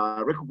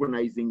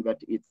 recognizing that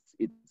it's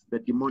the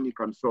demonic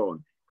and so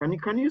on.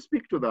 Can you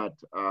speak to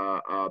that?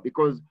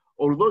 Because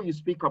although you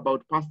speak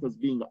about pastors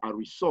being a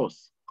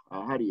resource,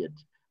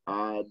 Harriet,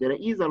 there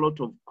is a lot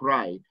of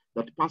cry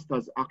that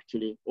pastors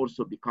actually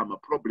also become a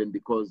problem,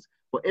 because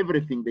for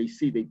everything they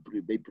see, they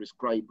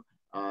prescribe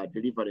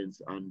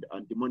deliverance and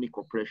demonic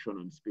oppression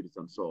and spirits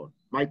and so on.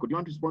 Michael, do you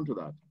want to respond to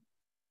that?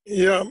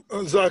 Yeah,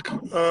 Zach,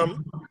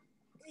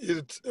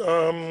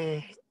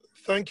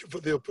 thank you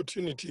for the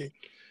opportunity.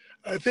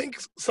 I think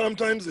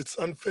sometimes it's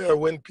unfair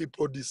when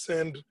people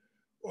descend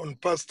on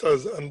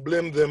pastors and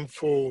blame them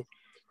for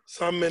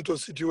some mental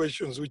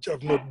situations which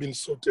have not been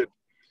sorted.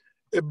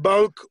 A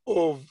bulk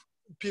of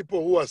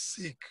people who are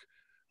sick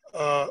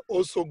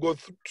also go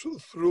through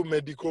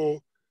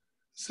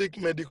seek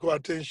medical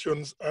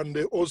attentions, and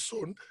they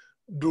also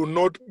do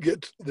not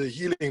get the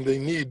healing they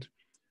need.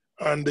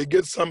 And they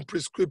get some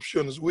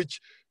prescriptions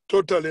which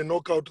totally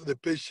knock out the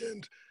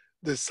patient.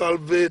 They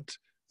salivate,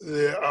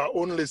 they are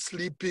only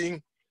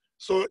sleeping.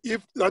 So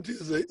if that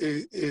is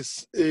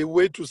a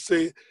way to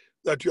say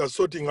that you are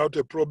sorting out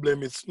a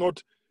problem, it's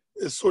not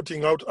a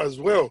sorting out as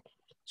well.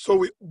 So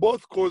we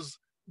both cause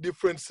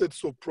different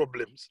sets of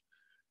problems.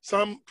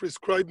 Some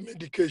prescribe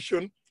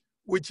medication,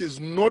 which is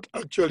not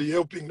actually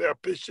helping their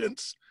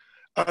patients,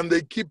 and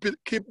they keep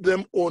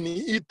them on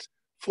it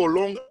for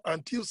long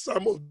until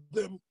some of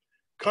them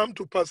come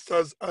to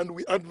pastors, and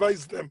we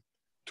advise them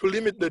to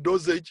limit the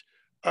dosage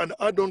and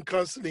add on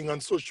counseling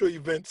and social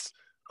events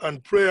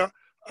and prayer,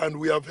 and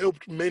we have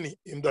helped many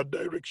in that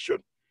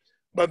direction.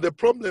 But the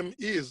problem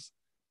is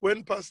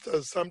when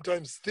pastors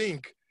sometimes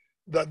think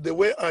that the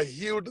way I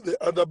healed the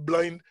other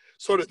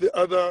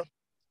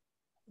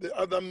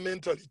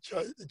mentally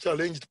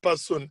challenged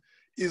person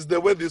is the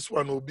way this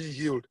one will be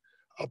healed.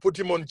 I put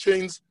him on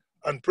chains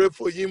and pray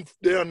for him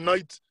day and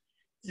night.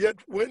 Yet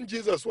when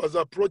Jesus was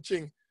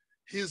approaching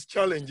his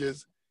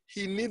challenges,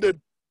 he needed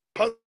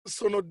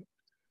personal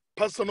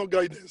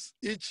guidance.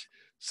 Each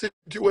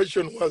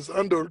situation was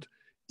handled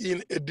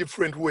in a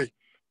different way.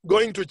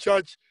 Going to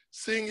church,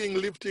 singing,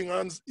 lifting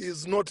hands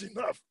is not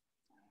enough.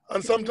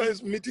 And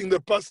sometimes meeting the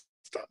pastor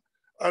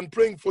and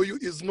praying for you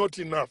is not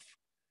enough.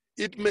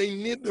 It may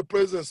need the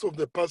presence of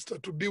the pastor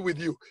to be with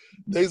you.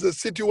 There is a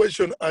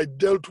situation I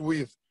dealt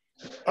with,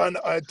 and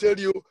I tell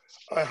you,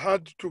 I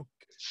had to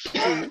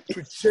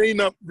chain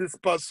up this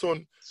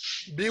person,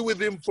 be with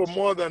him for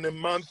more than a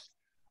month,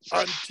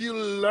 until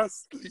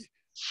lastly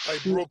I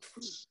broke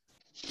through.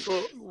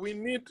 So we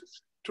need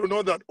to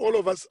know that all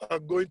of us are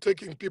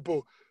taking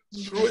people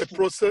through a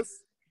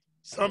process.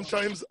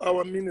 Sometimes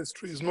our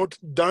ministry is not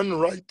done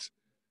right,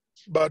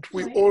 but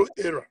we all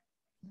err,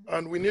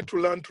 and we need to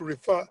learn to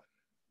refer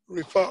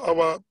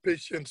our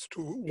patients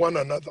to one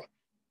another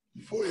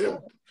for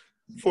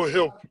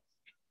help.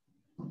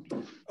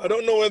 I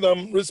don't know whether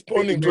I'm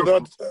responding to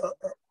that.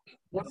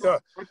 Yeah,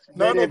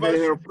 none of us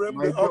should blame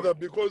the helpful. other,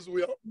 because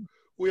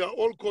we are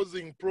all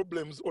causing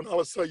problems on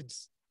our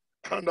sides.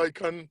 And I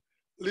can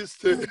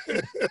list the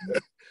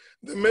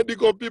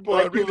medical people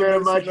are really very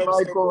much, messing up.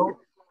 Michael.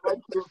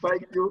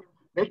 Thank you.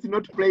 Let's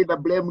not play the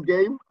blame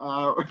game.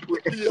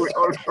 We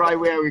all try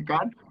where we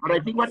can. But I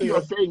think what you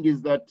are saying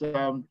is that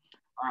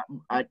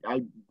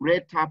a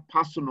greater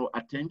personal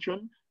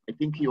attention. I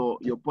think your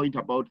point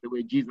about the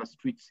way Jesus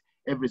treats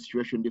every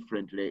situation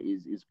differently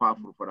is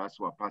powerful for us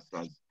who are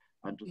pastors,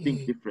 and to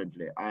think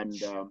differently. And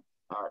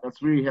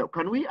that's really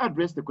helpful. Can we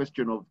address the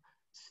question of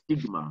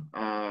stigma?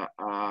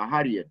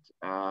 Harriet,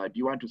 do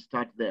you want to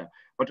start there?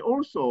 But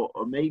also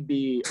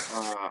maybe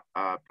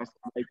Pastor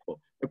Michael,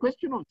 the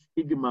question of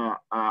stigma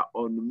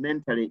on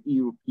mentally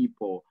ill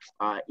people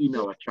in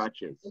our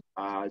churches.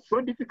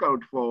 So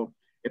difficult for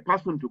a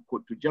person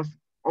to just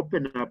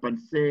open up and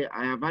say,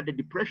 I have had a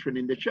depression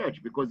in the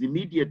church, because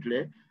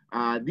immediately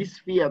this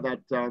fear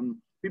that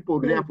people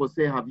therefore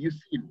say, have you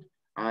seen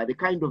the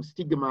kind of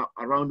stigma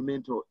around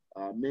mental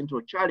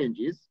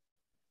challenges,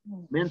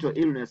 mental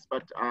illness.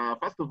 But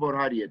first of all,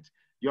 Harriet, do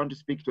you want to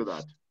speak to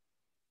that?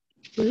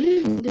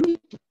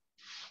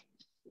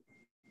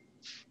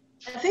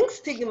 I think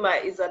stigma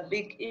is a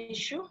big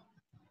issue,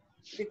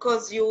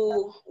 because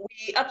you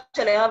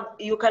can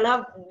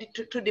have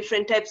two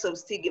different types of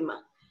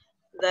stigma: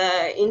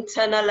 the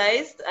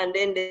internalized and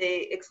then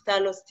the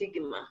external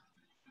stigma.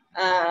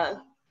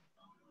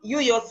 You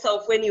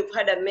yourself, when you've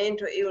had a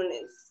mental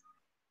illness,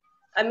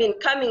 I mean,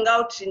 coming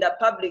out in the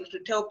public to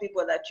tell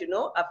people that, you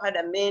know, I've had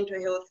a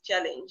mental health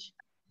challenge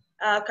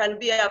can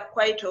be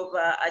quite of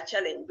a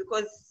challenge,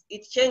 because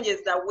it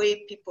changes the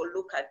way people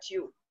look at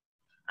you,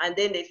 and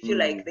then they feel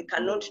like they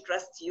cannot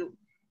trust you.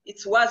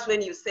 It's worse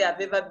when you say, I've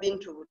ever been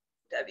to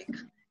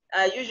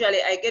Butabika.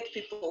 Usually I get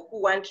people who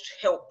want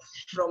help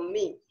from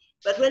me,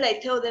 but when I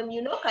tell them,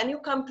 you know, can you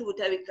come to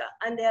Butabika?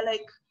 And they're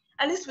like,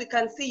 at least we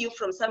can see you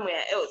from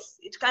somewhere else.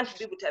 It can't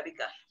be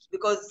Butabika,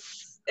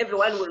 because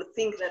everyone will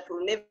think that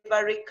we'll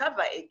never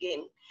recover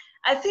again.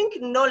 I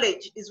think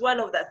knowledge is one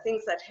of the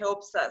things that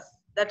helps us,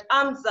 that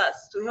arms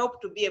us to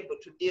help to be able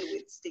to deal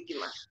with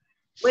stigma.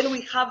 When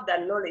we have the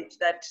knowledge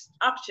that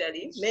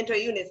actually mental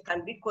illness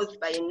can be caused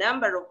by a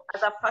number of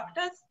other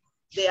factors.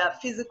 There are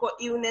physical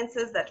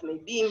illnesses that may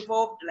be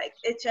involved, like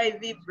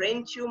HIV,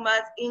 brain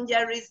tumors,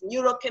 injuries,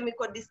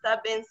 neurochemical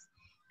disturbance.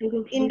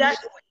 In that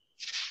way,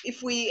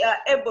 if we are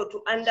able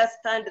to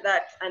understand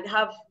that and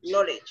have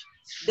knowledge,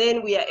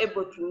 then we are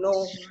able to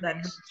know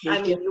that,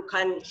 I mean, you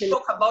can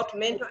talk about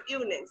mental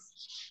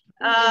illness.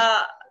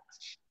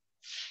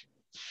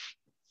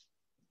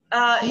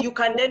 You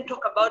can then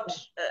talk about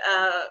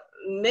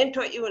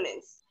mental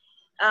illness.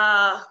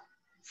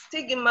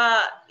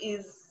 Stigma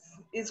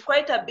is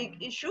quite a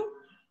big issue.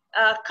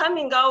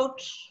 Coming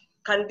out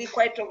can be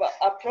quite of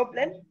a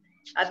problem.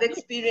 I've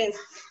experienced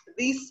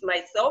this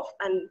myself,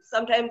 and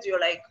sometimes you're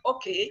like,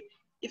 okay,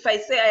 if I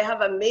say I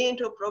have a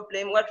mental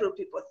problem, what will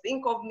people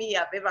think of me?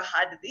 I've ever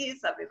had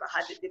this, I've ever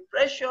had a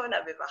depression,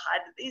 I've ever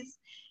had this.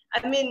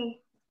 I mean,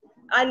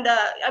 and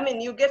I mean,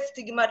 you get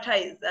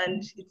stigmatized,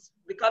 and it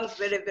becomes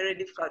very, very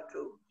difficult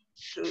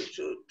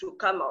to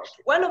come out.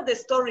 One of the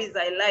stories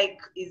I like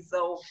is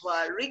of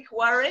Rick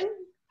Warren.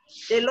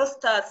 They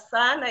lost a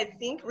son, I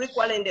think. Rick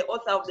Warren, the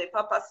author of The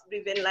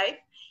Purpose-Driven Life.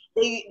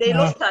 They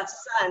lost a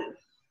son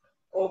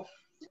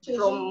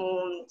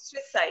from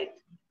suicide.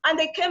 And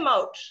they came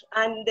out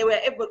and they were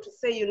able to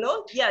say, you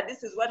know, yeah,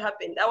 this is what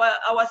happened.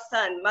 Our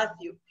son,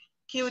 Matthew,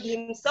 killed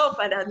himself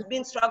and has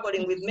been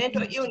struggling with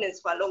mental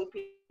illness for a long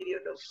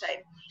period of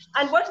time.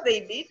 And what they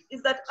did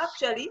is that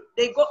actually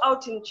they go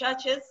out in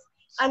churches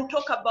and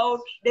talk about,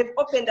 they've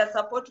opened a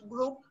support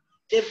group,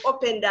 they've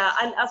opened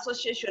an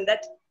association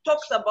that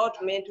talks about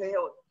mental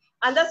health.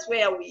 And that's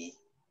where we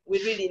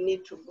really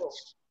need to go.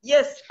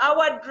 Yes,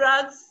 our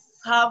drugs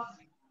have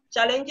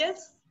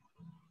challenges.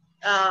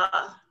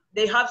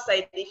 They have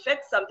side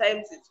effects.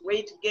 Sometimes it's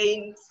weight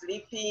gain,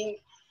 sleeping,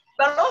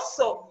 but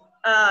also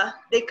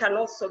they can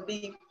also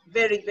be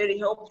very, very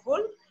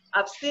helpful.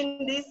 I've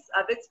seen this,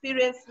 I've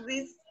experienced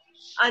this,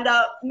 and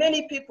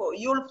many people,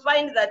 you'll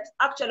find that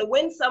actually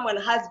when someone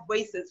has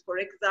voices, for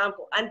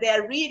example, and they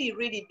are really,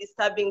 really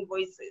disturbing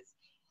voices,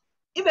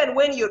 even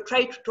when you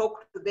try to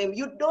talk to them,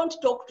 you don't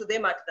talk to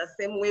them at the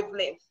same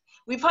wavelength.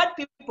 We've had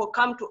people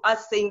come to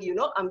us saying, you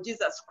know, I'm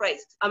Jesus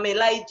Christ, I'm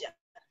Elijah,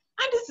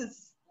 and this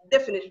is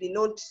definitely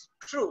not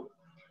true.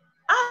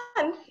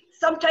 And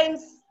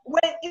sometimes,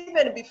 when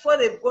even before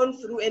they've gone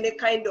through any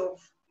kind of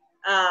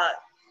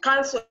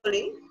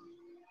counseling,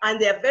 and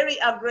they're very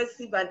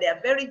aggressive and they're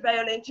very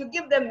violent, you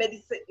give them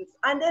medicines,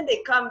 and then they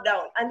calm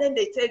down, and then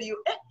they tell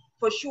you,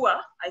 for sure,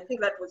 I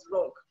think that was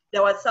wrong.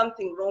 There was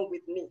something wrong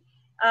with me.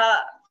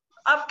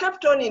 I've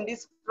kept on in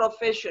this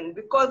profession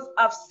because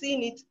I've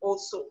seen it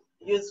also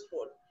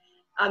useful.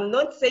 I'm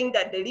not saying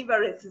that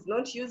deliverance is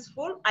not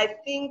useful. I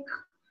think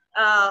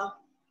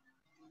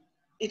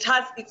it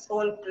has its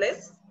own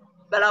place,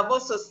 but I've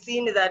also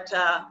seen that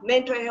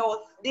mental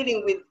health,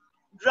 dealing with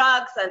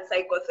drugs and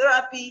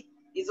psychotherapy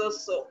is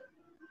also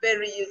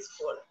very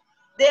useful.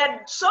 there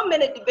are so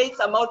many debates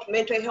about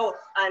mental health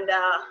and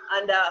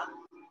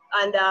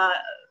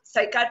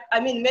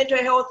mental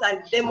health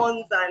and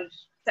demons and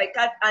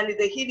and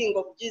the healing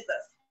of Jesus.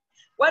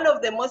 One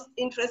of the most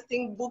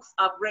interesting books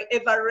I've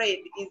ever read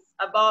is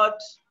about,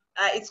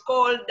 it's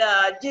called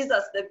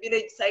Jesus, the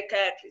Village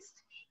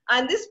Psychiatrist.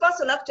 And this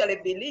person actually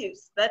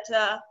believes that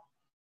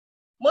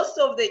most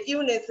of the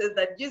illnesses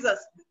that Jesus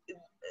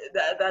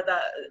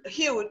that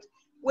healed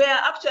were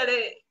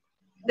actually,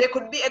 they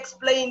could be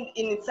explained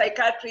in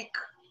psychiatric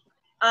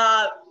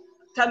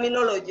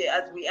terminology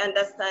as we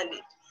understand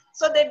it.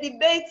 So the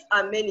debates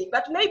are many,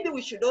 but maybe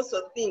we should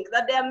also think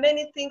that there are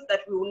many things that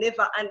we will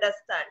never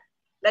understand.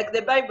 Like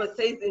the Bible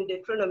says in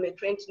Deuteronomy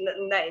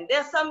 29,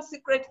 there are some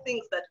secret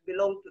things that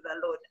belong to the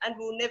Lord, and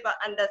we will never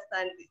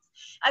understand this.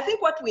 I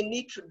think what we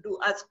need to do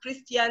as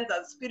Christians,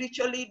 as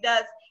spiritual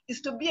leaders,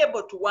 is to be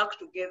able to work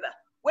together.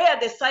 Where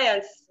the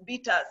science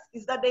beat us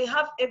is that they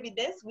have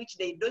evidence which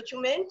they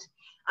document,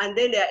 and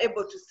then they are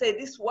able to say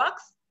this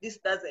works, this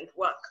doesn't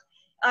work.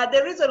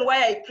 The reason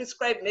why I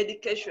prescribe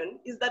medication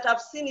is that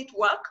I've seen it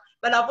work,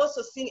 but I've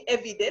also seen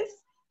evidence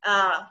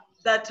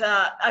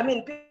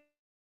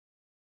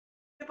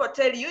people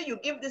tell you, you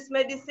give this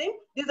medicine,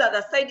 these are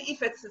the side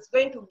effects it's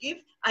going to give,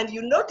 and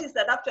you notice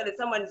that actually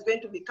someone is going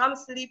to become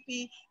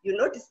sleepy, you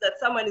notice that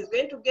someone is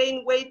going to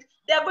gain weight,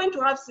 they are going to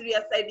have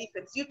serious side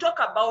effects. You talk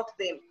about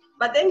them,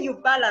 but then you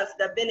balance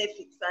the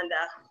benefits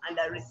and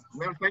the risks.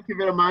 Well, thank you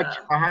very much.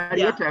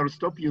 Harriet, I will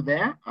stop you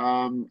there.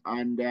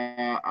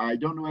 I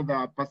don't know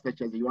whether Pastor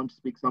Kyazze, you want to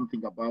speak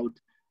something about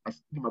a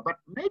stigma, but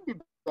maybe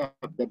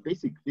the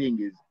basic thing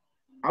is,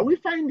 are we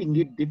finding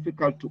it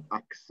difficult to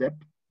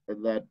accept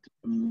that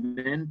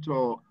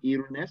mental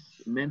illness,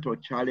 mental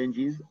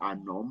challenges are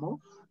normal?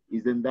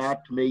 Isn't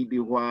that maybe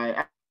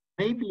why,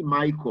 maybe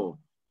Michael,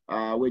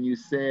 when you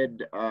said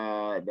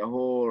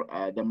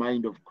the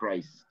mind of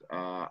Christ,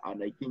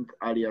 and I think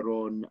earlier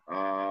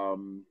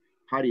on,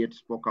 Harriet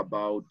spoke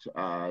about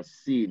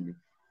sin.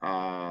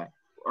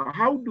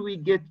 How do we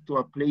get to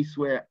a place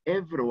where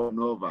every one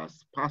of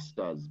us,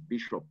 pastors,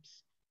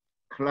 bishops,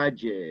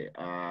 clergy,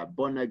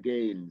 born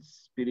again,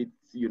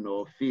 spirits,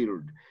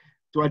 filled,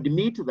 to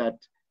admit that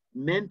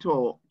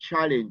mental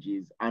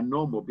challenges are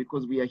normal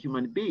because we are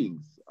human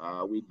beings.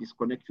 We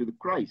disconnect with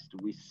Christ,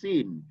 we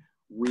sin,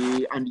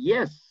 and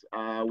yes,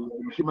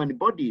 human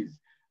bodies.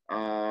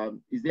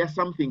 Is there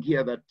something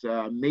here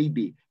that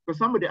maybe, because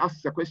somebody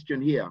asks a question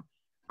here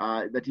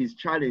that is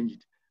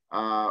challenged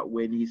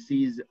when he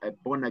sees a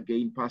born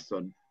again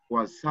person who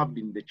has served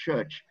in the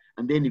church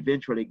and then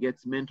eventually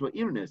gets mental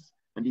illness.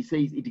 And he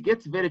says it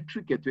gets very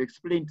tricky to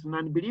explain to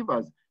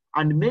non-believers.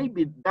 And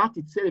maybe that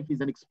itself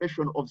is an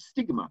expression of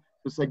stigma,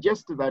 to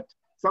suggest that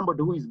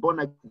somebody who is born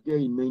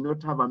again may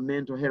not have a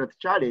mental health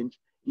challenge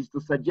is to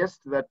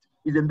suggest that,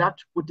 isn't that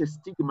put a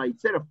stigma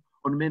itself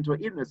on mental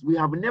illness? We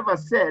have never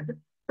said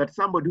that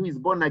somebody who is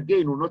born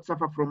again will not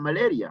suffer from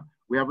malaria.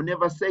 We have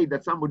never said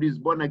that somebody who is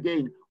born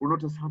again will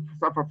not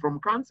suffer from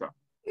cancer.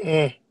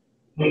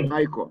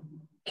 Michael.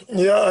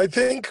 Yeah, I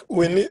think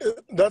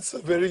that's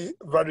a very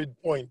valid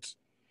point.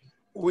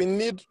 We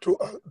need to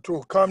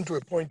come to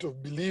a point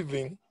of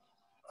believing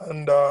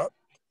and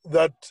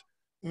that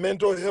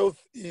mental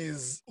health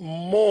is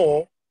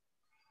more,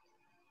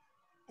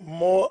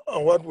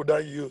 what would I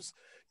use?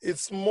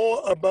 It's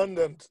more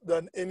abundant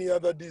than any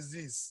other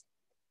disease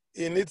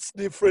in its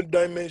different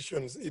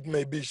dimensions. It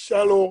may be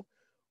shallow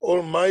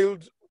or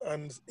mild,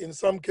 and in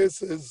some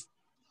cases,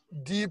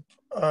 deep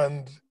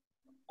and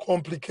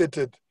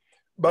complicated.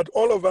 But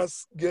all of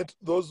us get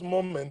those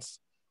moments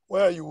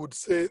where you would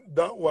say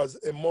that was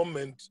a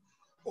moment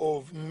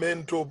of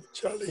mental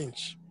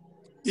challenge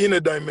in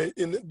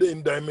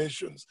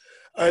dimensions.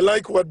 I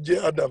like what J.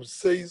 Adams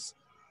says,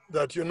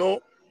 that,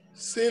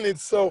 sin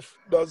itself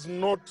does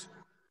not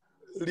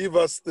leave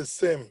us the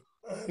same.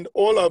 And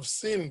all have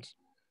sinned.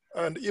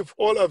 And if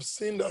all have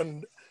sinned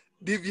and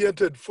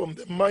deviated from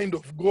the mind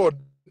of God,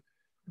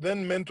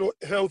 then mental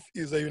health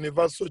is a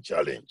universal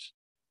challenge.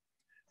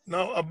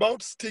 Now,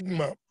 about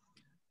stigma,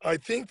 I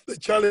think the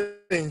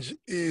challenge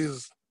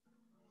is,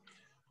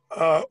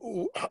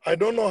 I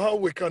don't know how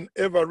we can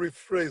ever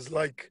rephrase,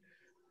 like,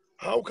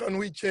 how can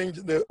we change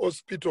the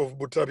hospital of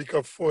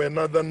Butabika for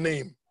another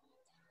name?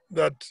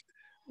 That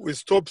we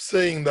stop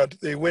saying that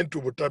they went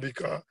to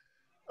Butabika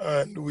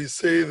and we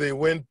say they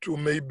went to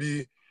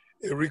maybe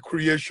a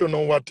recreation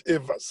or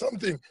whatever,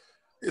 something.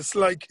 It's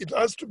like it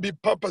has to be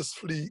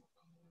purposefully.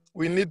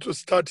 We need to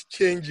start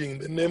changing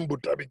the name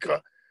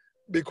Butabika,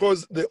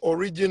 because the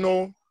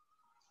original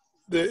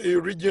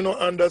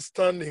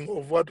understanding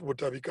of what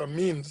Butabika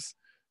means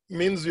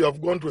you have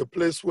gone to a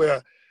place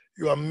where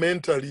you are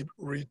mentally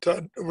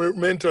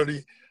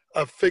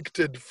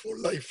affected for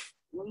life.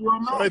 Well, you're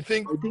mad. So I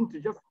think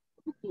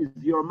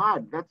you're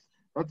mad.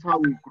 That's how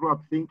we grew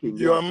up thinking.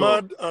 You are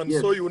mad, and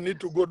so you need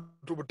to go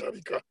to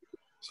Butabika.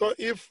 So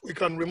if we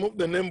can remove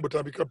the name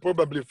Butabika,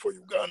 probably for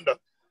Uganda,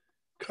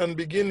 can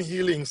begin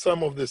healing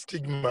some of the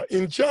stigma.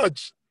 In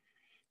church,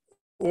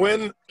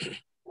 when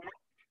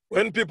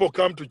people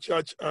come to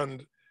church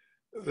and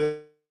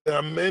they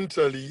are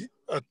mentally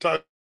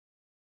attacked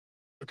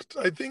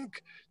I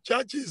think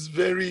church is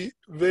very,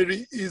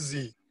 very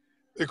easy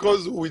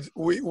because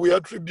we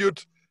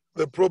attribute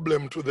the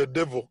problem to the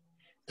devil.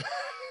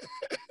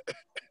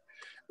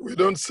 We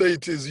don't say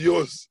it is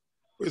yours.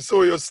 We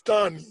saw your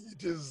stand.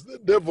 It is the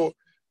devil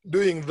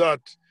doing that.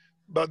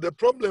 But the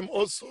problem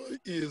also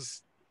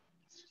is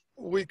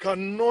we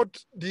cannot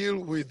deal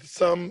with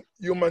some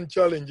human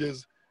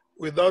challenges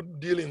without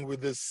dealing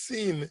with the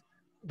sin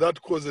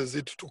that causes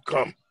it to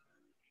come.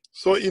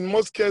 So in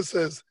most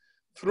cases,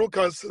 through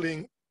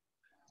counseling,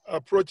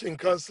 approaching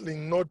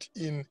counseling not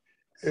in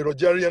a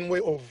Rogerian way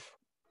of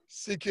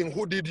seeking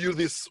who did you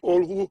this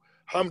or who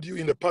harmed you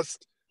in the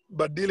past,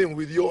 but dealing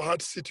with your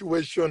heart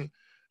situation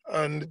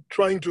and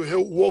trying to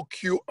help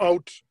walk you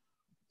out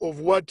of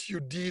what you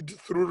did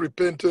through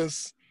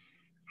repentance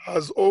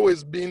has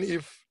always been,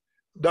 if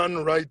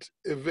done right,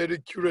 a very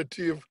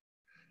curative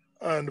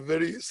and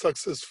very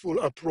successful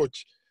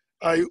approach.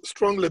 I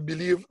strongly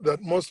believe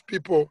that most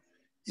people,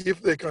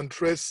 if they can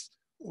trace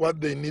what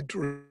they need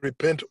to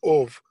repent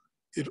of,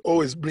 it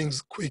always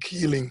brings quick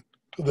healing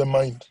to the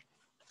mind.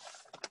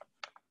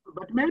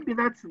 But maybe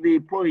that's the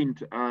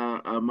point,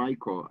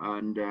 Michael,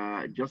 and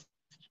just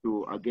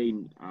to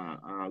again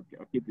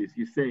keep this,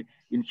 you say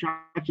in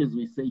churches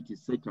we say it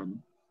is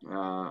Satan,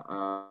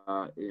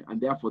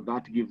 and therefore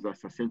that gives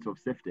us a sense of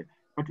safety.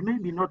 But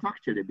maybe not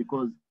actually,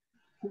 because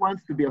who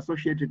wants to be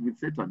associated with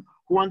Satan?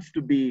 Who wants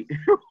to be?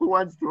 who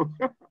wants to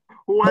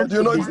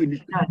be in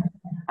church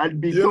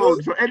and be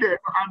told? So anyway,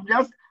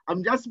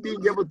 I'm just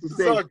being able to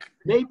say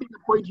maybe the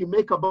point you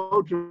make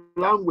about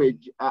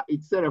language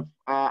itself,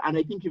 and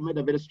I think you made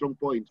a very strong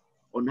point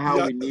on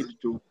how we need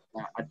to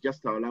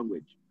adjust our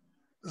language.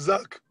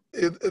 Zach,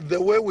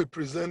 the way we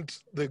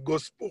present the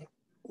gospel,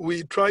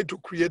 we try to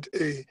create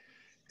a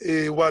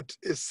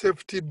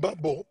safety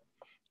bubble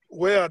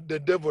where the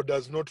devil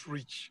does not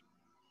reach.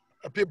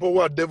 People who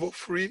are devil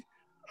free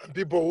and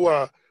people who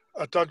are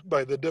attacked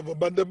by the devil.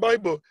 But the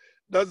Bible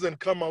doesn't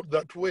come out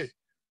that way.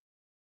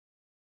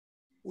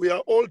 We are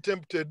all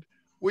tempted,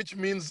 which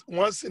means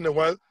once in a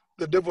while,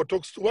 the devil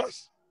talks to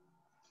us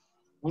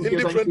in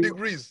different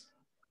degrees.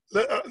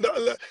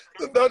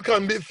 That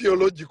can be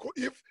theological.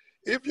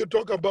 If you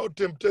talk about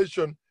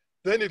temptation,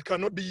 then it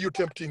cannot be you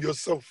tempting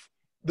yourself.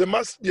 There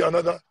must be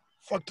another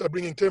factor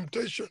bringing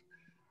temptation.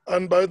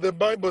 And by the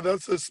Bible,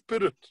 that's a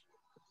spirit.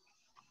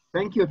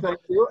 Thank you. And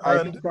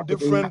I think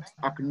different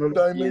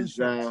acknowledges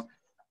the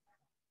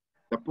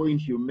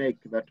point you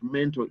make that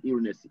mental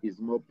illness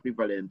is more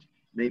prevalent,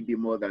 maybe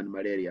more than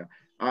malaria.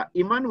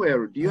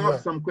 Emmanuel, do you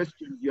have some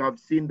questions you have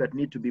seen that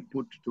need to be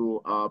put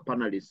to our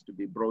panelists to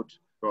be brought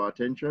to our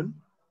attention?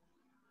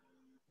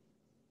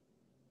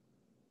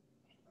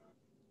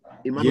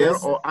 Emmanuel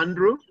or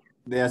Andrew?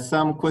 There are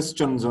some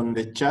questions on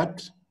the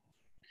chat.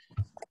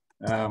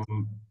 Can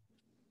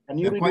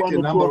you read one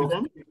or two of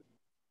them?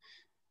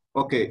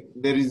 Okay,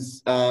 there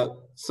is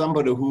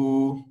somebody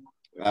who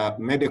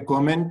made a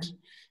comment.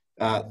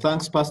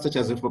 Thanks, Pastor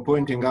Kyazze, for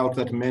pointing out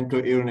that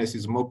mental illness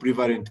is more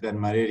prevalent than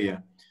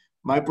malaria.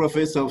 My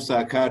professor of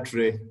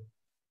psychiatry,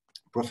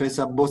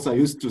 Professor Bosa,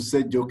 used to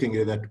say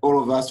jokingly that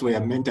all of us were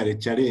mentally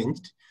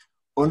challenged,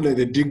 only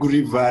the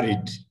degree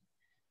varied.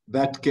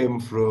 That came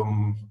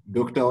from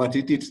Dr.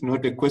 Watiti. It's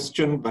not a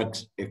question,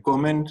 but a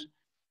comment.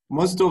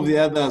 Most of the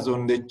others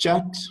on the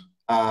chat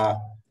are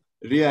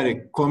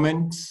really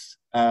comments.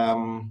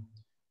 And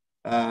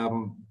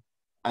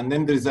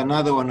then there's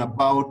another one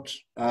about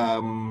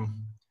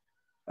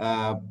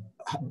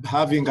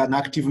having an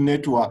active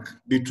network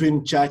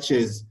between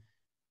churches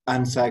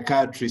and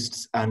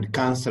psychiatrists and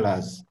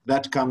counselors.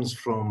 That comes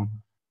from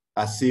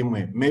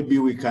Asimwe. Maybe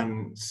we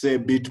can say a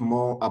bit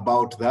more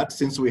about that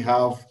since we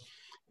have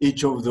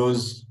each of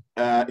those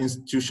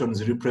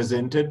institutions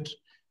represented.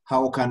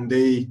 How can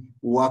they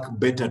work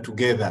better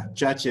together?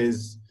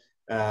 Churches,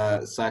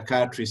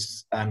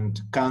 psychiatrists,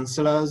 and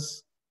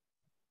counselors.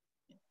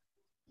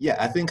 Yeah,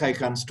 I think I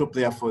can stop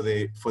there for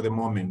the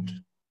moment.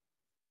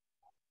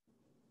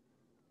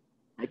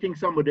 I think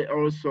somebody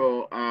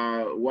also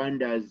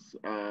wonders,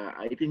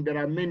 I think there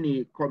are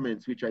many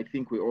comments which I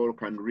think we all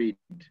can read.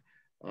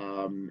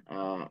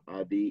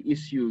 The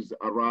issues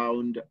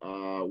around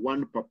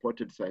one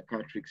purported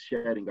psychiatrist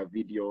sharing a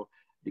video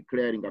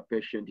declaring a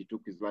patient he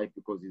took his life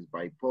because he's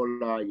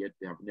bipolar, yet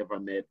they have never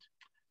met.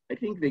 I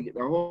think the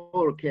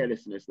whole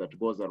carelessness that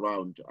goes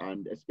around,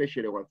 and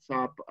especially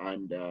WhatsApp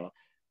and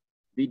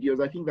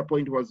videos, I think the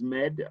point was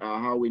made,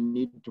 how we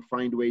need to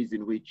find ways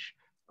in which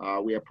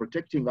we are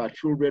protecting our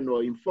children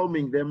or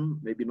informing them,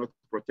 maybe not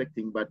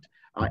protecting, but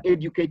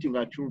educating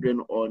our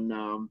children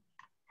on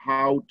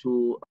how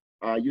to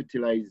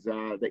utilize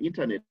the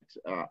internet.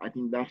 I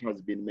think that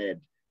has been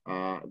made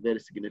very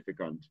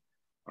significant.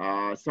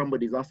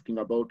 Somebody's asking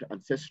about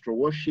ancestral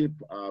worship,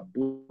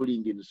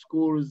 bullying in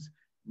schools,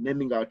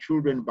 naming our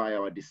children by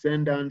our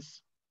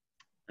descendants.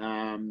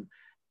 And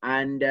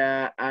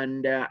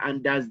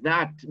does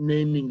that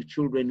naming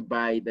children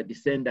by the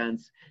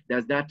descendants,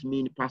 does that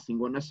mean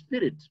passing on a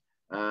spirit?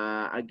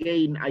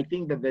 Again, I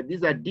think that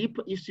these are deep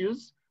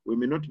issues. We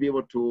may not be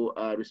able to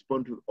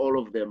respond to all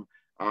of them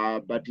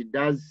but it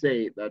does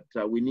say that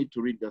we need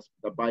to read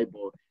the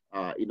Bible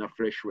in a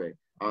fresh way.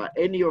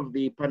 Any of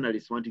the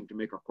panelists wanting to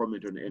make a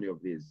comment on any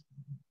of these?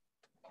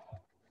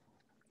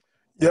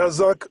 Yeah,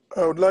 Zach,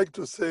 I would like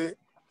to say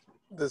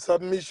the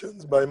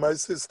submissions by my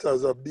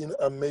sisters have been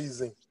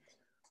amazing.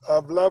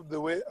 I've loved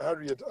the way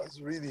Harriet has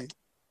really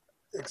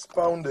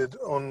expounded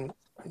on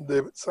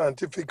the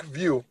scientific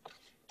view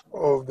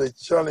of the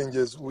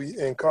challenges we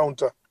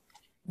encounter.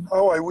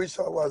 How I wish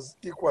I was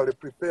equally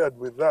prepared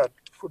with that,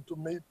 to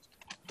meet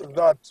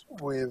that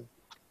with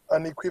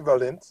an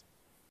equivalent.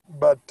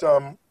 But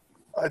I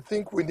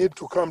think we need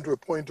to come to a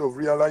point of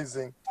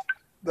realizing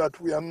that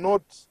we are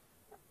not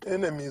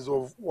enemies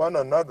of one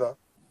another,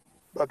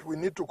 but we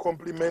need to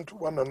complement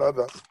one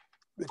another,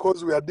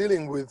 because we are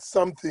dealing with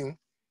something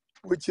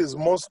which is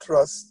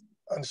monstrous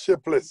and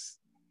shapeless,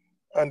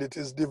 and it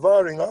is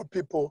devouring our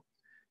people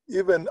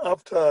even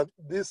after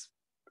this,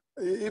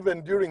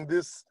 even during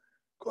this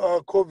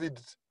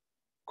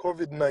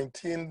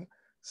COVID-19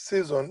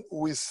 season.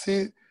 We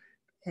see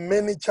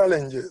many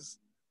challenges,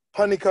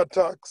 panic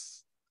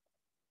attacks,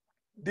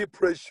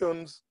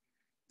 depressions,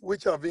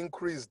 which have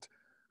increased.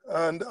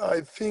 And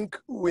I think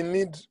we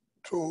need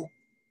to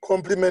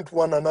complement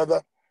one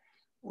another.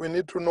 We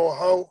need to know,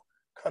 how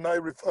can I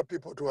refer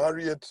people to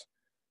Harriet?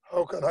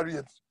 How can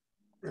Harriet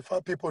refer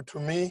people to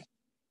me?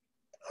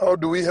 How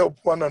do we help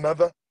one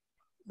another?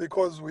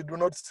 Because we do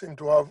not seem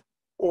to have,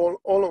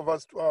 all of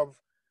us to have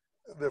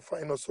the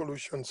final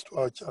solutions to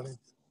our challenge.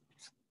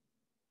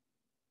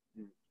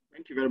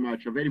 Thank you very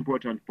much. A very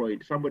important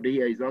point. Somebody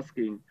here is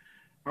asking,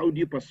 how do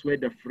you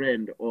persuade a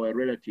friend or a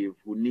relative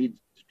who needs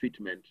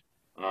treatment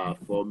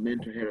for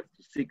mental health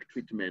to seek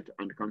treatment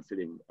and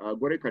counseling?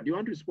 Goreeka, do you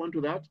want to respond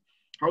to that?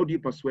 How do you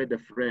persuade a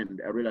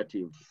friend, a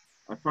relative,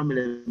 a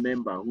family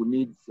member who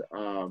needs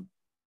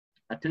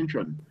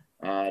attention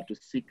to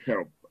seek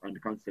help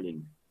and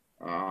counseling?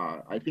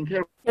 I think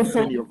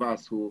many of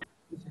us who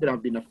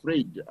have been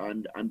afraid,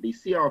 and they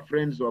see our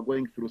friends who are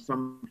going through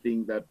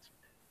something that,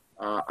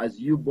 as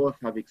you both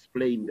have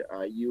explained,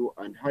 you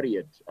and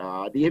Harriet,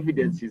 the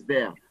evidence is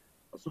there.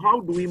 So how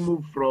do we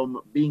move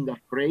from being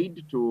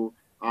afraid to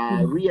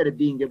really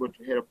being able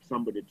to help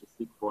somebody to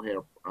seek for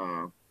help?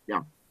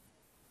 Yeah.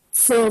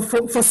 So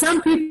for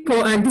some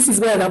people, and this is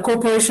where the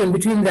cooperation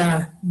between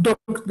the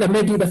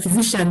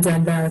physicians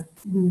and the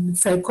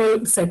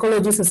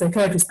psychologists or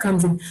psychiatrists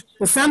comes in.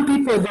 For some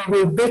people, they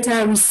will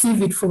better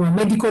receive it from a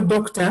medical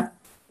doctor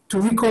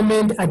to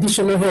recommend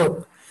additional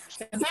help.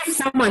 If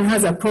someone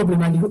has a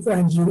problem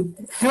and you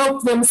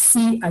help them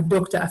see a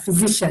doctor, a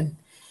physician,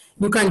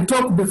 you can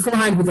talk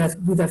beforehand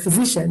with a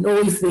physician, or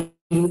if they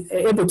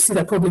are able to see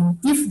the problem,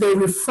 if they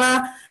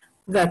refer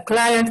the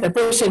client, the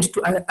patient,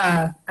 to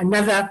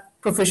another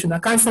professional, a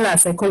counselor, a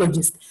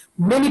psychologist,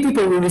 many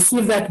people will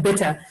receive that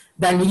better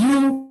than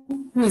you,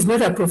 who is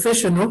not a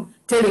professional,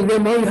 telling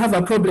them, oh, you have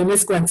a problem,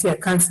 let's go and see a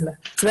counselor.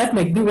 So that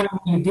might be one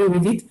way you deal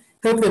with it.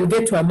 Help them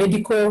get to a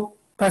medical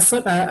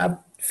person, a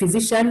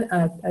physician,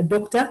 a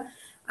doctor,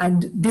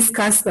 and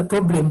discuss the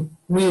problem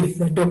with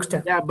the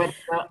doctor. Yeah, but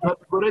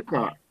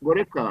Goreeka,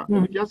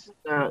 just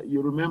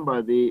you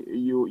remember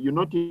you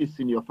notice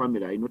in your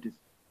family, I notice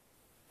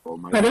for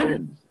my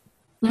friends.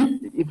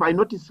 If I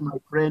notice my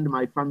friend,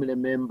 my family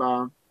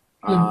member,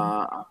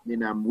 I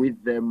mean, I'm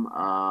with them,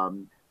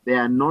 they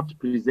are not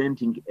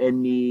presenting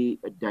any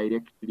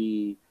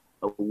directly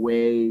a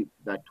way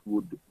that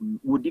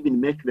would even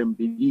make them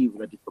believe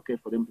that it's okay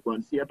for them to go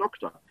and see a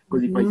doctor.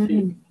 Because if I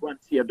say go and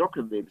see a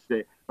doctor, they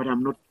say, but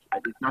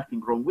there's nothing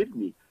wrong with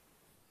me.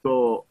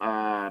 So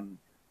I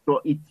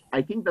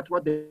think that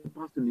what the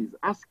person is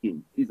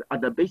asking is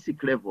at the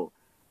basic level,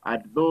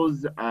 at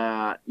those,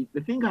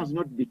 the thing has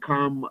not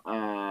become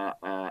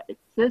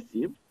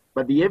excessive,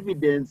 but the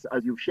evidence,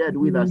 as you've shared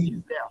with us,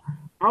 is there.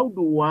 How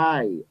do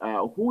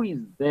who is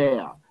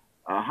there?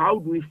 How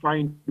do we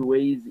find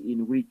ways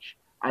in which,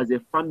 as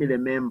a family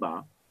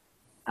member,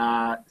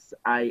 I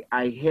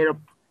help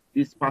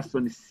this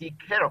person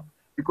seek help?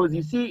 Because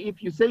you see,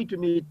 if you say to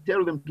me,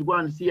 tell them to go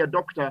and see a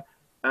doctor,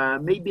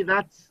 maybe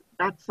that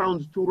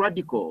sounds too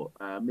radical.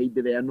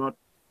 Maybe they will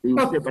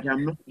say, but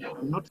I'm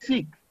not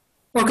sick.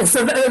 Okay,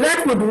 so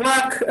that would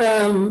work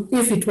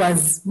if it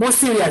was more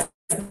serious.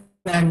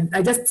 And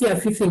I just see a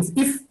few things.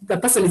 If the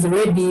person is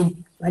already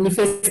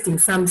manifesting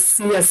some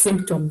serious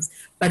symptoms,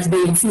 but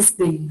they insist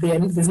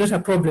there's not a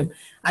problem,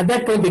 at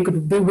that point they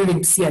could be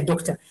willing to see a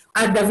doctor.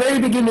 At the very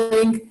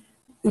beginning,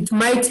 it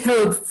might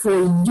help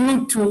for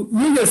you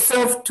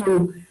yourself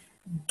to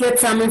get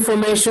some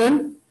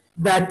information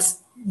that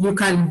you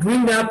can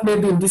bring up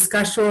maybe in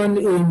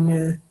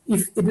discussion.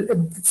 If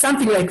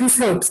something like this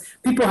helps,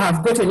 people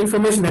have gotten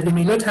information that they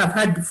may not have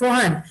had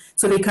beforehand,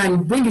 so they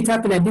can bring it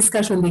up in a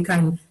discussion, they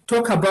can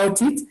talk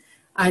about it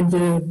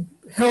and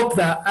help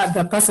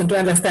the person to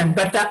understand.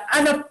 But the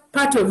other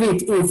part of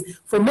it is,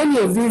 for many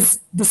of these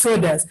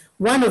disorders,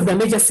 one of the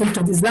major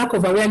symptoms is lack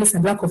of awareness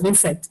and lack of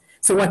insight.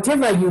 So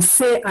whatever you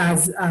say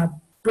as a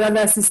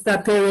brother, sister,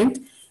 parent,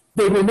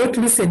 they will not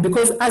listen,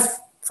 because as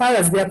far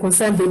as they are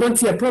concerned, they don't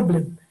see a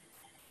problem.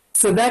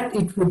 So that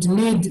it would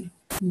need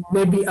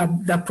maybe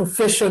the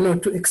professional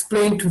to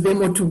explain to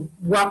them or to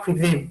work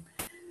with them.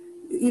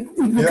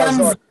 It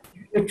becomes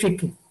very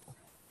tricky.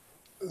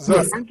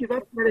 Yes. Thank you,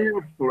 that's very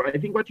helpful. I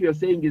think what you're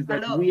saying is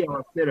that we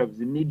ourselves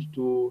need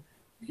to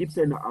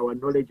deepen our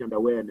knowledge and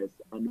awareness,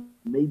 and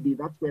maybe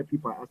that's where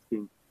people are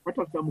asking, what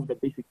are some of the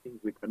basic things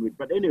we can read?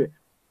 But anyway,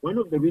 one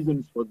of the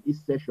reasons for this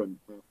session,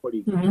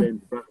 colleagues,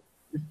 friends, brothers,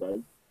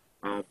 sisters,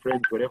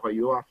 friends, wherever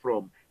you are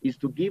from, is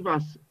to give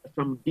us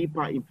some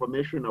deeper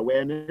information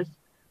awareness.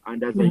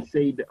 And as I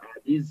said,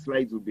 these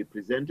slides will be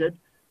presented.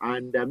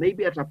 And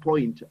maybe at a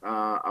point,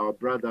 our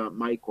brother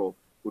Michael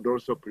would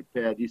also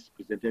prepare this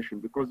presentation,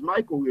 because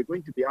Michael, we're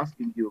going to be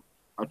asking you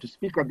to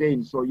speak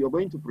again. So you're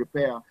going to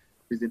prepare a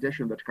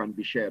presentation that can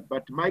be shared.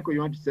 But Michael,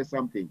 you want to say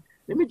something?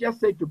 Let me just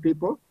say to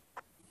people,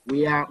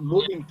 we are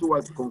moving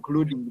towards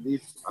concluding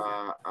this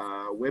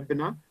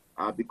webinar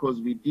because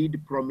we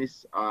did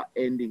promise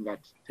ending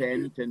at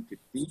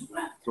 10:15.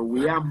 So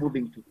we are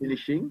moving to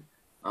finishing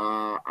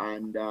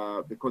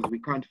because we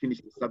can't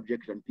finish the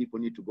subject and people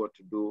need to go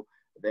to do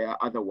their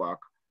other work.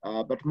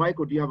 But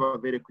Michael, do you have a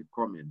very quick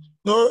comment?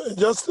 No,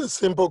 just a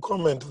simple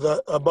comment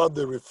about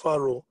the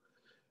referral.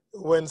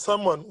 When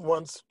someone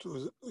wants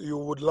to, you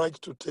would like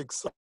to take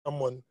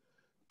someone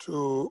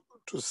to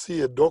see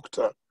a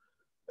doctor,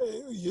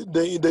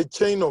 the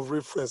chain of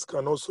reference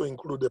can also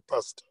include a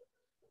pastor,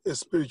 a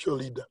spiritual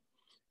leader.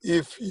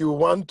 If you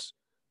want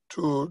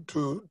to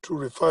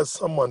refer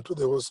someone to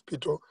the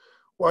hospital,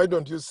 why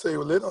don't you say,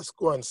 well, let us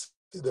go and see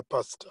the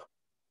pastor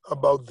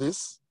about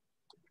this?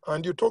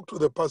 And you talk to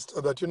the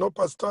pastor that, you know,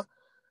 pastor,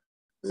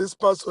 this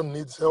person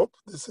needs help.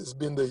 This has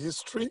been the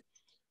history,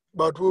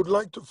 but we would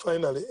like to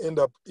finally end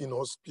up in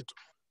hospital.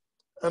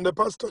 And the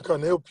pastor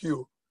can help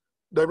you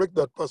direct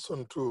that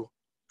person to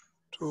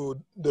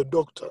the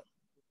doctor,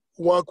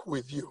 work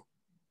with you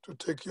to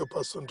take your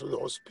person to the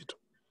hospital.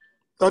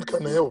 That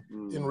can help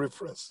in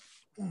reference.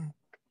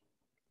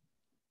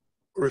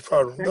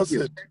 Referral, that's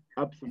it.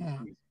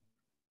 Absolutely.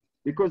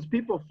 Because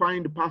people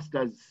find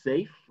pastors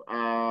safe.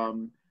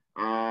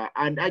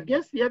 And I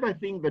guess the other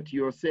thing that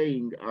you're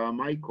saying,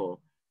 Michael,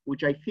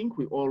 which I think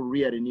we all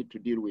really need to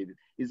deal with,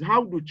 is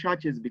how do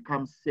churches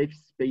become safe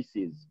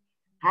spaces?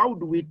 How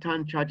do we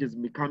turn churches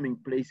becoming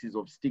places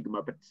of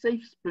stigma, but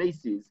safe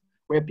places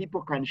where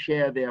people can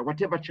share their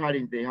whatever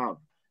challenge they have?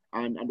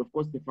 And of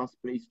course, the first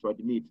place to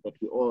admit that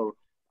we all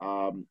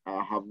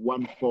have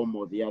one form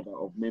or the other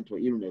of mental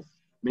illness,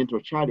 mental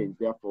challenge,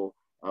 therefore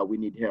we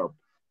need help.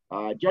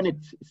 Janet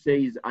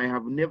says, I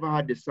have never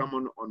had a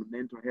sermon on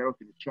mental health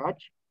in the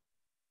church.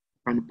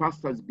 Can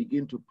pastors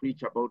begin to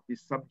preach about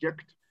this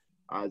subject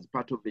as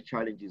part of the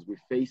challenges we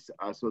face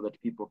so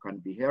that people can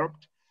be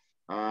helped?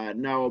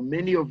 Now,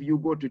 many of you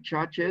go to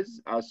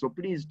churches, so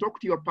please talk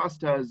to your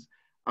pastors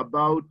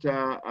about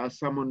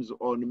sermons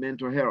on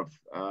mental health.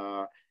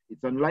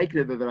 It's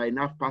unlikely that there are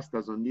enough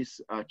pastors on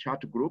this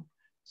chat group.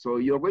 So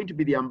you're going to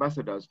be the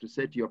ambassadors to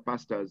say to your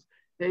pastors,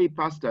 hey,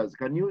 pastors,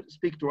 can you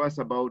speak to us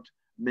about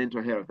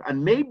mental health?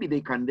 And maybe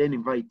they can then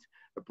invite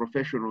the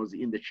professionals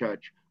in the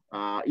church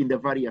in the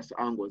various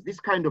angles. This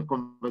kind of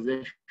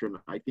conversation,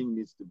 I think,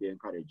 needs to be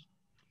encouraged.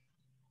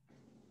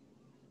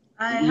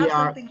 We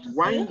are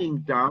winding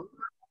down.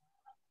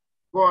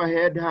 Go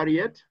ahead,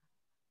 Harriet.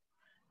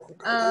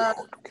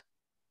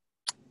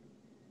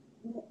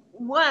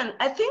 One,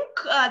 I think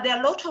there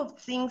are a lot of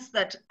things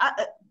that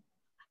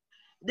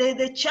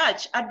the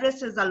church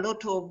addresses a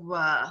lot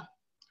of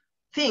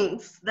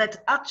things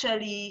that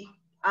actually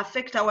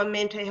affect our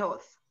mental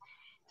health.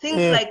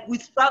 Things like we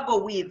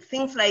struggle with,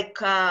 things like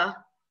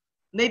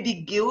maybe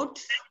guilt,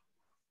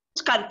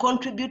 which can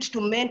contribute to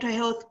mental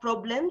health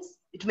problems.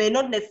 It may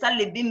not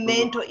necessarily be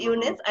mental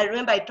illness. I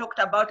remember I talked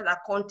about the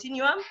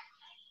continuum.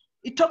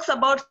 It talks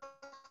about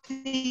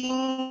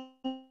things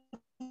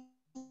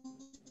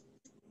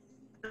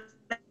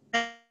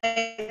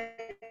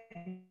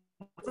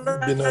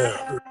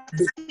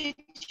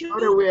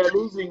Sorry, we are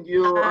losing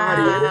you,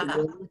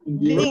 Harriet.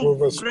 Being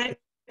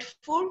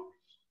grateful,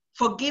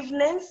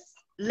 forgiveness,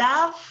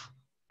 love.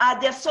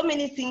 There are so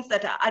many things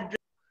that are addressed.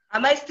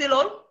 Am I still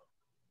on?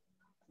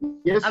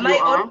 Yes, you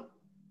are.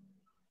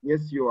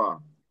 Yes, you are.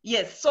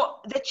 Yes, so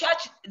the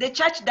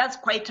church does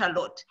quite a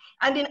lot.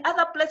 And in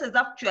other places,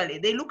 actually,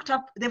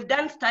 they've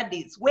done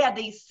studies where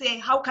they say,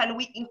 how can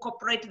we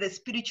incorporate the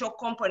spiritual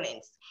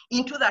components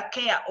into the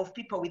care of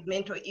people with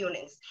mental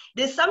illness?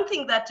 There's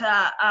something that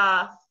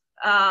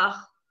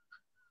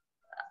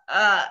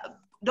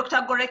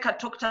Dr. Goreeka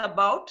talked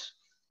about,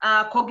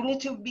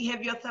 cognitive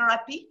behavior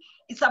therapy.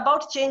 It's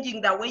about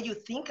changing the way you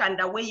think and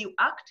the way you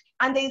act.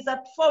 And there is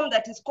a form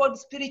that is called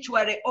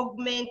spiritually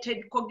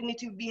augmented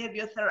cognitive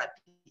behavior therapy,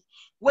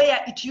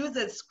 where it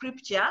uses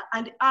scripture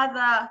and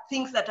other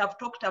things that I've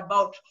talked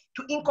about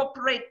to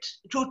incorporate,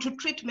 to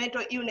treat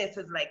mental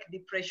illnesses like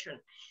depression.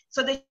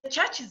 So the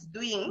church is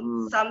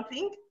doing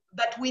something,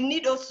 but we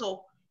need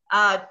also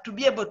to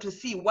be able to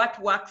see what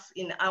works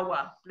in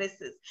our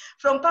places.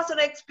 From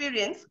personal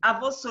experience,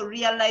 I've also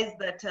realized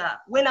that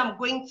when I'm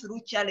going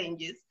through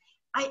challenges,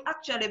 I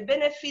actually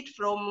benefit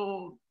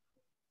from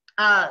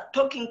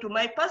talking to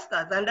my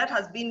pastors, and that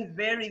has been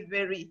very,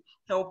 very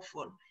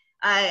helpful.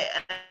 I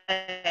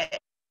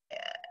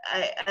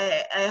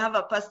have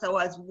a pastor who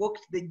has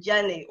walked the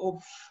journey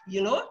of,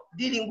 you know,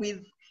 dealing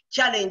with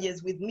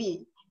challenges with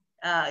me.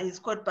 He's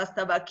called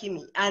Pastor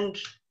Bakimi.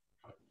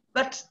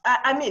 But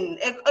I mean,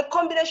 a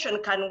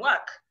combination can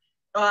work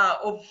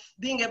of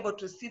being able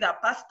to see the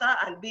pastor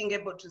and being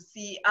able to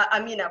see,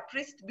 a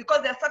priest,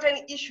 because there are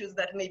certain issues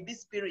that may be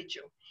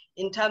spiritual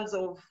in terms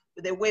of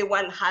the way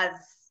one has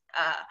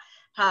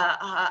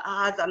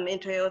a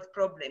mental health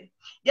problem.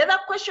 The other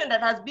question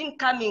that has been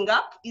coming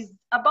up is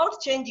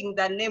about changing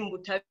the name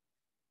Butabika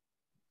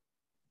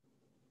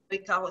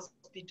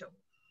Hospital.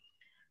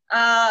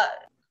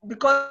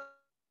 Because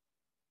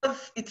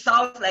it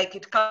sounds like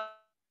it comes.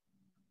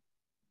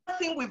 One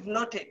thing we've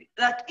noted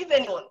that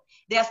even on,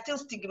 they are still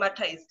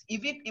stigmatized.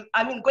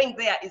 Going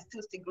there is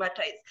still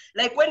stigmatized.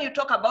 Like when you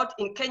talk about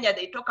in Kenya,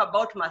 they talk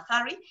about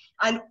Mathari,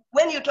 and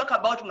when you talk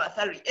about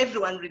Mathari,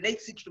 everyone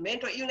relates it to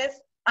mental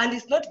illness, and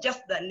it's not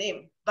just the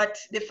name, but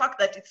the fact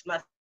that it's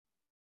Mathari.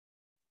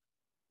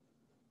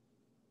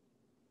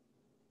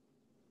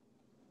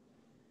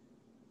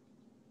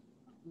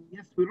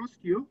 Yes, we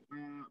lost you,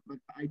 but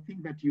I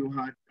think that you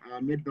had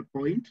made the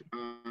point.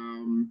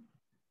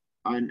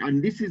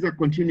 And this is a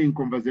continuing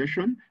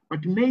conversation,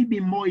 but maybe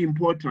more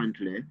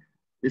importantly,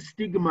 the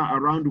stigma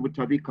around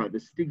Butabika, the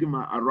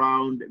stigma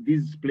around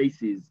these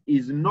places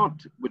is not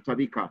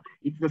Butabika.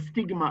 It's the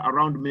stigma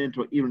around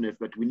mental illness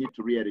that we need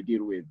to really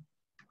deal with.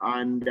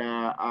 And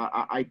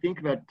I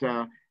think that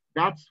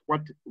that's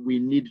what we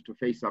need to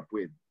face up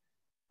with.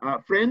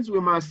 Friends, we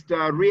must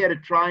really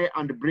try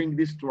and bring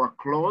this to a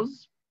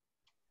close.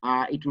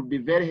 It would be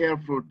very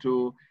helpful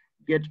to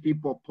get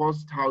people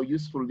post how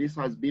useful this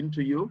has been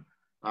to you.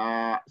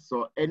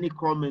 So any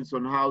comments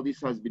on how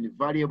this has been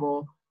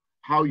valuable,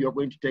 how you're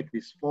going to take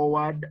this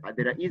forward.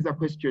 There is a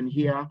question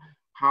here,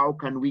 how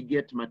can we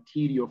get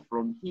material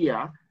from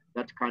here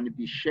that can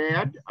be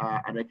shared?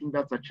 And I think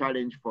that's a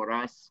challenge for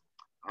us,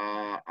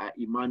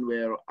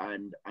 Emmanuel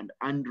and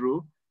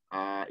Andrew,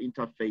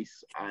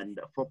 interface and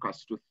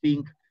focus to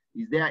think,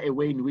 is there a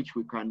way in which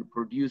we can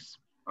produce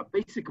a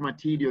basic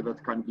material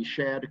that can be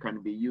shared,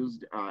 can be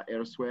used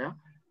elsewhere?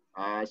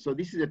 So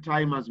this is a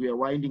time as we are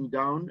winding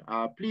down.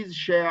 Please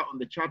share on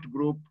the chat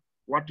group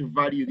what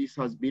value this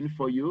has been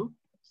for you,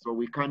 so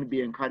we can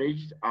be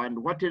encouraged, and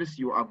what else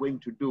you are going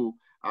to do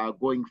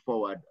going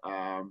forward,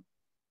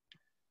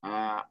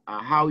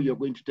 how you're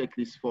going to take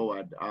this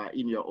forward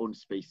in your own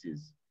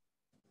spaces.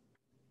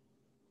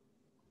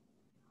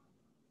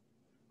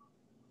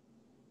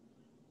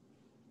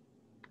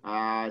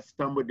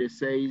 Somebody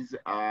says,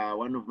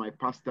 one of my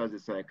pastors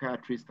is a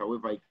psychiatrist.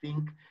 However, I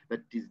think that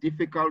it is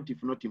difficult,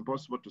 if not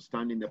impossible, to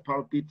stand in the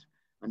pulpit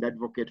and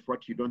advocate for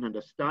what you don't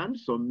understand.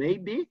 So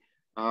maybe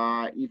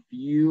if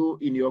you,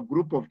 in your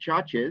group of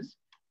churches,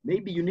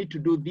 maybe you need to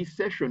do this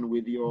session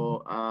with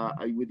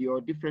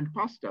your different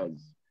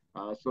pastors,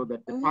 so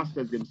that the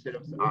pastors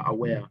themselves are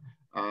aware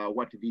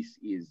what this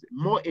is.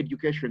 More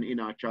education in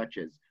our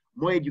churches,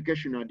 more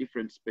education in our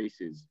different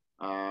spaces.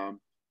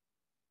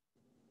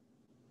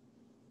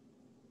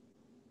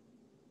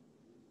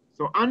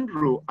 So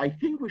Andrew, I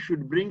think we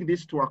should bring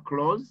this to a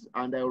close,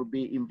 and I will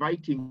be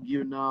inviting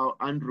you now,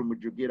 Andrew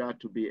Mujugira,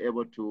 to be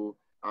able to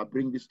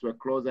bring this to a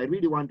close. I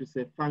really want to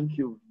say thank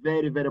you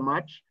very, very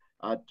much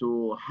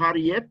to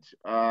Harriet.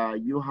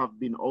 You have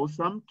been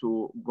awesome.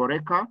 To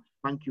Goreeka,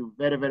 thank you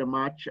very, very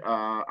much.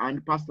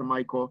 And Pastor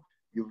Michael,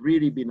 you've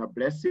really been a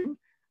blessing.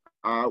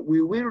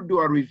 We will do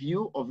a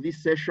review of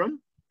this session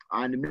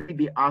and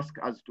maybe ask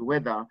as to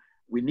whether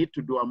we need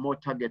to do a more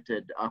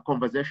targeted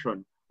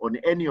conversation on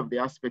any of the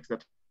aspects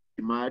that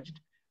emerged,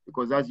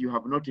 because as you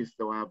have noticed,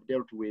 we have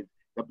dealt with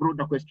the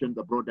broader questions,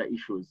 the broader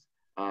issues.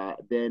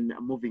 Then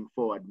moving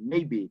forward,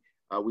 maybe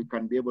we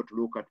can be able to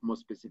look at more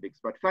specifics.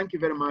 But thank you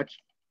very much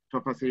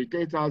to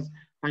facilitators.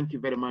 Thank you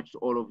very much to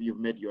all of you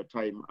who made your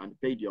time and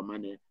paid your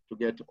money to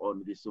get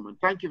on this Zoom. And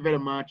thank you very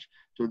much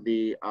to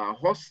the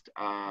host,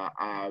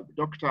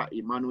 Dr.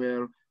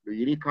 Emmanuel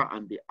Niringiye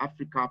and the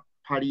African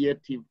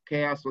Palliative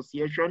Care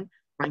Association.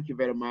 Thank you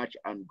very much,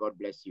 and God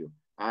bless you.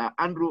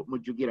 Andrew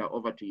Mujugira,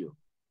 over to you.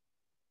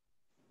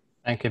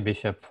 Thank you,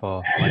 Bishop,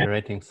 for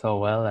moderating so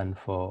well, and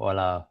for all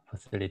our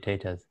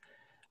facilitators.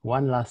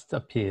 One last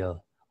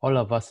appeal. All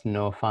of us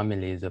know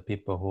families of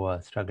people who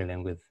are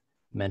struggling with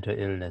mental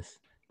illness.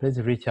 Please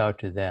reach out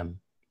to them.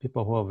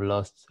 People who have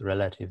lost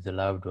relatives or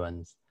loved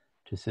ones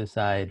to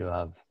suicide, or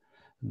have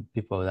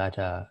people that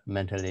are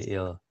mentally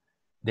ill.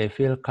 They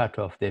feel cut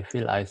off, they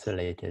feel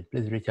isolated.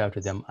 Please reach out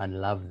to them and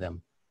love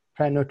them.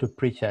 Try not to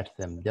preach at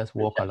them, just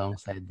walk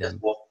alongside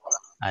them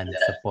and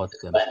support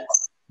them.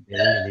 They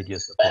really need your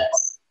support.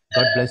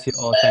 God bless you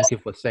all. Thank you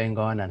for staying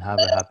on, and have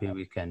a happy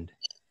weekend.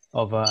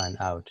 Over and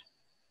out.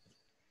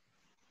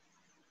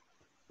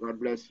 God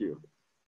bless you.